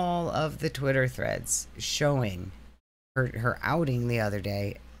all of the Twitter threads showing her outing the other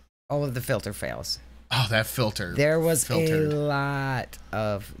day, all of the filter fails? Oh, that filter. There was filtered. a lot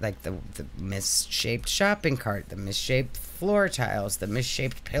of, like, the misshaped shopping cart, the misshaped floor tiles, the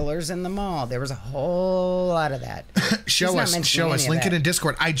misshaped pillars in the mall. There was a whole lot of that. Show us. Link it in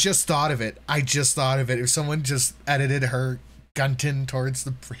Discord. I just thought of it. If someone just edited her gunting towards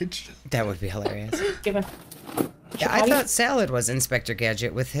the bridge. That would be hilarious. Given. Yeah, I thought Salad was Inspector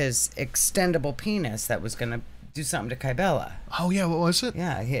Gadget with his extendable penis that was going to do something to Kybella. Oh, yeah, what was it?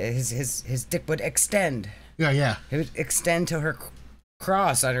 Yeah, his dick would extend. Yeah. It would extend to her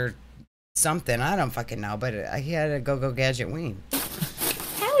cross on her something. I don't fucking know, but he had a go-go gadget ween.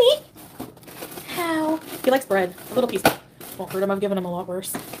 Howie! How? He likes bread. A little piece. Won't hurt him. I've given him a lot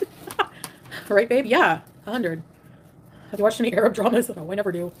worse. Right, babe? Yeah, 100. Have you watched any Arab dramas? No, I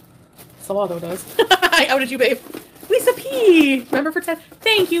never do. Salah, though, does. I outed you, babe. Lisa P! Remember for 10.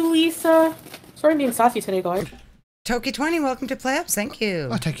 Thank you, Lisa. Sorry I'm being saucy today, guys. Toki20, welcome to Plabs. Thank you.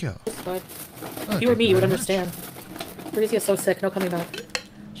 Oh, thank you. But if you or me, you would understand. Rsist is so sick. No coming back.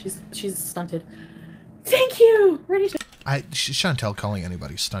 She's stunted. Thank you, Rsist. Chantel calling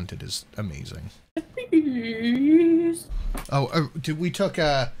anybody stunted is amazing. Oh, we took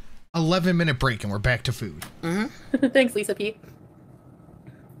a 11-minute break and we're back to food. Mm-hmm. Thanks, Lisa P.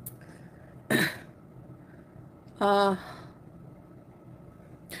 Teardrop,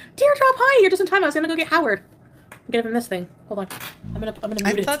 hi! You're just in time. I was gonna go get Howard. Give him this thing. Hold on. I'm gonna mute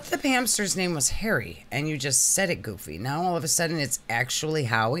I it. thought the hamster's name was Harry, and you just said it goofy. Now all of a sudden it's actually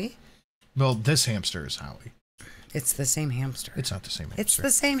Howie. Well, this hamster is Howie. It's the same hamster. It's not the same hamster. It's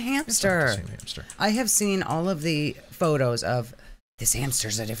the same hamster. It's not the same hamster. I have seen all of the photos of this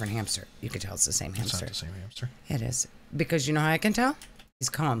hamster's a different hamster. You can tell it's the same hamster. It's not the same hamster. It is. Because you know how I can tell? He's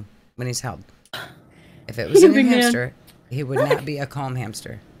calm when he's held. If it was a new hamster, he would not be a calm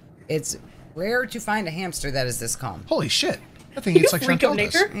hamster. It's rare to find a hamster that is this calm. Holy shit. I think it's like Chantel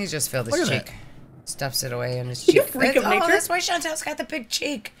does. He's just filled Look his at cheek. Stuffs it away in his cheek. You freak of nature. Oh, that's why Chantel's got the big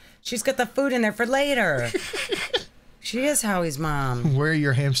cheek. She's got the food in there for later. She is Howie's mom. Where are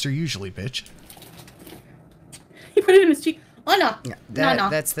your hamster usually, bitch? He put it in his cheek. Oh, no. No.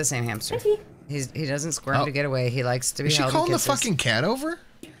 That's the same hamster. He doesn't squirm to get away. He likes to be held. Is she calling the fucking cat over?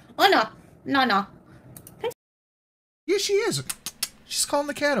 Oh, no. No. Yeah, she is. She's calling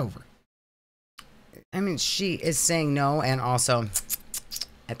the cat over. I mean, she is saying no and also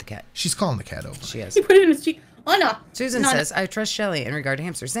at the cat. She's calling the cat over. She is. He put it in his cheek. Oh, no. Susan says, I trust Shelly in regard to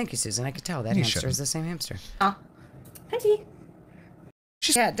hamsters. Thank you, Susan. I could tell that hamster is the same hamster. Auntie.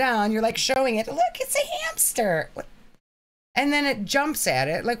 She's cat down. You're like showing it. Look, it's a hamster. What? And then it jumps at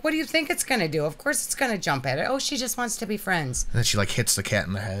it. Like, what do you think it's going to do? Of course it's going to jump at it. Oh, she just wants to be friends. And then she, like, hits the cat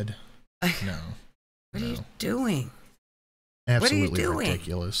in the head. No. What are you doing? Absolutely what are you doing?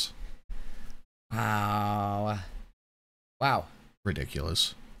 Ridiculous. Wow.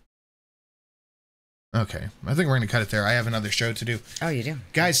 Ridiculous. Okay. I think we're going to cut it there. I have another show to do. Oh, you do?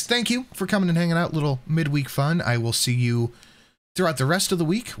 Guys, thank you for coming and hanging out. Little midweek fun. I will see you throughout the rest of the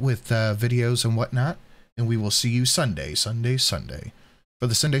week with videos and whatnot. And we will see you Sunday for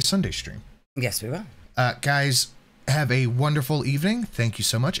the Sunday stream. Yes, we will. Guys, have a wonderful evening. Thank you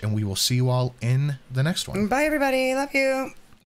so much. And we will see you all in the next one. Bye, everybody. Love you.